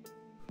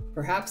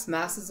 Perhaps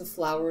masses of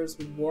flowers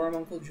would warm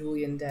Uncle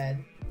Julian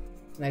dead,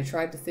 and I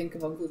tried to think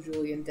of Uncle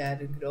Julian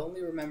dead and could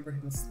only remember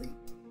him asleep.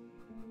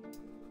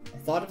 I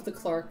thought of the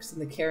Clarks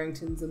and the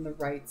Carringtons and the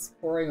Wrights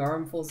pouring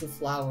armfuls of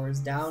flowers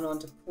down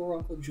onto poor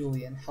Uncle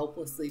Julian,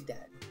 helplessly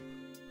dead.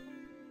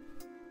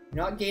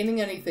 "You're not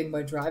gaining anything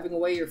by driving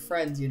away your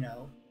friends, you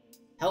know.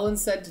 Helen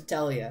said to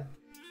tell you.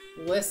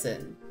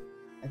 Listen."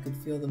 I could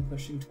feel them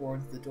pushing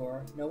towards the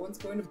door. "No one's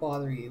going to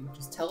bother you.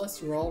 Just tell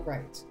us you're all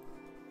right.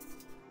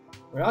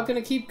 We're not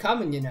going to keep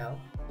coming, you know.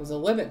 There's a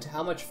limit to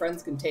how much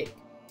friends can take.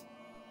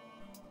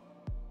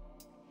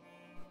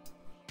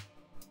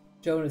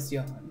 Jonas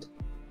yawned.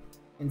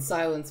 In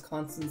silence,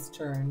 Constance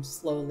turned,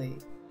 slowly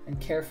and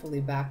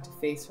carefully back to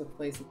face her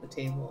place at the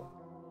table,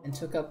 and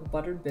took up a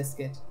buttered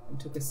biscuit and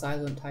took a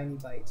silent tiny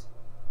bite.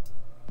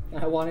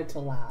 I wanted to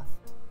laugh,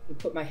 but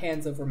put my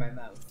hands over my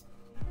mouth.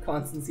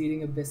 Constance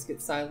eating a biscuit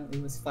silently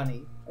was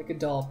funny, like a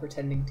doll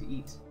pretending to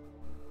eat.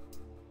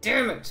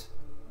 "Damn it!"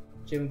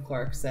 Jim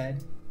Clark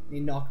said, and he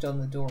knocked on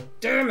the door.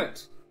 "Damn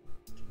it!"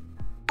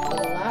 "For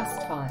the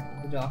last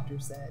time," the doctor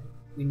said,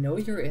 "we know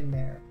you're in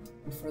there,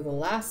 and for the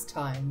last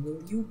time,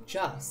 will you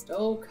just—"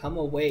 "Oh, come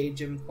away,"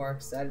 Jim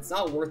Clark said. "It's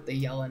not worth the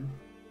yelling."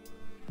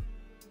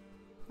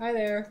 "Hi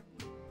there."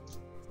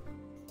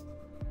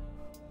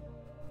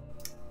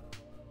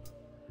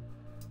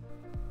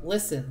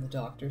 "Listen," the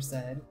doctor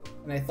said,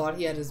 and I thought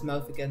he had his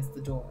mouth against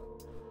the door.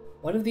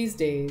 "One of these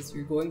days,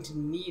 you're going to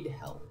need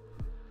help.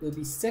 You'll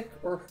be sick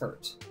or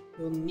hurt.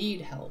 You'll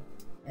need help.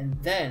 And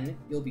then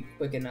you'll be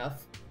quick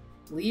enough."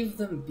 "Leave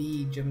them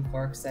be," Jim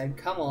Clark said.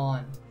 "Come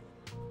on."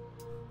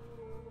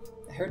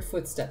 I heard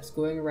footsteps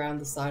going around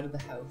the side of the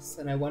house,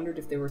 and I wondered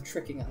if they were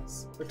tricking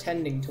us,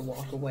 pretending to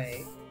walk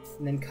away,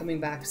 and then coming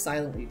back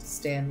silently to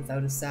stand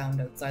without a sound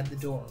outside the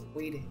door,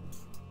 waiting.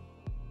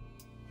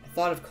 I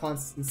thought of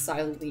Constance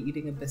silently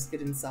eating a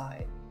biscuit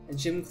inside, and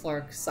Jim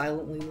Clark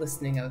silently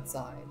listening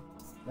outside,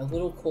 and a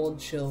little cold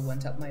chill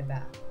went up my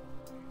back.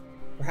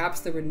 Perhaps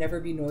there would never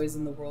be noise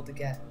in the world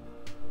again.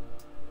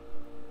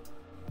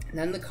 And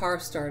then the car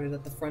started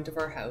at the front of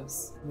our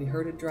house, and we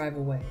heard it drive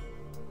away.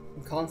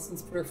 And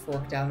Constance put her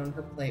fork down on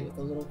her plate with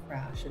a little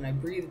crash, and I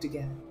breathed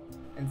again,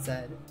 and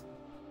said,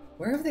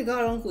 "Where have they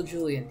got Uncle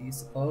Julian, do you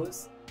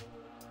suppose?"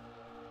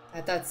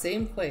 "At that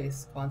same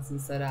place,"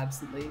 Constance said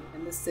absently,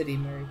 "in the city,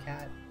 Mary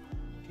Cat,"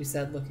 she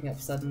said, looking up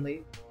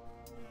suddenly.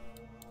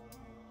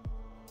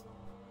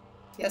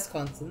 "Yes,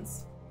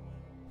 Constance.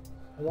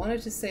 I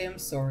wanted to say I'm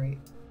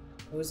sorry.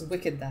 I was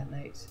wicked that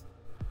night."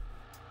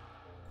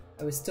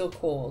 I was still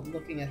cold,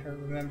 looking at her,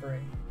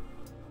 remembering.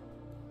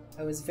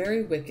 "I was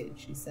very wicked,"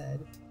 she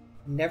said.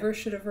 "I never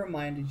should have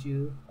reminded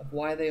you of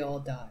why they all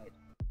died."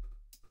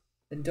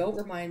 "Then don't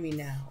remind me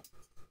now."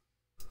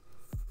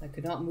 I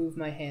could not move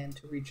my hand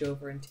to reach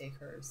over and take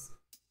hers.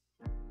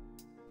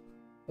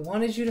 "I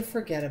wanted you to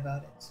forget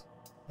about it.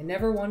 I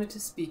never wanted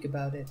to speak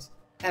about it,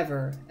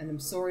 ever, and I'm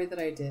sorry that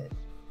I did.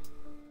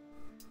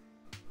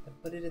 I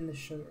put it in the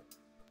sugar."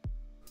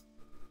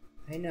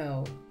 "I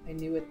know, I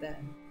knew it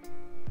then."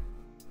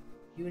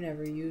 "You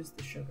never used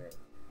the sugar."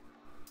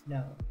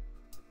 "No."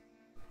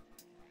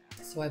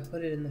 "So I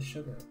put it in the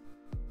sugar."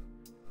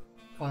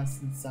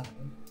 Constance sighed.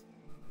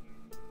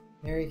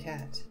 "Mary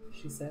Cat,"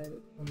 she said,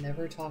 "we'll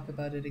never talk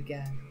about it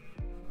again.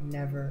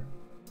 Never."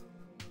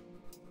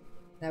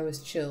 And I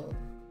was chilled,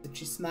 but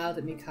she smiled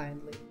at me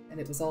kindly, and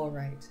it was all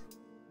right.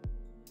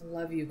 "I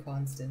love you,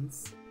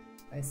 Constance,"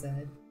 I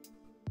said.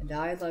 "And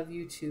I love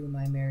you too,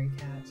 my Mary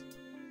Cat."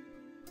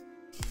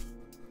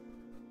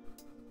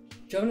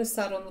 Jonas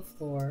sat on the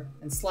floor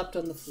and slept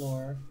on the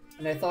floor,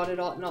 and I thought it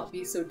ought not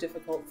be so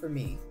difficult for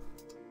me.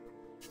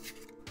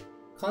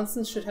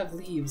 Constance should have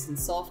leaves and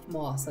soft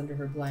moss under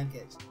her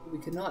blanket, but we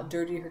could not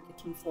dirty her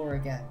kitchen floor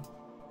again.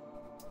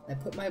 I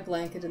put my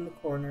blanket in the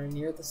corner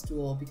near the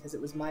stool because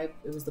it was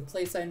the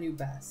place I knew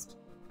best,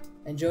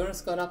 and Jonas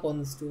got up on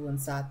the stool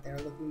and sat there,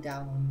 looking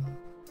down on me.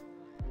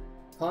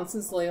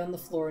 Constance lay on the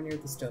floor near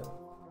the stove.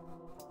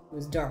 It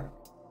was dark,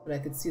 but I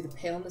could see the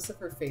paleness of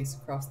her face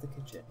across the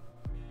kitchen.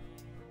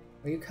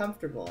 "Are you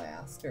comfortable?" I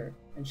asked her,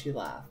 and she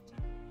laughed.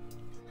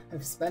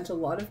 "I've spent a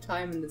lot of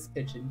time in this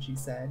kitchen," she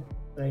said,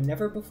 "but I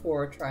never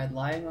before tried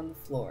lying on the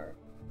floor.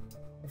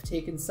 I've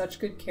taken such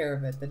good care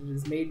of it that it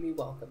has made me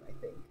welcome, I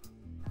think.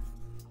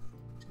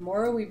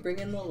 Tomorrow we bring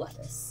in the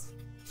lettuce."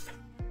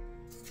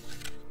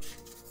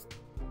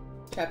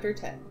 Chapter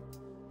 10.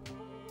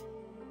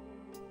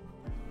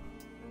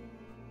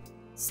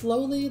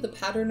 Slowly, the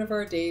pattern of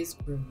our days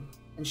grew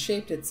and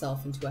shaped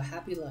itself into a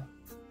happy life.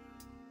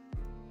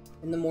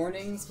 In the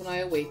mornings when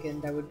I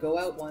awakened, I would go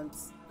out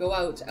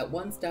at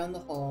once down the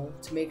hall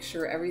to make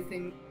sure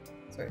In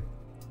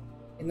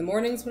the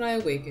mornings when I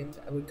awakened,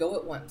 I would go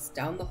at once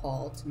down the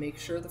hall to make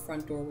sure the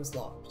front door was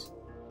locked.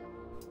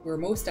 We were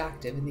most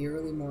active in the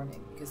early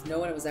morning because no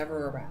one was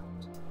ever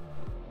around.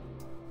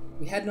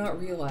 We had not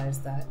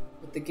realized that,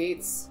 with the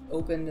gates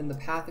opened and the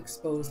path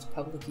exposed to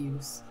public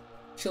use,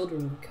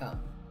 children would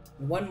come,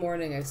 and one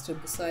morning I stood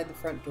beside the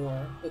front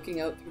door, looking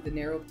out through the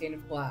narrow pane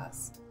of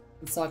glass,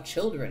 and saw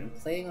children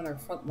playing on our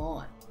front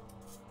lawn.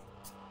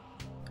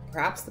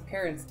 Perhaps the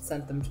parents had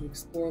sent them to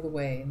explore the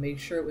way and made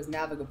sure it was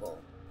navigable,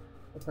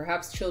 or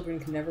perhaps children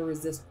can never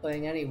resist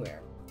playing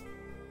anywhere.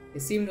 They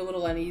seemed a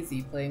little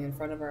uneasy playing in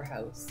front of our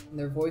house, and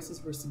their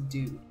voices were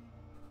subdued.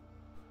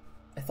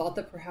 I thought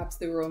that perhaps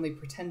they were only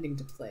pretending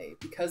to play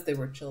because they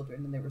were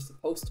children and they were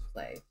supposed to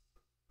play.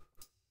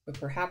 But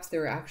perhaps they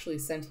were actually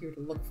sent here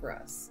to look for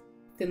us,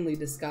 thinly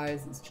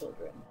disguised as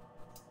children.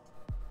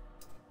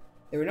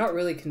 They were not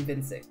really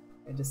convincing,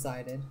 I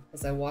decided.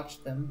 As I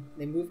watched them,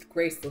 they moved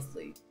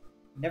gracelessly,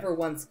 never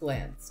once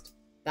glanced,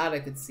 That I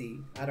could see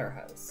at our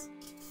house.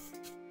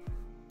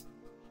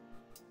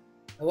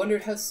 I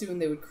wondered how soon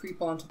they would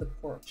creep onto the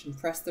porch and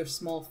press their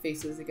small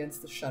faces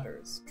against the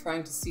shutters,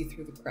 trying to see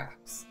through the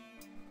cracks.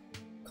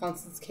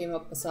 Constance came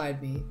up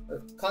behind me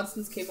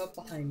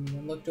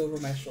and looked over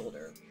my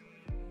shoulder.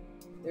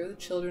 They're the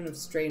children of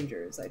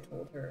strangers, I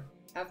told her.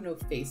 Have no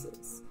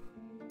faces.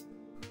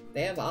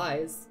 They have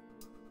eyes.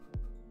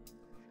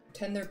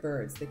 Pretend they're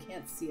birds. They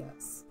can't see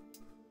us.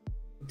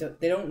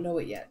 They don't know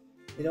it yet.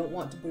 They don't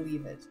want to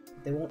believe it.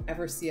 They won't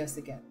ever see us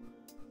again.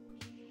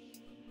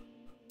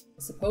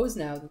 I suppose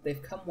now that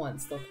they've come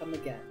once, they'll come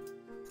again.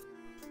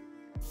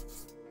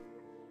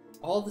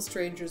 All the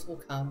strangers will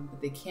come,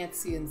 but they can't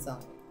see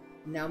inside.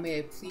 Now may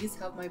I please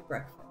have my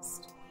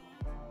breakfast?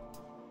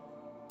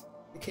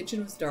 The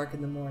kitchen was dark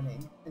in the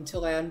morning,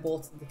 until I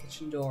unbolted the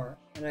kitchen door,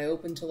 and I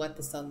opened to let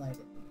the sunlight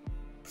in.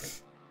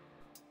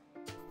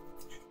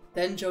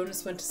 Then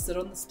Jonas went to sit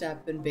on the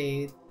step and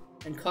bathe,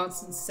 and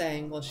Constance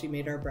sang while she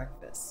made our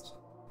breakfast.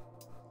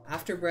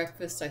 After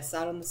breakfast, I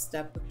sat on the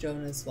step with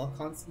Jonas while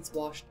Constance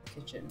washed the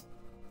kitchen.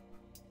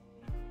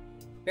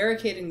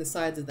 Barricading the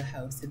sides of the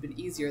house had been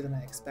easier than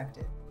I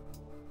expected.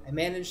 I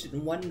managed it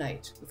in one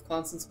night, with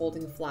Constance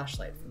holding a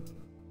flashlight for me.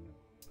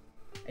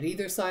 At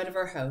either side of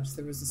our house,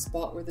 there was a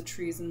spot where the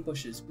trees and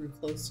bushes grew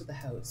close to the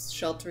house,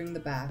 sheltering the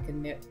back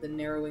and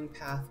narrowing the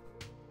path,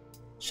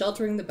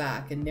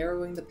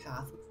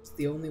 which was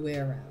the only way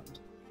around.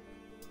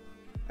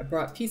 I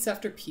brought piece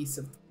after piece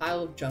of the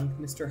pile of junk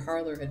Mr.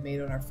 Harler had made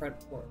on our front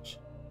porch,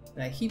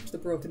 and I heaped the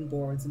broken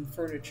boards and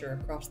furniture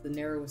across the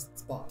narrowest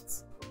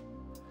spots.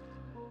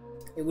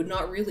 It would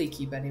not really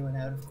keep anyone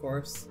out, of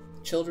course.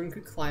 The children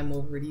could climb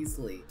over it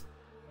easily,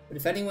 but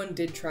if anyone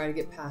did try to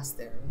get past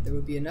there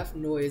would be enough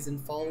noise and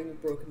falling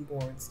of broken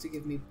boards to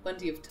give me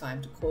plenty of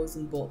time to close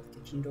and bolt the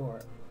kitchen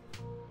door.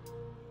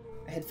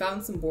 I had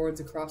found some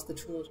boards around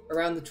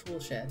the tool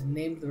shed and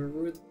nailed them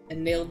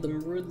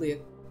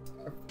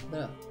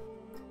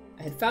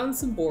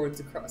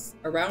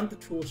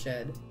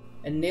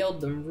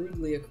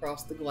rudely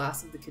across the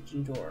glass of the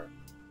kitchen door,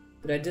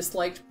 but I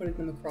disliked putting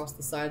them across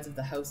the sides of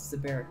the house as a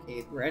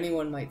barricade where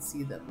anyone might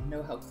see them and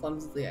know how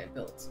clumsily I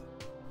built.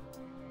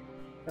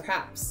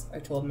 Perhaps, I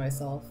told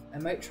myself, I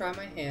might try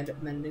my hand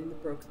at mending the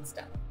broken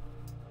step.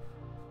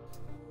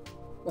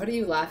 What are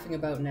you laughing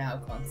about now?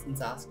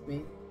 Constance asked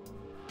me.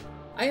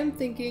 I am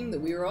thinking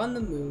that we are on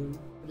the moon,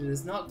 but it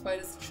is not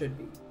quite as it should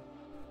be.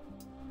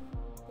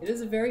 It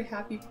is a very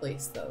happy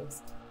place, though.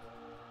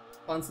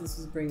 Constance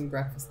was bringing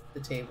breakfast to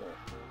the table.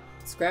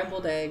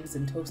 Scrambled eggs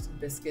and toasted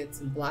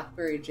biscuits and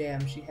blackberry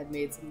jam she had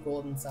made some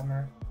golden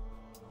summer.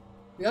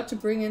 We ought to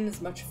bring in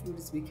as much food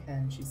as we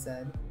can, she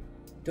said.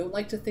 Don't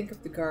like to think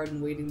of the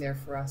garden waiting there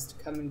for us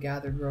to come and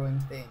gather growing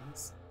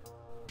things.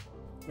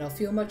 And I'll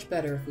feel much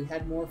better if we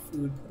had more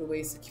food put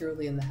away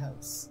securely in the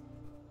house.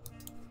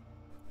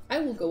 I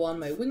will go on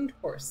my winged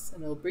horse,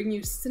 and I'll bring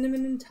you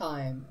cinnamon and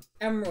thyme,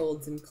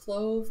 emeralds and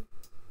clove,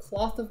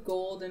 cloth of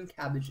gold and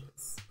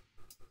cabbages,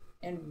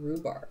 and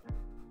rhubarb,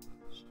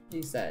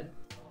 she said.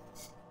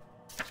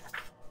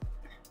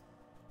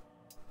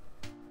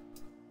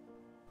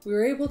 We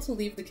were able to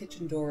leave the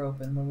kitchen door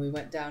open when we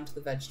went down to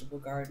the vegetable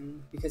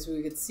garden because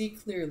we could see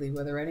clearly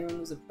whether anyone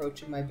was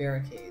approaching my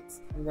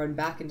barricades and run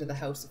back into the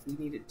house if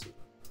we needed to.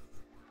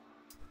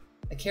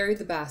 I carried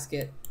the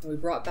basket and we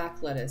brought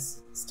back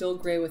lettuce, still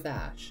gray with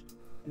ash,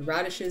 and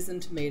radishes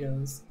and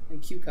tomatoes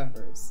and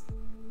cucumbers,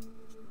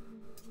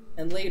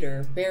 and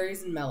later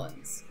berries and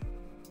melons.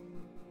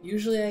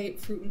 Usually I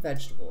ate fruit and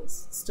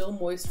vegetables, still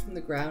moist from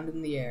the ground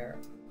and the air,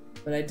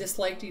 but I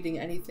disliked eating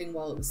anything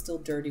while it was still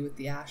dirty with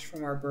the ash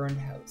from our burned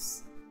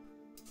house.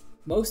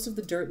 Most of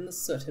the dirt and the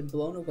soot had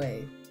blown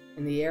away,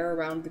 and the air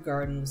around the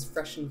garden was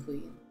fresh and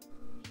clean.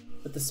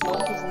 But the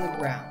smoke was in the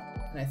ground,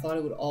 and I thought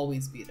it would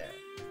always be there.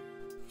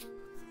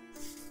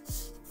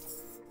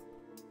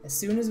 As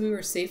soon as we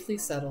were safely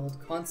settled,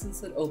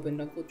 Constance had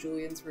opened Uncle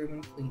Julian's room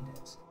and cleaned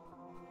it.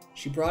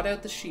 She brought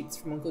out the sheets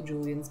from Uncle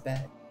Julian's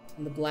bed,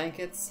 and the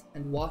blankets,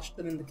 and washed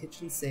them in the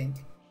kitchen sink,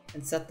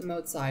 and set them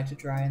outside to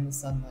dry in the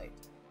sunlight.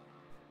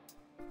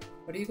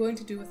 What are you going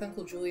to do with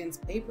Uncle Julian's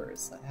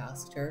papers? I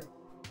asked her,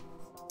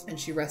 and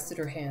she rested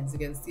her hands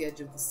against the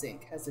edge of the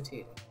sink,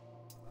 hesitating.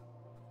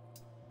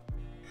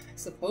 I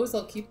suppose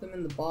I'll keep them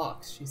in the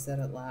box, she said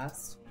at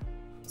last.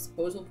 I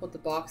suppose we'll put the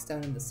box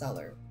down in the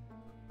cellar.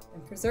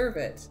 And preserve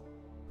it.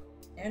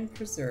 And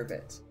preserve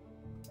it.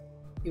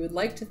 He would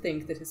like to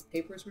think that his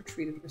papers were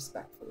treated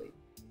respectfully.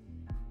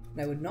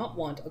 And I would not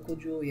want Uncle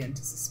Julian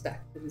to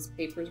suspect that his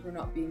papers were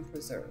not being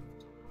preserved.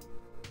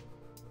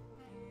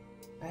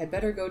 I had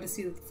better go to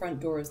see that the front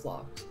door is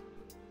locked.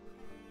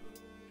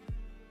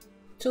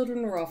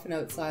 Children were often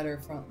outside our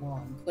front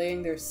lawn,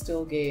 playing their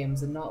still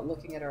games and not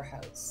looking at our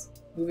house,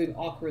 moving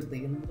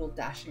awkwardly in little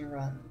dashing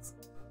runs,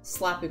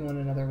 slapping one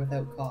another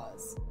without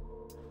cause.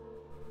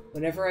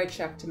 Whenever I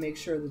checked to make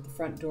sure that the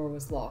front door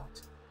was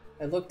locked,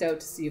 I looked out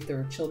to see if there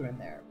were children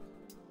there.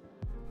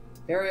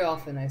 Very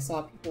often I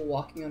saw people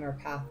walking on our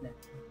path now,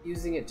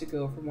 using it to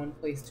go from one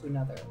place to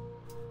another,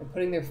 and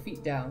putting their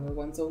feet down where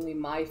once only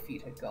my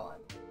feet had gone.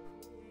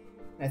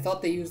 I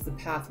thought they used the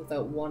path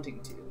without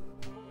wanting to,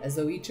 as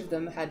though each of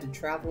them had to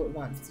travel at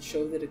once to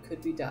show that it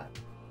could be done.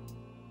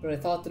 But I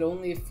thought that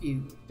only a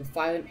few,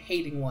 defiant,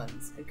 hating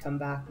ones, had come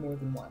back more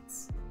than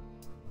once.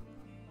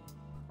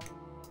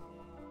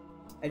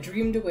 I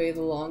dreamed away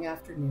the long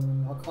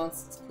afternoon while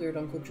Constance cleared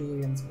Uncle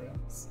Julian's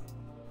rooms.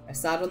 I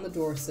sat on the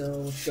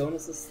doorsill with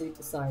Jonas asleep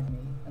beside me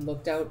and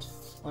looked out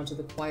onto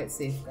the quiet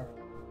safeguard.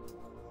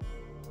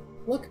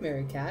 "Look,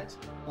 Mary Cat,"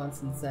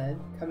 Constance said,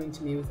 coming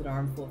to me with an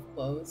armful of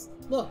clothes.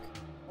 "Look,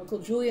 Uncle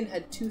Julian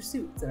had 2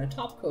 suits and a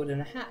topcoat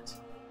and a hat.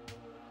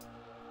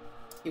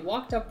 He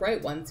walked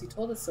upright once, he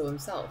told us so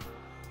himself.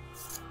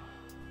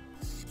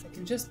 I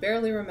can just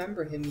barely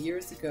remember him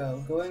years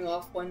ago going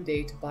off one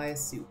day to buy a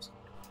suit,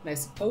 and I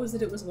suppose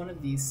that it was one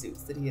of these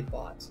suits that he had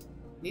bought.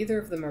 Neither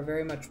of them are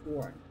very much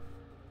worn.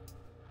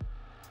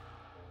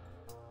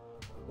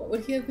 What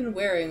would he have been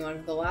wearing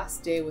on the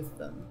last day with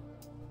them?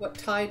 What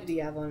tie did he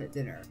have on at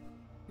dinner?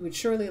 He would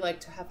surely like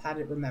to have had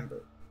it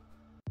remembered."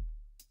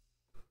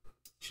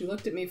 She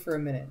looked at me for a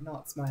minute,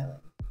 not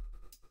smiling.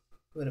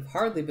 "It would have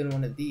hardly been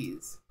one of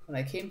these. When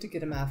I came to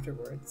get him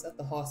afterwards, at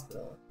the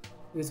hospital,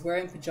 he was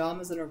wearing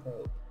pajamas and a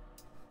robe.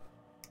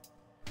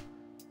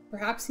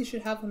 Perhaps he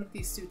should have one of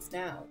these suits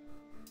now.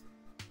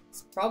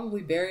 It's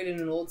probably buried in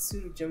an old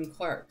suit of Jim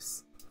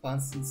Clark's."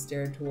 Constance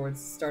started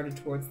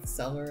towards the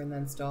cellar and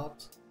then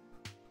stopped.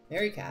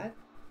 "Mary Cat?"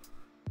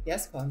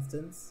 "Yes,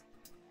 Constance."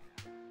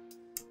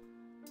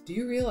 "Do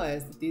you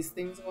realize that these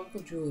things of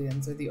Uncle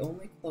Julian's are the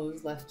only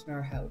clothes left in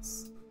our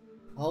house?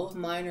 All of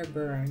mine are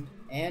burned,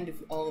 and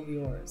all of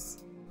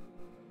yours.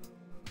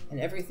 And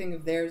everything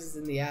of theirs is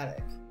in the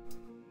attic.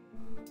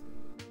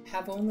 I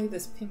have only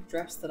this pink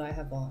dress that I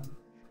have on."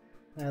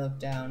 And I looked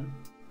down,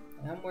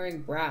 and I'm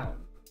wearing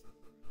brown.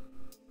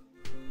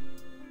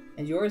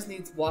 "And yours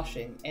needs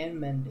washing and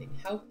mending.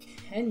 How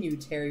can you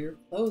tear your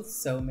clothes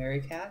so,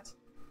 Mary Cat?"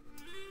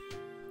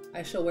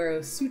 "I shall wear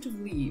a suit of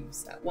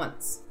leaves at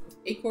once, with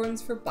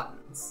acorns for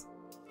buttons."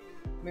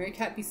 "Mary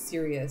Cat, be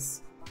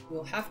serious. You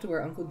will have to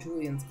wear Uncle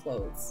Julian's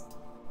clothes."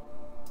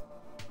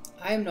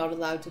 "I am not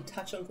allowed to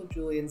touch Uncle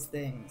Julian's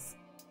things.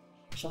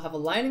 I shall have a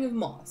lining of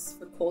moss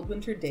for cold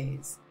winter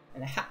days,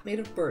 and a hat made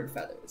of bird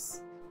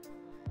feathers."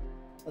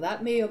 "Well,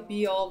 that may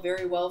be all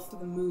very well for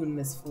the moon,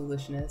 Miss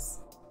Foolishness.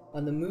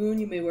 On the moon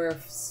you may wear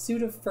a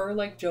suit of fur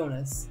like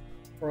Jonas,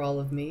 for all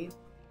of me.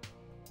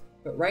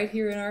 But right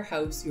here in our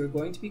house you are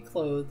going to be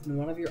clothed in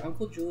one of your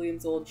Uncle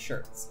Julian's old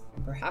shirts,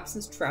 and perhaps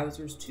his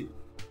trousers too.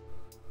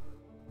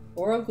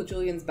 Or Uncle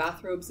Julian's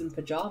bathrobes and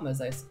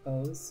pajamas, I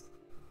suppose.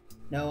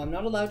 No, I'm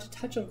not allowed to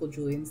touch Uncle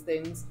Julian's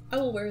things. I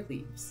will wear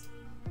leaves."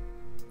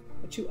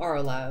 "But you are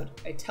allowed.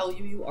 I tell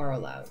you, you are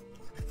allowed."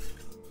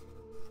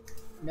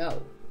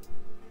 "No."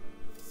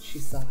 She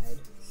sighed.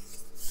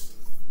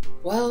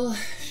 "Well,"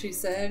 she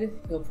said,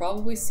 "you'll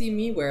probably see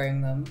me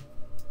wearing them."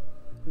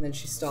 And then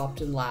she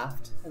stopped and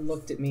laughed, and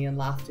looked at me and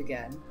laughed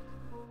again.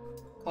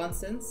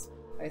 "Constance,"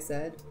 I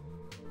said.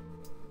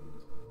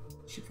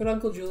 She put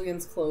Uncle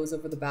Julian's clothes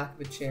over the back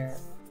of a chair,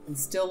 and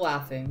still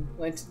laughing,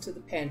 went into the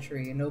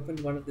pantry and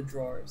opened one of the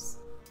drawers.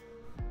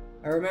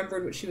 I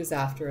remembered what she was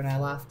after, and I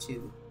laughed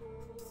too.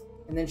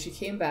 And then she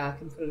came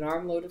back and put an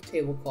armload of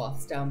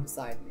tablecloths down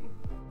beside me.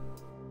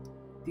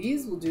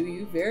 "These will do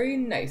you very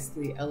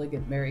nicely,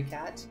 elegant Mary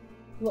Cat.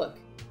 Look,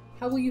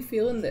 how will you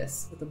feel in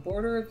this, with a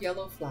border of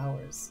yellow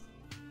flowers?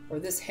 Or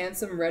this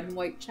handsome red and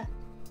white check?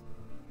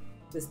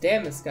 This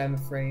damask, I'm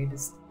afraid,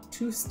 is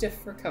too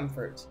stiff for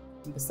comfort,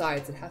 and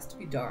besides, it has to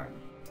be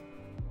darned.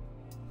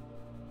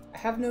 I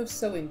have no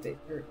sewing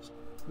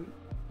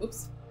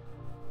Oops.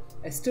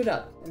 I stood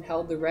up and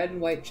held the red and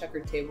white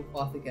checkered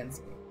tablecloth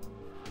against me.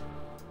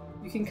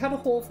 "You can cut a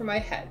hole for my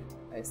head,"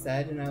 I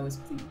said, and I was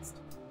pleased.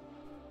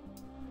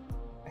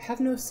 "I have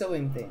no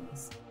sewing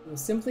things. You will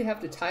simply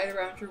have to tie it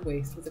around your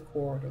waist with a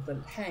cord or let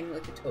it hang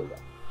like a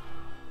toga.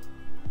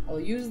 I'll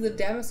use the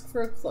damask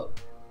for a cloak.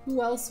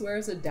 Who else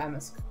wears a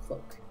damask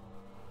cloak?"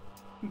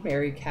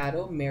 "Mary Cat,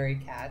 oh Mary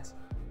Cat."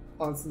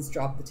 Constance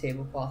dropped the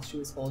tablecloth she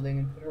was holding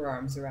and put her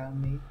arms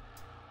around me.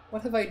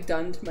 "What have I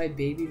done to my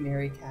baby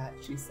Mary Cat?"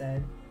 she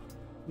said.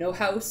 "No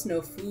house,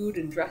 no food,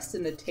 and dressed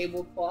in a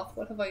tablecloth.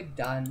 What have I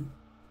done?"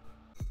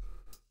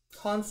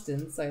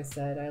 "Constance," I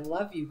said, "I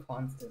love you,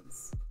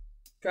 Constance.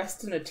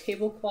 Dressed in a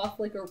tablecloth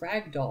like a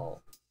rag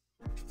doll."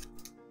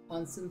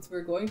 "Constance,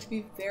 we're going to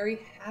be very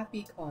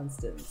happy,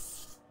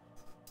 Constance."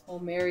 "Oh,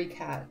 Mary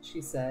Cat,"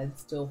 she said,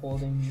 still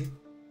holding me.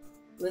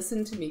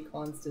 "Listen to me,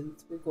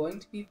 Constance. We're going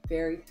to be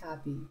very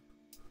happy."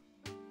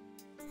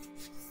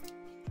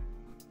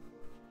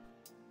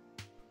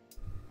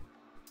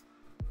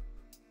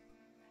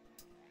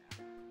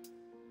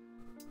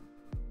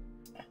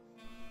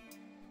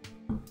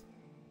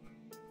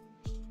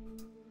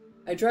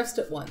 I dressed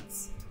at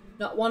once,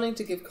 not wanting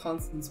to give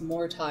Constance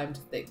more time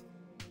to think.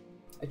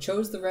 I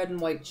chose the red and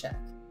white check,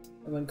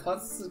 and when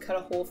Constance had cut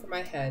a hole for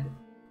my head,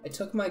 I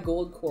took my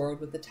gold cord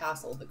with the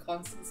tassel that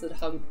Constance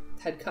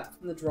had cut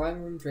from the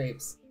drawing room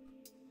drapes,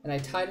 and I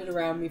tied it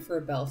around me for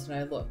a belt, and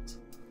I looked.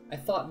 I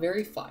thought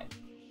very fine.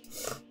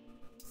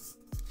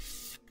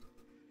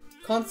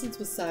 Constance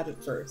was sad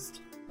at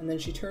first, and then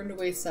she turned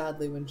away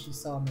sadly when she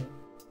saw me,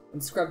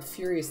 and scrubbed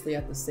furiously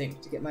at the sink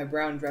to get my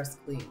brown dress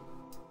clean.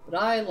 But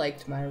I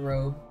liked my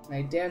robe, and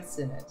I danced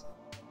in it,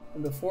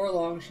 and before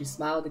long she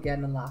smiled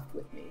again and laughed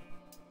with me.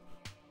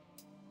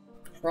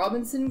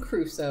 Robinson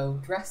Crusoe,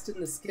 dressed in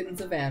the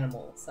skins of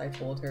animals, I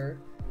told her.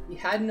 He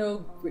had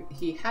no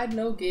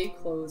gay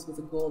clothes with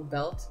a gold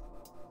belt.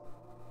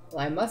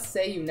 Well, I must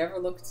say you never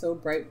looked so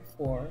bright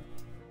before.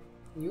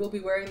 You will be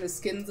wearing the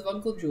skins of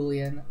Uncle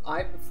Julian.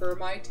 I prefer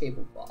my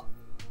tablecloth.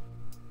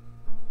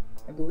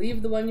 I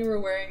believe the one you are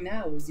wearing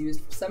now was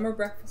used for summer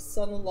breakfasts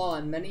on the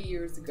lawn many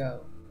years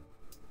ago.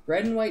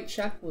 Red and white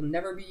check will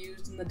never be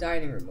used in the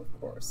dining room, of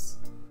course.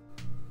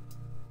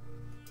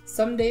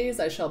 Some days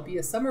I shall be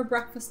a summer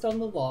breakfast on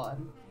the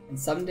lawn, and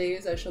some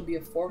days I shall be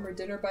a former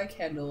dinner by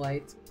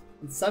candlelight,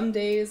 and some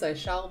days I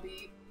shall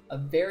be a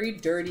very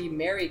dirty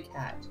merry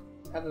cat.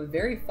 You have a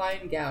very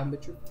fine gown,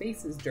 but your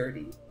face is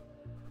dirty.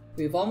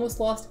 We have almost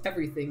lost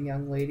everything,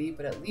 young lady,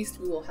 but at least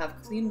we will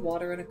have clean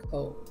water and a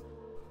comb.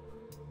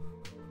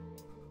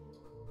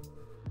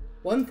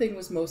 One thing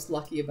was most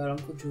lucky about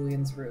Uncle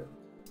Julian's room.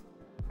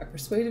 I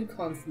persuaded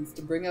Constance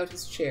to bring out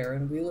his chair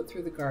and wheel it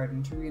through the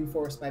garden to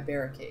reinforce my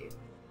barricade.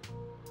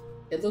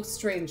 It looked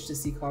strange to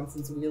see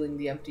Constance wheeling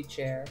the empty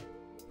chair,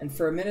 and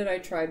for a minute I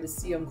tried to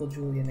see Uncle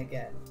Julian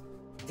again,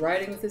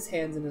 riding with his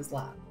hands in his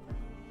lap.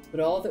 But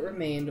all that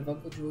remained of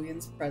Uncle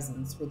Julian's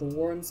presence were the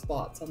worn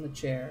spots on the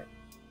chair,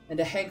 and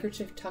a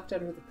handkerchief tucked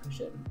under the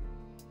cushion.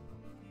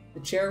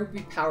 The chair would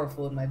be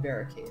powerful in my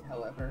barricade,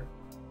 however,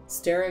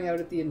 staring out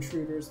at the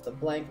intruders with the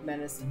blank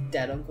menace of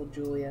dead Uncle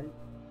Julian.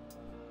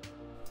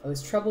 I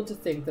was troubled to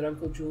think that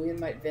Uncle Julian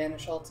might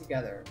vanish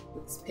altogether,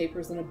 with his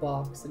papers in a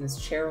box and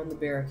his chair on the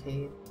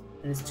barricade,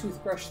 and his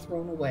toothbrush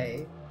thrown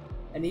away,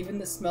 and even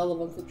the smell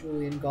of Uncle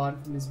Julian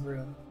gone from his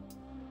room.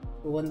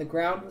 But when the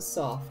ground was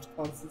soft,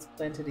 Constance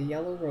planted a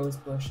yellow rose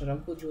bush at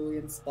Uncle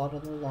Julian's spot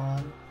on the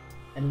lawn,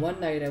 and one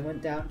night I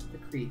went down to the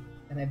creek,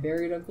 and I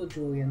buried Uncle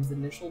Julian's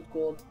initialed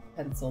gold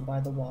pencil by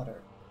the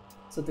water,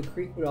 so the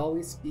creek would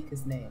always speak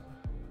his name.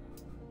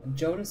 And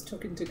Jonas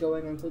took to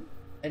going into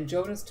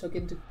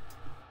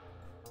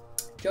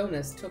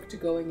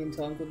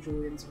Uncle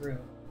Julian's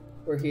room,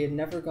 where he had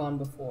never gone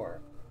before.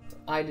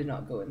 I did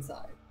not go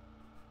inside.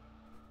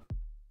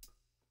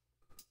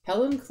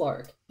 Helen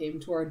Clark came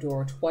to our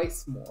door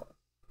twice more,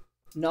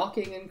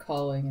 knocking and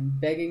calling and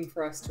begging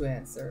for us to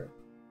answer,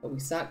 but we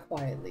sat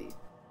quietly,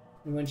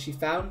 and when she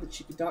found that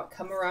she could not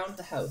come around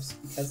the house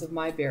because of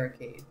my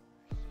barricade,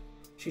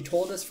 she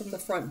told us from the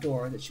front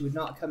door that she would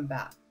not come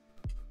back,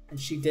 and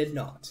she did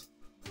not.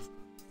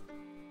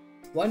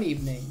 One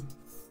evening,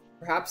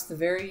 perhaps the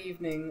very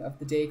evening of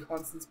the day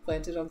Constance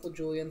planted Uncle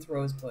Julian's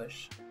rose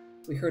bush,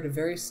 we heard a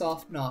very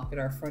soft knock at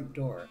our front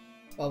door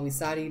while we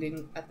sat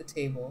eating at the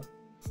table.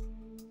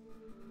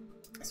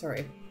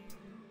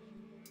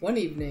 One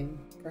evening,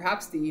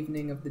 perhaps the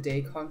evening of the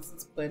day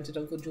Constance planted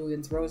Uncle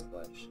Julian's rose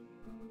bush,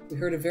 we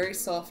heard a very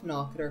soft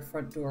knock at our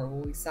front door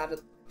while we sat at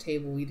the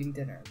table eating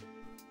dinner.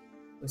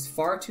 It was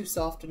far too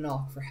soft a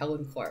knock for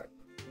Helen Clark,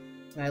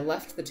 and I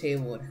left the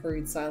table and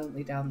hurried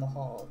silently down the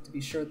hall to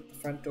be sure that the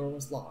front door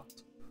was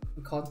locked,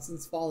 and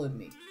Constance followed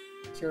me,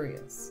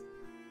 curious.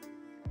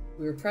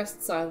 We were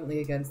pressed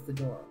silently against the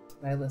door,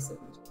 and I listened.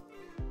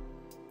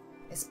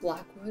 "Miss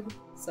Blackwood?"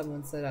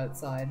 someone said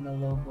outside in a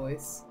low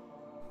voice,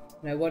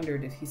 and I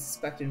wondered if he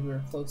suspected we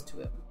were close to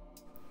him.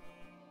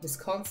 "Miss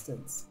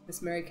Constance,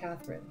 Miss Mary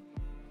Catherine."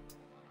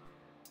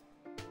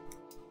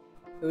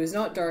 It was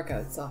not dark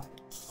outside,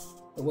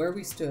 but where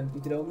we stood,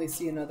 we could only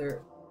see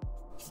It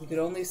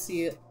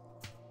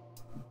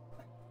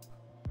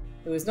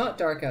was not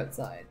dark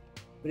outside,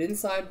 but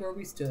inside where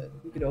we stood,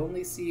 we could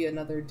only see one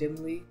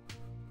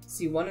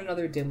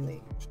another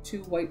dimly,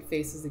 two white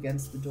faces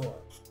against the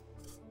door.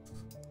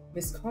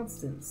 "Miss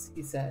Constance,"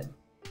 he said,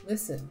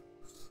 "listen."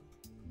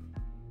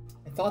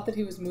 I thought that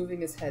he was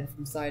moving his head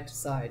from side to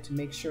side to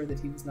make sure that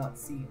he was not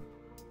seen.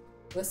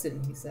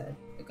 "Listen," he said,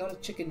 "I got a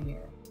chicken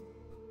here."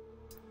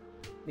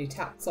 And he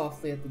tapped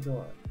softly at the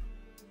door.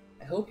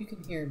 "I hope you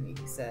can hear me,"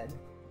 he said.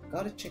 "I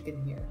got a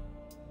chicken here.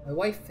 My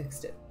wife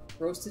fixed it,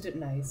 roasted it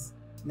nice,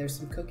 and there's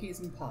some cookies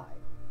and pie.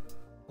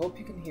 I hope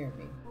you can hear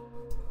me."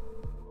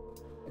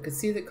 I could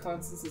see that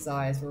Constance's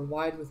eyes were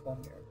wide with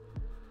wonder.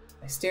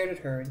 I stared at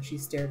her, and she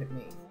stared at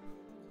me.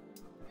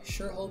 "I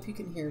sure hope you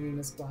can hear me,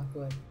 Miss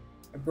Blackwood.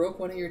 I broke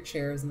one of your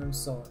chairs, and I'm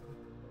sorry."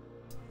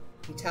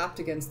 He tapped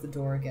against the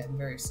door again,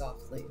 very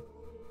softly.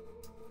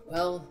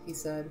 "Well," he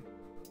said,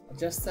 "I'll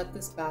just set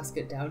this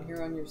basket down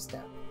here on your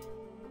step.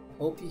 I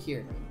hope you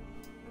hear me.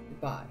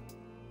 Goodbye."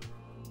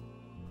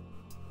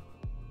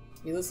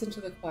 We listened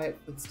to the quiet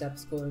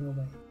footsteps going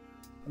away,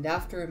 and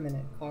after a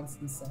minute,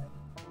 Constance said,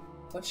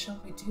 "What shall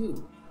we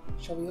do?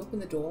 Shall we open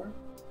the door?"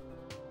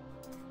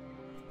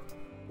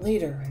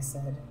 "Later," I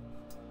said.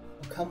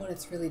 "We'll come when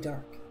it's really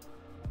dark.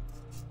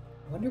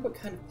 I wonder what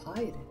kind of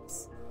pie it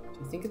is. Do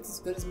you think it's as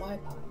good as my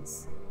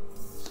pies?"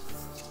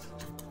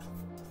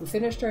 We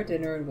finished our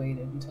dinner and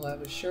waited until I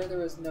was sure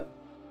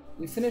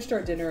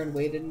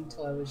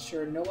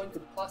no one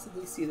could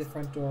possibly see the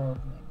front door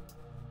opening.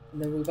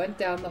 and then we went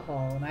down the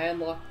hall, and I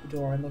unlocked the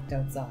door and looked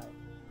outside.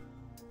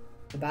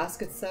 The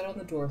basket sat on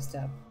the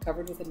doorstep,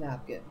 covered with a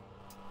napkin.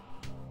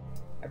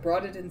 I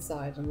brought it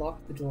inside and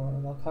locked the door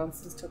while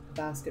Constance took the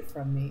basket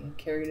from me and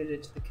carried it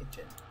into the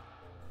kitchen.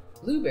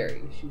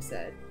 "Blueberry," she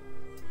said.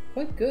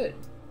 "Quite good.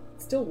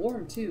 It's still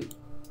warm, too."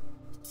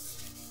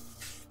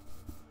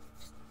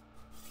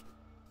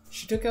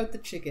 She took out the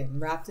chicken,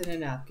 wrapped in a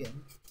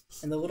napkin,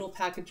 and the little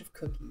package of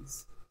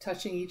cookies,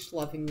 touching each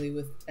lovingly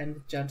with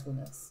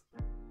gentleness.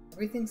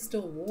 "Everything's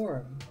still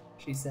warm,"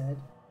 she said.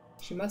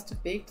 "She must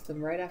have baked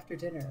them right after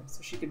dinner,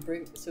 so he could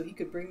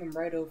bring them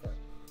right over.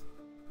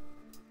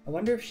 I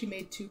wonder if she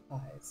made 2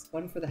 pies,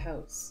 one for the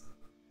house."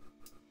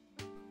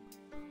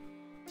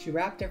 She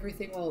wrapped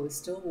everything while it was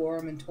still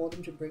warm and told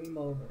him to bring them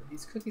over.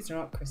 "These cookies are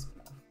not crisp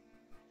enough."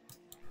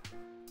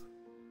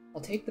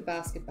 "I'll take the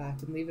basket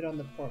back and leave it on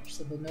the porch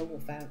so they'll know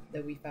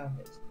that we found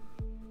it."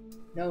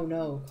 "No,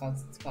 no,"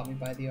 Constance caught me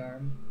by the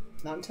arm.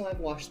 "Not until I've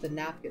washed the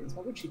napkins.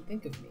 What would she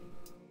think of me?"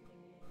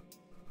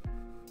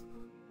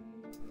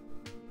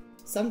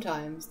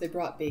 Sometimes they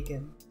brought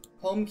bacon,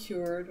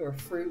 home-cured or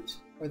fruit,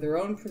 or their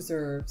own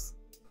preserves,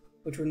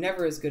 which were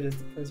never as good as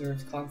the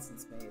preserves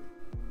Constance made.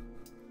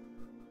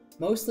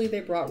 Mostly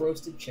they brought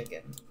roasted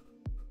chicken,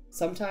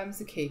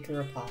 sometimes a cake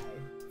or a pie,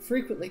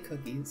 frequently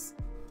cookies,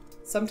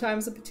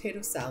 sometimes a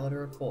potato salad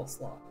or a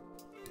coleslaw.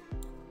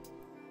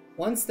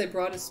 Once they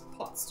brought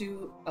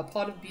a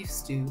pot of beef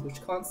stew,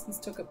 which Constance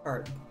took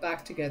apart and put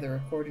back together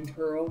according to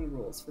her own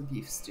rules for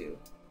beef stew.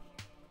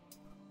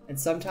 And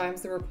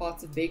sometimes there were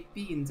pots of baked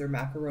beans or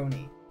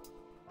macaroni.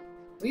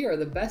 "We are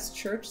the best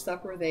church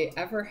supper they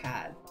ever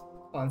had,"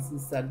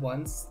 Constance said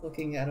once,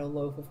 looking at a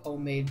loaf of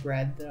homemade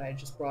bread that I had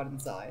just brought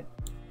inside.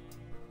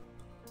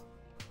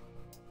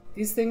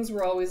 These things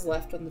were always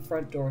left on the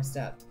front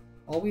doorstep,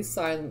 always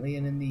silently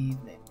and in the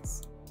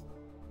evenings.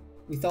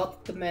 We thought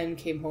that the men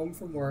came home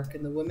from work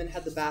and the women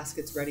had the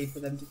baskets ready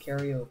for them to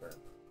carry over.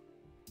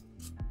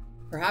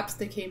 Perhaps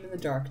they came in the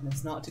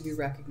darkness, not to be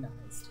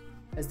recognized,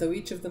 as though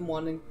each of them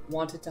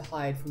wanted to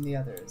hide from the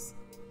others.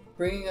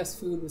 Bringing us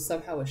food was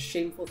somehow a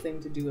shameful thing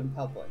to do in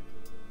public.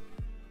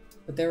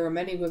 But there were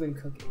many women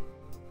cooking.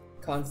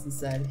 Constance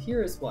said,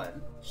 "Here is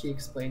one," she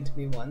explained to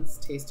me once,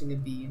 tasting a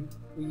bean,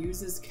 "who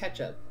uses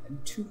ketchup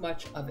and too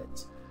much of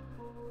it.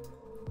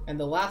 And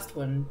the last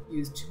one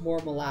used more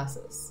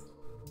molasses."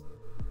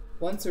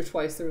 Once or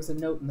twice there was a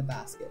note in the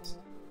basket.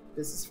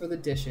 "This is for the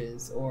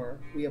dishes," or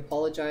 "We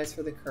apologize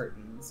for the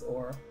curtains,"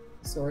 or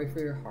 "Sorry for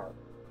your harp."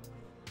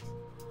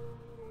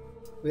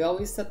 We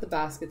always set the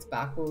baskets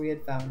back where we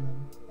had found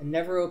them, and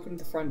never opened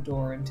the front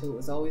door until it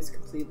was always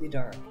completely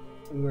dark,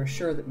 and we were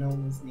sure that no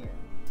one was near.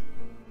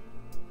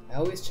 I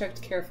always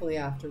checked carefully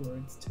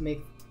afterwards to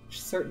make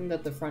certain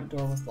that the front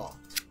door was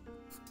locked.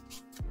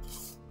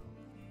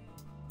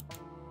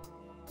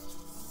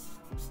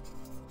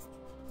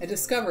 I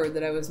discovered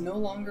that I was no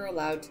longer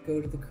allowed to go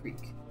to the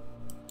creek.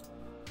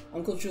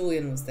 Uncle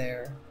Julian was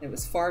there, and it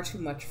was far too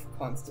much for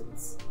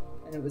Constance,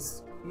 and it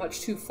was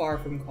much too far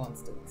from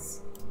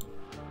Constance.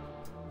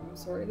 I'm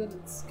sorry that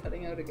it's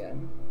cutting out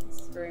again.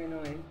 It's very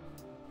annoying.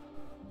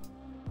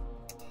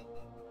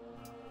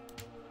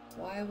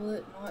 Why will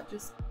it not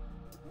just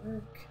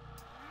work?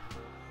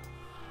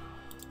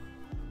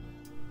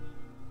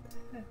 What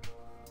the heck?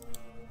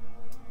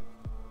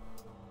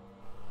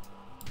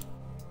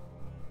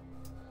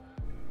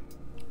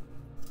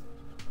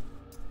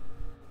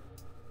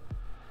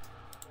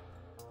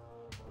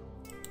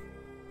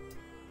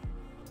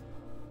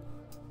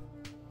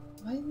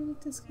 Why did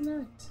it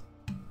disconnect?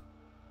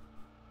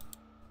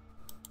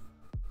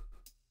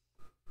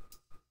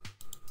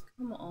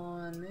 Come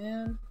on,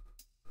 man.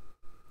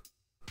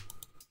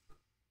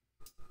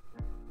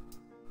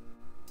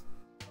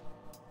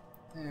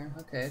 There,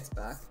 okay, it's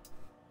back.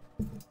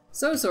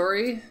 So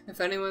sorry if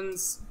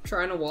anyone's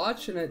trying to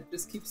watch and it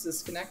just keeps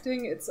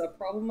disconnecting. It's a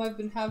problem I've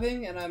been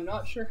having and I'm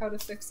not sure how to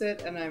fix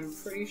it, and I'm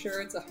pretty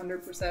sure it's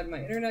 100%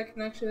 my internet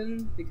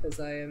connection because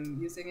I am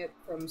using it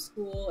from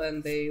school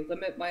and they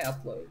limit my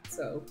upload,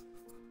 so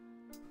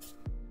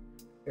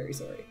very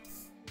sorry.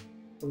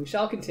 But we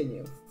shall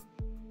continue.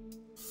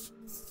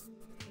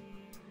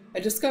 I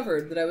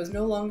discovered that I was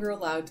no longer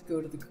allowed to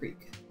go to the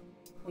creek.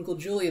 Uncle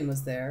Julian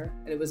was there,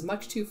 and it was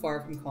much too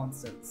far from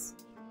Constance.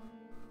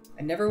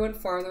 I never went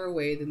farther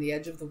away than the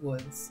edge of the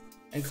woods,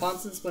 and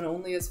Constance went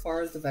only as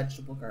far as the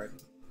vegetable garden.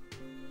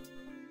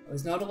 I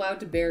was not allowed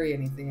to bury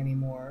anything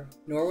anymore,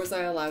 nor was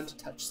I allowed to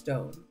touch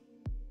stone.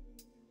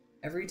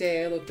 Every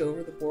day I looked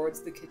over the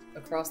boards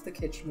across the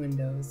kitchen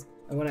windows,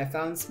 and when I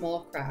found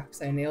small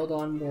cracks, I nailed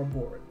on more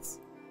boards.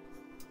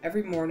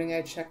 Every morning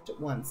I checked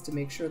at once to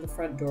make sure the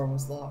front door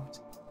was locked,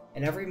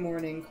 and every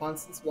morning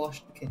Constance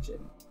washed the kitchen.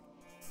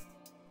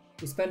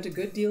 We spent a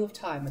good deal of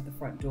time at the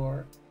front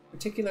door,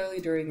 particularly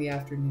during the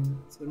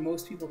afternoons when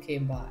most people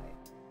came by.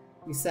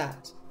 We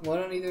sat, one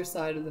on either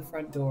side of the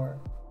front door,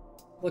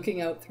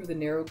 looking out through the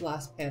narrow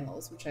glass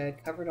panels which I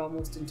had covered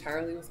almost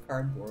entirely with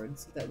cardboard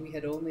so that we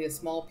had only a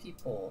small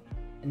peephole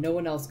and no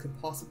one else could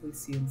possibly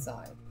see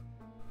inside.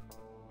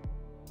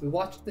 We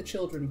watched the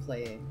children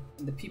playing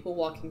and the people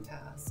walking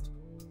past.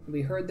 and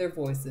we heard their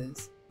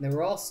voices, and they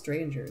were all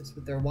strangers,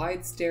 with their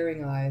wide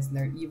staring eyes and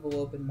their evil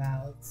open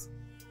mouths.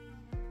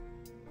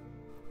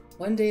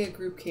 One day a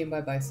group came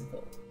by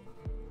bicycle.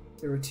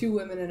 There were 2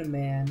 women and a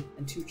man,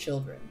 and 2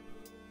 children.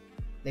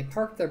 They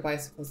parked their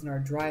bicycles in our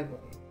driveway,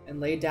 and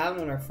lay down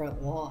on our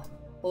front lawn,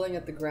 pulling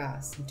at the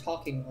grass and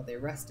talking while they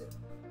rested.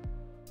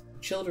 The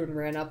children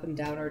ran up and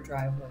down our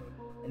driveway,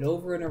 and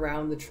over and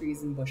around the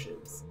trees and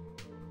bushes.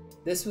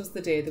 This was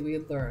the day that we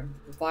had learned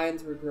that the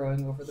vines were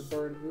growing over the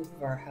burned roof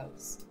of our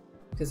house,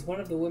 because one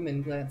of the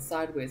women glanced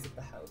sideways at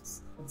the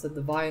house and said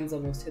the vines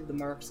almost hid the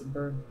marks of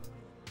burning.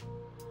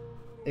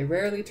 They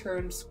rarely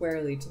turned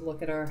squarely to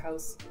look at our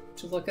house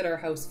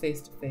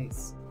face to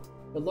face,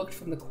 but looked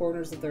from the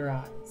corners of their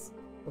eyes,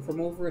 or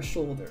from over a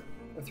shoulder,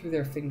 or through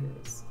their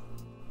fingers.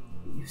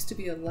 "It used to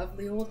be a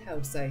lovely old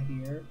house, I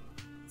hear,"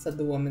 said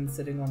the woman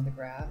sitting on the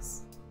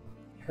grass.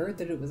 "I heard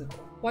that it was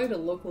quite a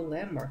local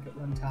landmark at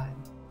one time."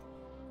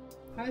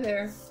 "Hi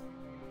there."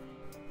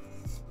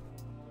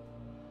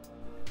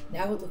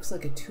 "Now it looks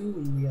like a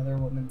tomb," the other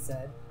woman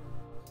said.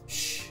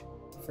 "Shh,"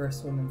 the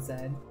first woman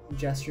said, and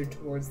gestured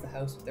towards the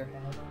house with her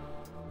head.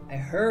 "I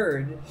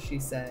heard," she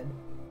said,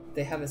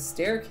 "they have a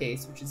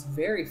staircase which is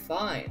very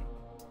fine,"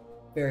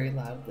 very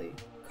loudly.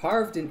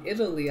 "Carved in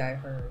Italy, I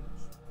heard."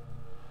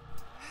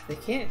 "They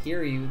can't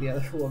hear you," the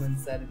other woman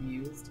said,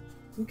 amused.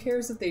 "Who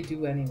cares if they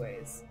do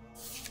anyways?"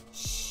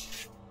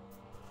 "Shh."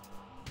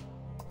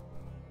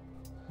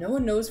 "No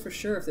one knows for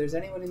sure if there's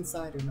anyone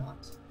inside or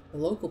not. The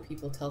local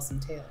people tell some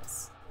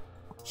tales."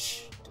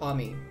 "Shh,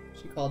 Tommy,"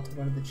 she called to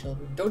one of the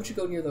children. "Don't you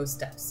go near those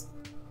steps."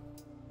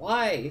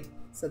 "Why?"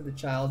 said the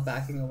child,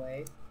 backing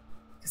away.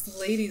 "Because the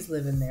ladies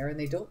live in there and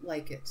they don't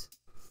like it."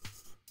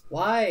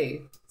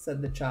 "Why?"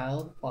 said the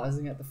child,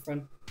 pausing at the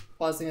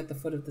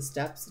foot of the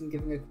steps and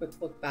giving a quick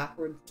look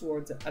backward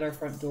at our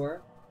front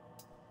door.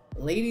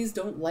 "The ladies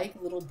don't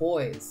like little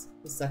boys,"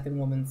 the second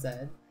woman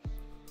said.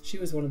 She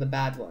was one of the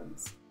bad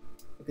ones.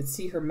 I could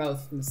see her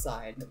mouth from the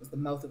side, and it was the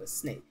mouth of a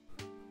snake.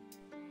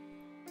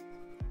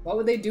 "What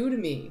would they do to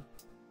me?"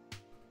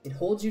 "They'd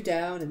hold you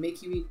down and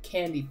make you eat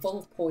candy full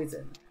of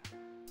poison.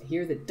 I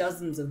hear that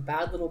dozens of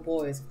bad little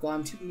boys have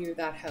gone too near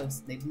that house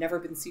and they've never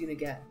been seen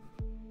again.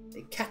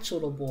 They catch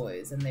little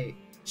boys and they—"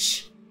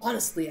 "Shh!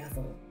 Honestly,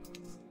 Ethel."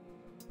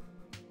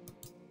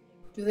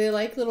 "Do they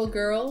like little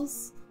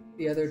girls?"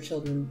 The other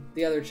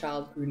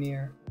child grew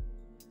near.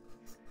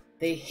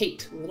 "They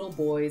hate little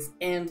boys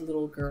and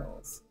little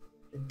girls.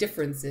 The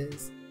difference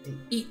is, they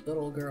eat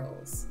little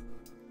girls."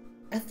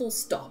 "Ethel,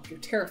 stop. You're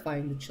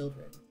terrifying the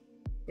children."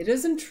 "It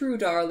isn't true,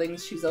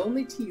 darlings. She's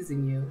only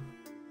teasing you."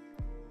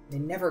 "They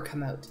never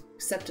come out,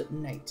 except at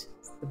night,"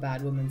 the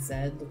bad woman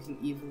said, looking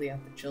evilly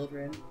at the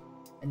children.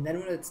 "And then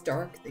when it's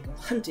dark, they go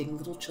hunting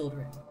little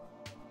children."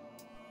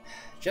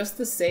 "Just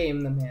the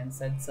same," the man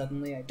said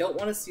suddenly, "I don't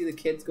want to see the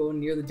kids going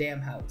near the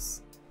damn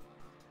house."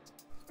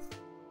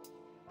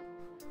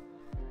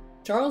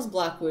 Charles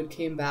Blackwood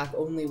came back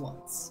only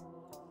once.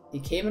 He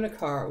came in a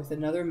car with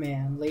another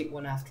man late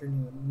one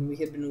afternoon when we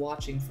had been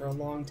watching for a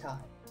long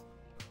time.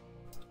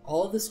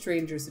 All of the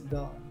strangers had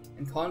gone,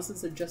 and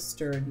Constance had just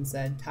stirred and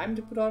said, "Time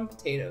to put on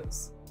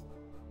potatoes,"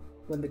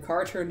 when the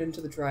car turned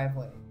into the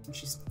driveway, and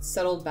she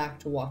settled back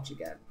to watch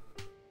again.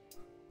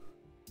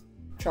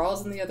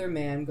 Charles and the other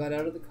man got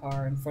out of the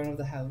car in front of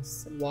the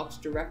house and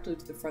walked directly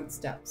to the front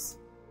steps,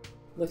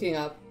 looking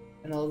up,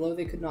 and although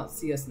they could not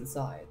see us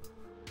inside.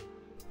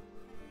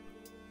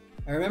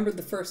 I remembered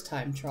the first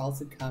time Charles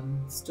had come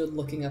and stood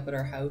looking up at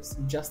our house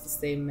in just the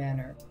same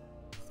manner,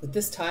 but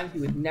this time he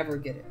would never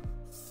get in.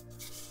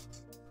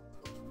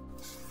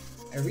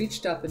 I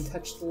reached up and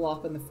touched the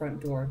lock on the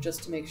front door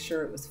just to make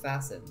sure it was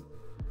fastened,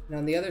 and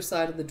on the other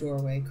side of the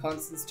doorway,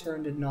 Constance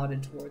turned and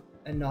nodded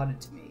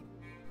to me.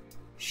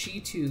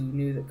 She too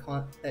knew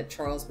that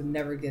Charles would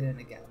never get in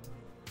again.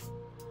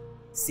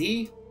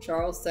 "See,"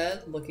 Charles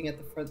said, looking at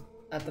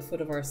the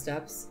foot of our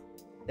steps.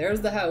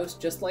 "There's the house,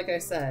 just like I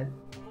said.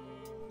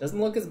 Doesn't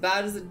look as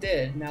bad as it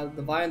did now that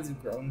the vines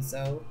have grown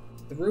so.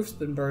 The roof's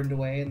been burned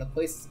away and the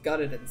place is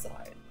gutted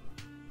inside.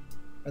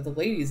 Are the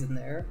ladies in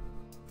there?"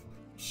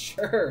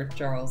 "Sure,"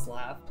 Charles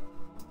laughed,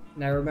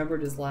 and I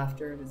remembered his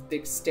laughter and his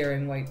big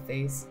staring white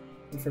face,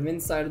 and from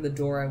inside of the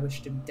door I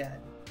wished him dead.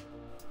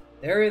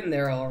 "They're in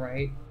there all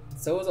right, and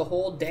so is a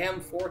whole damn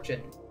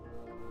fortune.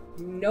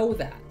 You know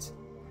that.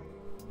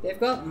 They've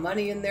got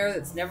money in there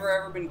that's never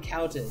ever been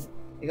counted.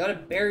 They got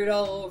it buried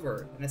all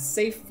over, and a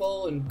safe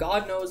full, and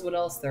God knows what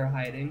else they're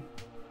hiding.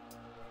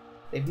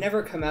 They've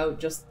never come out,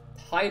 just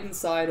hide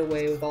inside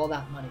away with all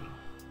that money."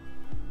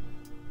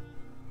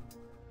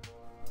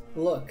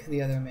 "Look,"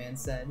 the other man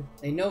said,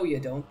 "they know you,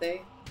 don't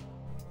they?"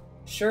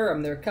 "Sure,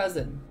 I'm their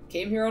cousin.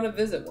 Came here on a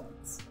visit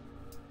once."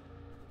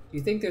 "Do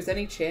you think there's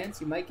any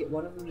chance you might get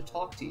one of them to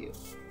talk to you?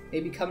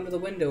 Maybe come to the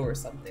window or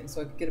something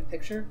so I could get a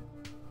picture?"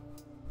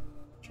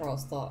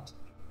 Charles thought.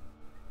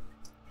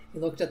 He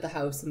looked at the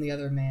house and the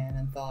other man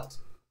and thought,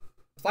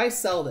 "If I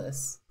sell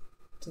this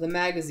to the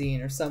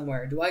magazine or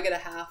somewhere, do I get a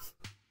half?"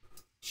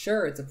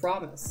 "Sure, it's a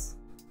promise."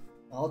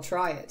 "I'll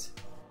try it,"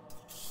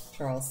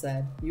 Charles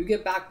said. "You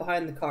get back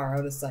behind the car,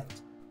 out of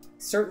sight.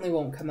 certainly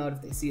won't come out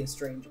if they see a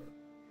stranger.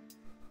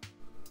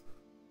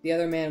 The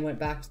other man went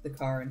back to the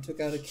car and took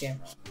out a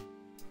camera,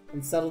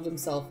 and settled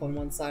himself on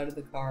one side of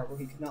the car where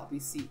we could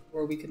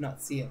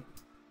not see him.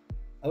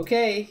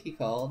 "Okay," he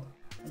called,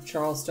 and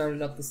Charles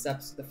started up the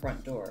steps to the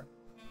front door.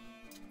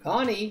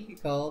 "Connie," he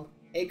called.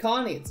 "Hey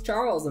Connie, it's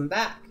Charles, I'm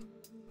back."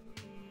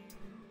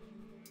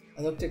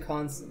 I looked at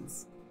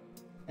Constance,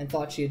 and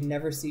thought she had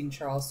never seen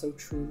Charles so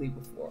truly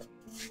before.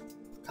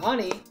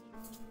 "Connie!"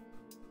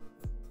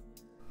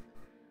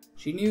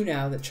 She knew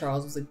now that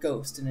Charles was a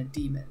ghost and a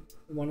demon,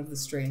 and one of the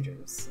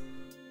strangers.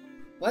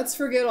 "Let's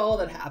forget all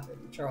that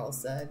happened," Charles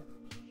said.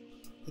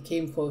 He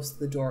came close to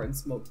the door and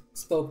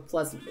spoke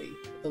pleasantly,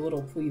 with a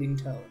little pleading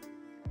tone.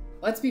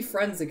 "Let's be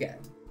friends again."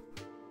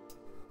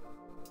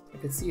 I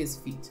could see his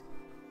feet.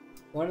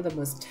 One of them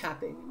was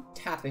tapping and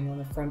tapping on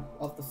the floor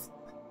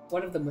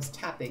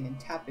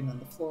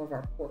of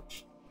our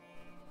porch.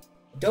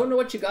 "I don't know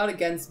what you got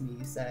against me,"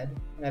 he said,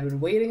 "and I've been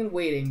waiting and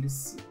waiting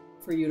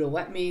for you to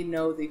let me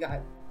know that you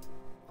got.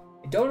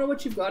 I don't know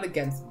what you've got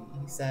against me,"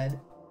 he said,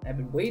 "and I've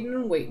been waiting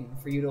and waiting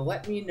for you to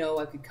let me know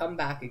I could come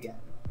back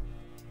again.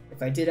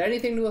 If I did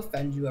anything to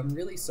offend you, I'm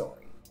really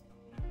sorry."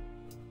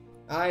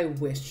 I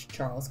wished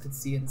Charles could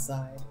see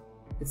inside.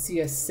 Could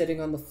see us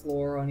sitting on the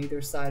floor on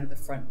either side of the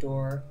front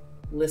door,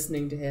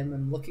 listening to him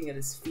and looking at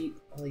his feet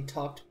while he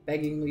talked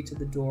beggingly to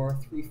the door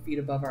 3 feet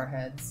above our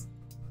heads.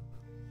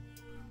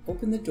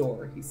 "Open the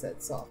door," he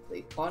said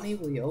softly. "Connie,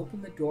 will you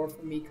open the door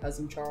for me,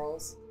 Cousin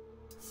Charles?"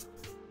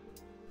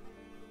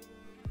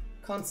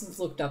 Constance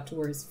looked up to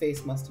where his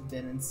face must have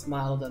been and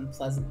smiled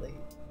unpleasantly.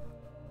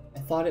 I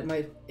thought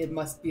it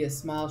must be a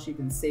smile she'd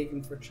been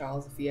saving for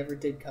Charles if he ever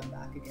did come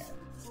back again.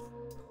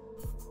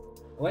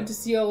 "I went to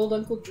see old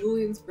Uncle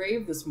Julian's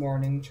grave this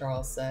morning,"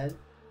 Charles said.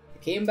 "I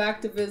came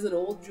back to visit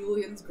old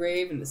Julian's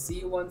grave and to see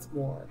you once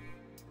more.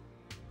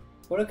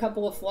 Put a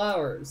couple of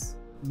flowers,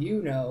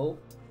 you know,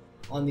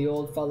 on the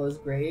old fellow's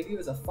grave. He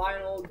was a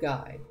fine old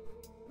guy.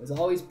 He was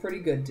always pretty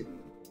good to me."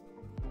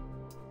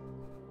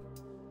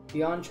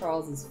 Beyond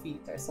Charles's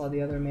feet, I saw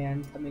the other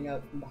man coming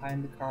out from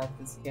behind the car with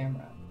his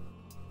camera.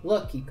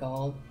 "Look," he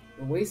called,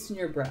 "you're wasting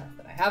your breath,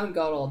 and I haven't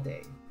got all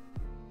day."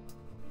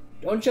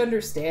 "Don't you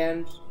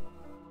understand?"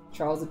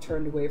 Charles had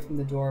turned away from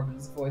the door, but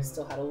his voice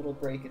still had a little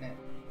break in it.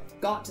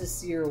 "I've got to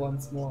see her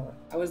once more.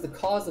 I was the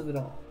cause of it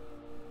all."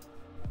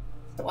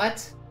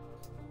 "What?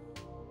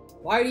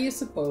 Why do you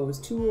suppose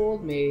 2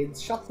 old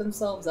maids shut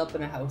themselves up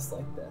in a house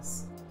like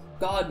this?"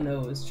 "God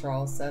knows,"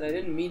 Charles said. "I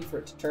didn't mean for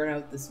it to turn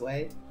out this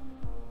way."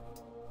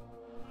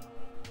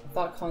 I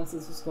thought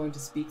Constance was going to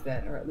speak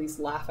then, or at least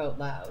laugh out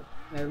loud,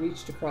 and I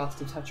reached across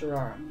to touch her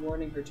arm,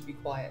 warning her to be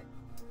quiet,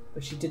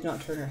 but she did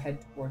not turn her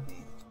head toward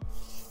me.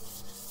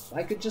 "If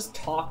I could just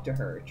talk to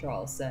her,"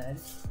 Charles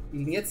said.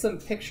 "You can get some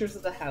pictures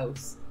of the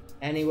house.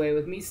 Anyway,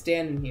 with me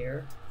standing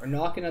here, or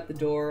knocking at the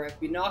door, I'd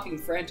be knocking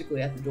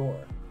frantically at the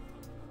door."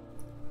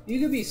 "You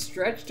could be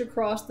stretched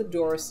across the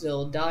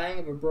doorsill, dying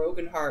of a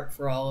broken heart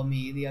for all of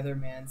me," the other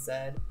man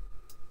said.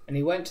 And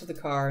he went to the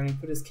car and he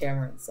put his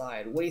camera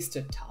inside. "Waste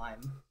of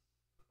time."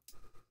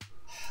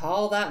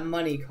 "All that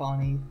money,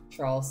 Connie,"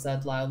 Charles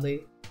said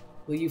loudly.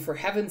 "Will you for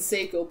heaven's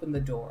sake open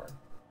the door?"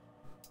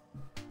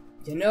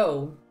 "You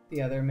know,"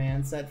 the other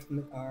man said from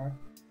the car,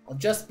 "I'll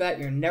just bet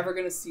you're never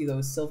going to see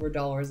those silver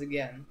dollars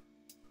again."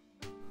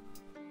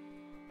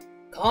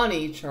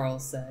 "Connie,"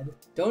 Charles said,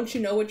 "don't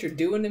you know what you're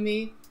doing to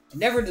me? I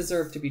never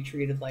deserve to be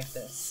treated like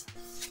this.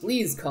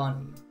 Please,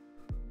 Connie."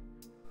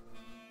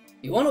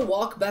 "You want to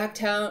walk back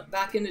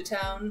into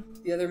town?"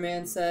 the other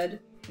man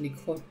said, and he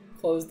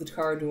closed the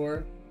car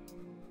door.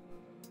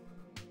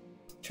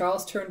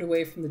 Charles turned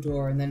away from the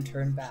door and then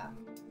turned back.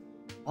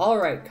 "All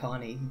right,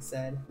 Connie," he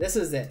said. "This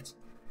is it.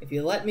 If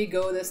you let me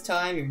go this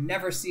time, you're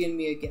never seeing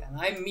me again.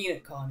 I mean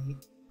it, Connie."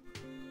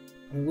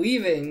 "I'm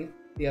leaving,"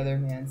 the other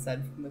man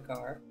said from the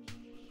car.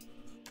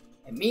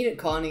 "I mean it,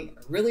 Connie.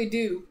 I really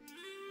do."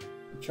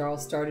 And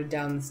Charles started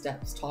down the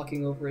steps,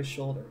 talking over his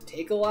shoulder.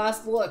 "Take a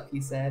last look,"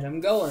 he said. "I'm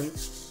going.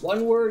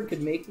 One word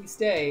could make me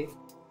stay."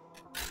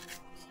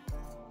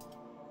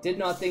 Did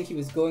not think he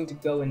was going to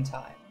go in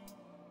time.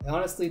 I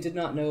honestly did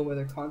not know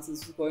whether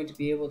Constance was going to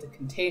be able to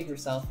contain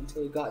herself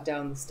until he got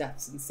down the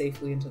steps and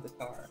safely into the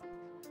car.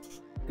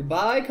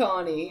 "Goodbye,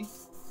 Connie,"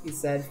 he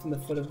said from the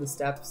foot of the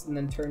steps, and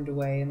then turned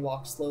away and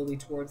walked slowly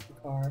towards the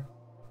car.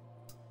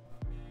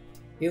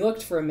 He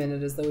looked for a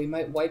minute as though he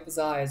might wipe his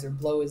eyes or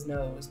blow his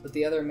nose, but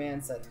the other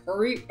man said,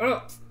 "Hurry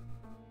up!"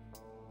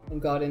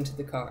 and got into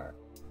the car.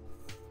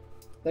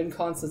 Then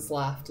Constance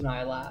laughed and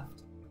I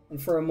laughed,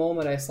 and for a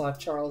moment I saw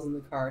Charles in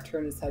the car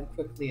turn his head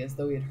quickly as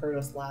though he had heard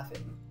us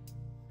laughing.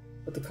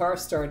 But the car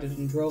started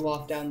and drove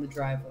off down the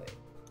driveway,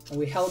 and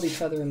we held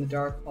each other in the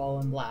dark hall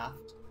and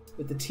laughed,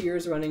 with the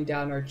tears running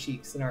down our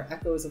cheeks and our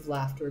echoes of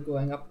laughter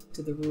going up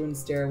to the ruined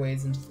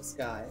stairways into the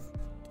sky.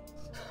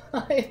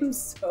 "I am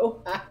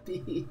so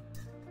happy,"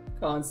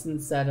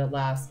 Constance said at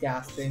last,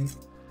 gasping.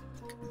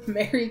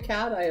 "Mary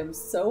Cat, I am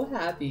so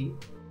happy.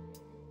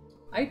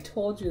 I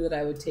told you that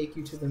I would take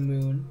you to the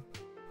moon."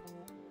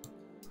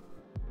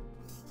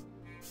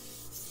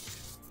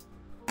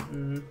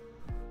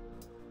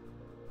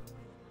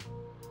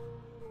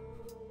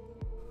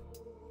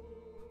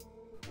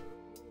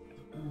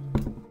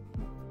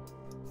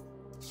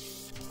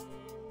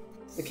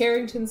 The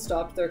Carringtons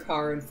stopped their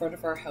car in front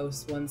of our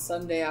house one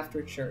Sunday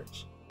after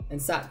church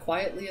and sat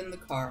quietly in the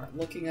car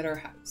looking at our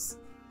house,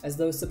 as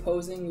though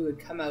supposing we would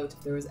come out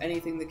if there was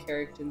anything the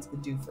Carringtons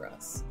could do for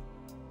us.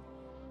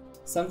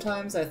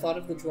 Sometimes I thought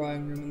of the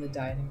drawing room and the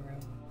dining room,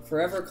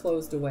 forever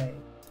closed away,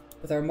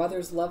 with our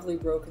mother's lovely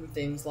broken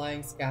things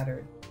lying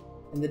scattered,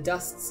 and the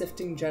dust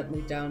sifting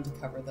gently down to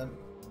cover them.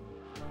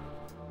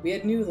 We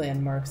had new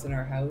landmarks in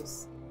our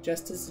house,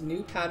 just as a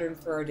new pattern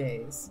for our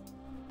days.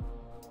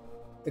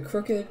 The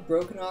crooked,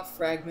 broken-off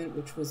fragment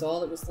which was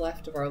all that was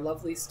left of our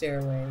lovely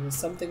stairway was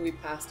something we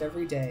passed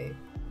every day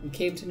and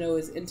came to know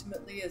as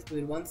intimately as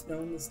we had once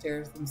known the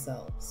stairs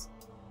themselves.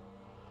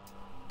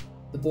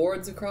 The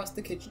boards across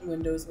the kitchen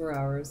windows were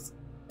ours,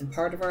 and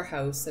part of our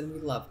house, and we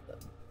loved them.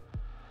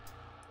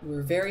 We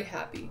were very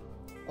happy,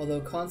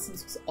 although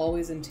Constance was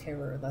always in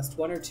terror lest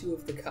one or two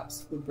of the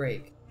cups would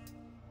break,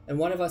 and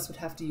one of us would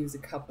have to use a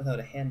cup without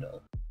a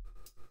handle.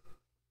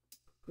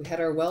 We had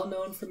our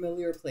well-known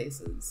familiar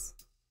places,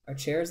 our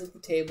chairs at the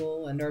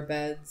table, and our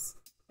beds,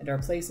 and our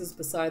places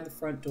beside the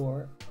front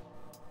door.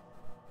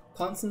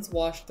 Constance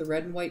washed the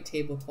red and white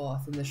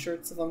tablecloth and the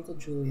shirts of Uncle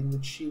Julian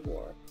which she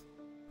wore,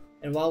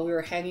 and while they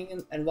were hanging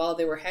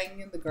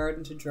in the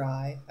garden to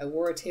dry, I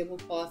wore a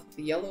tablecloth with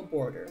a yellow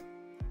border,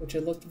 which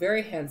had looked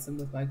very handsome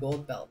with my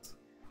gold belt.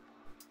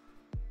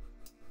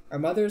 Our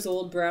mother's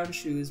old brown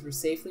shoes were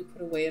safely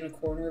put away in a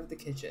corner of the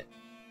kitchen,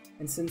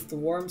 and since the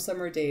warm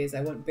summer days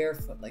I went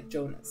barefoot like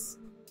Jonas.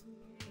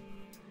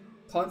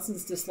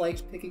 Constance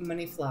disliked picking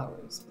many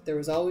flowers, but there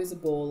was always a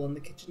bowl on the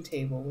kitchen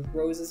table with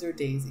roses or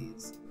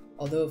daisies,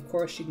 although of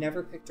course she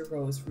never picked a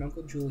rose from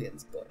Uncle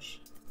Julian's bush.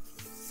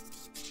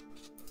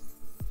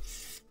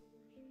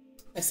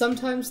 I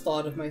sometimes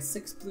thought of my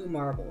 6 blue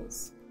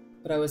marbles,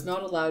 but I was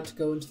not allowed to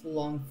go into the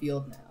long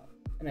field now,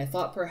 and I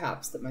thought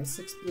perhaps that my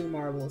 6 blue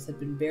marbles had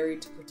been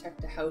buried to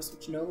protect a house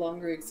which no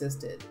longer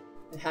existed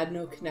and had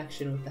no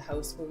connection with the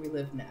house where we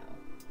live now,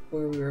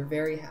 where we were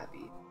very happy.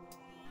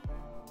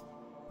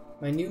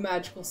 My new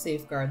magical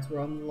safeguards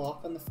were on the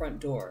lock on the front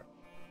door,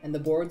 and the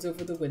boards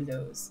over the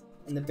windows,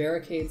 and the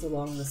barricades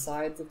along the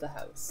sides of the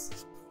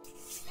house.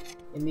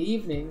 In the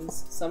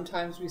evenings,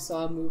 sometimes we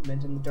saw a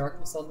movement in the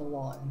darkness on the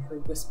lawn and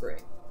heard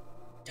whispering.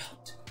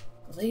 "Don't!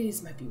 The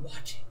ladies might be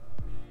watching.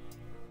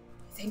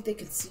 You think they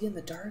can see in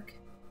the dark?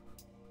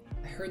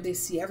 I heard they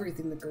see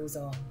everything that goes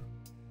on."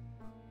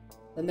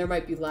 Then there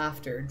might be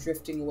laughter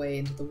drifting away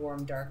into the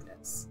warm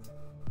darkness.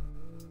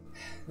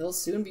 "They'll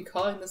soon be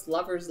calling this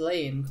Lover's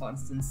Lane,"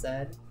 Constance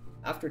said.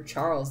 "After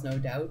Charles, no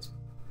doubt."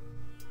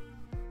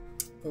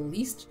 "The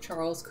least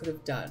Charles could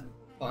have done,"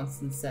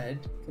 Constance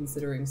said,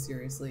 considering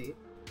seriously,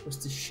 "was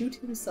to shoot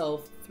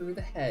himself through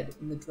the head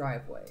in the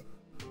driveway."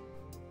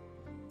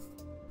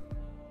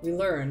 We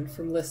learned,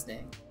 from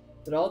listening,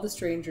 that all the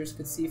strangers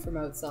could see from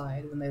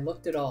outside, when they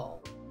looked at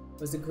all,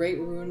 was a great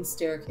ruined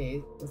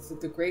staircase,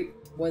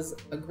 was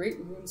a great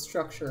ruined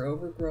structure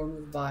overgrown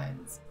with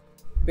vines,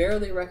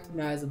 barely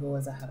recognizable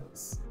as a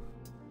house.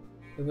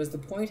 It was the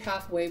point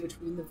halfway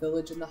between the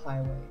village and the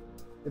highway,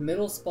 the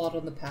middle spot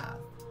on the path,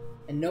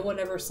 and no one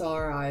ever saw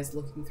our eyes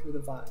looking through the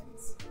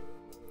vines.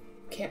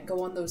 "Can't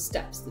go on those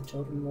steps," the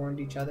children warned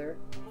each other.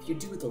 "If you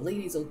do, the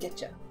ladies'll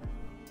get ya."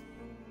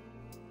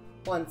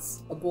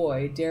 Once, a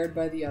boy, dared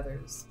by the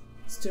others,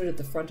 stood at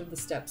the front of the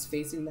steps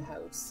facing the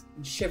house,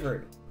 and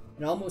shivered,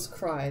 and almost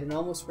cried, and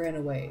almost ran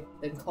away,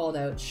 then called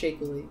out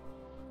shakily,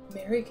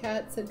 "Mary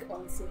Cat," said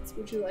Constance,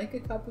 "would you like a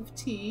cup of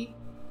tea?"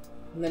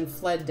 and then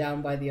fled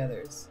down by the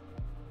others.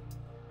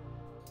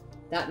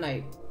 That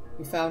night,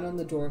 we found on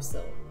the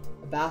doorsill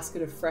a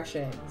basket of fresh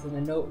eggs and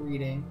a note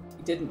reading,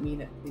 "You didn't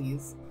mean it,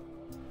 please."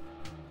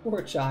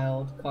 "Poor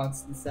child,"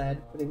 Constance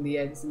said, putting the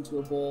eggs into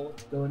a bowl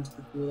to go into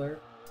the cooler.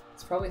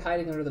 "He's probably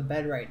hiding under the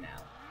bed right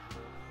now."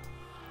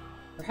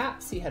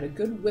 "Perhaps he had a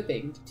good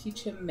whipping to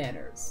teach him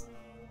manners.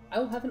 I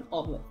will have an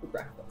omelette for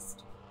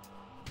breakfast."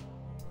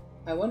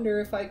 "I wonder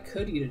if I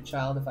could eat a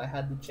child if I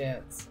had the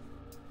chance."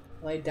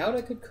 "Well, I doubt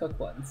I could cook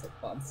one," said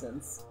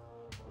Constance.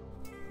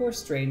 "Poor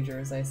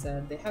strangers," I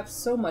said. "They have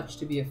so much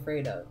to be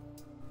afraid of."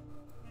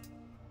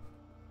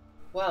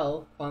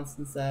 "Well,"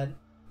 Constance said,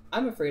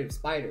 "I'm afraid of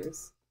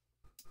spiders."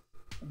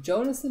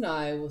 "Jonas and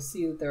I will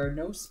see that there are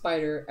no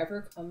spider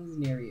ever comes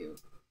near you."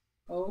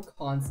 "Oh,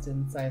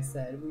 Constance," I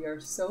said, "we are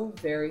so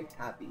very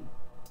happy."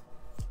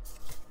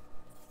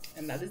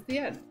 And that is the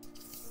end.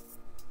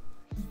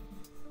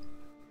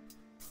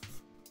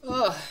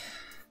 Ugh.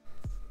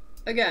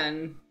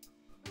 Again,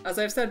 as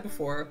I've said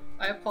before,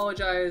 I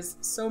apologize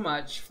so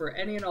much for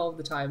any and all of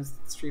the times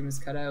that the stream is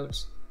cut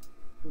out.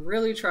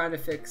 Really trying to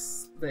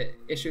fix the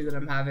issue that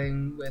I'm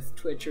having with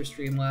Twitch or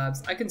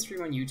Streamlabs. I can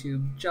stream on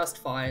YouTube just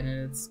fine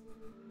and it's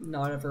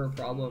not ever a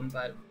problem,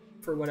 but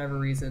for whatever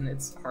reason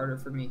it's harder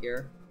for me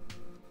here.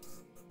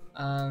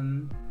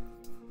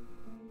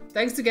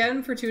 Thanks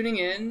again for tuning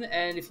in,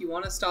 and if you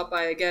want to stop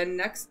by again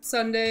next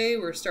Sunday,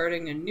 we're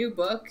starting a new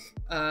book.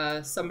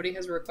 Somebody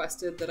has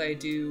requested that I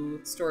do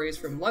stories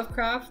from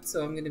Lovecraft,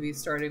 so I'm going to be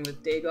starting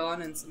with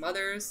Dagon and some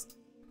others.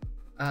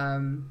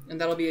 And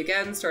that'll be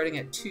again starting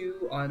at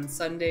 2 on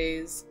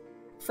Sundays.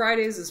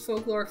 Fridays is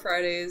Folklore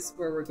Fridays,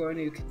 where we're going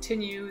to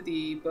continue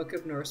the Book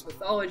of Norse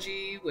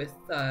Mythology with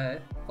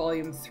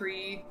Volume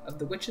 3 of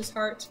The Witch's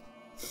Heart.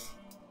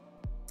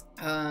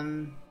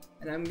 And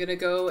I'm gonna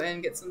go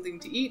and get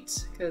something to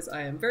eat, because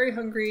I am very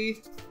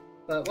hungry.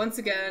 But once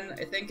again,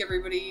 I thank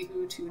everybody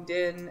who tuned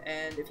in,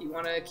 and if you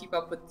want to keep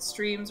up with the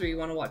streams or you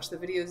want to watch the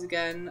videos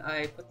again,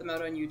 I put them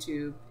out on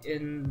YouTube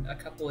in a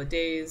couple of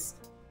days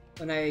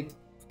when I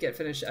get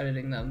finished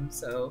editing them.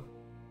 So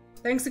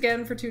thanks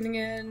again for tuning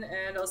in,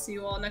 and I'll see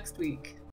you all next week.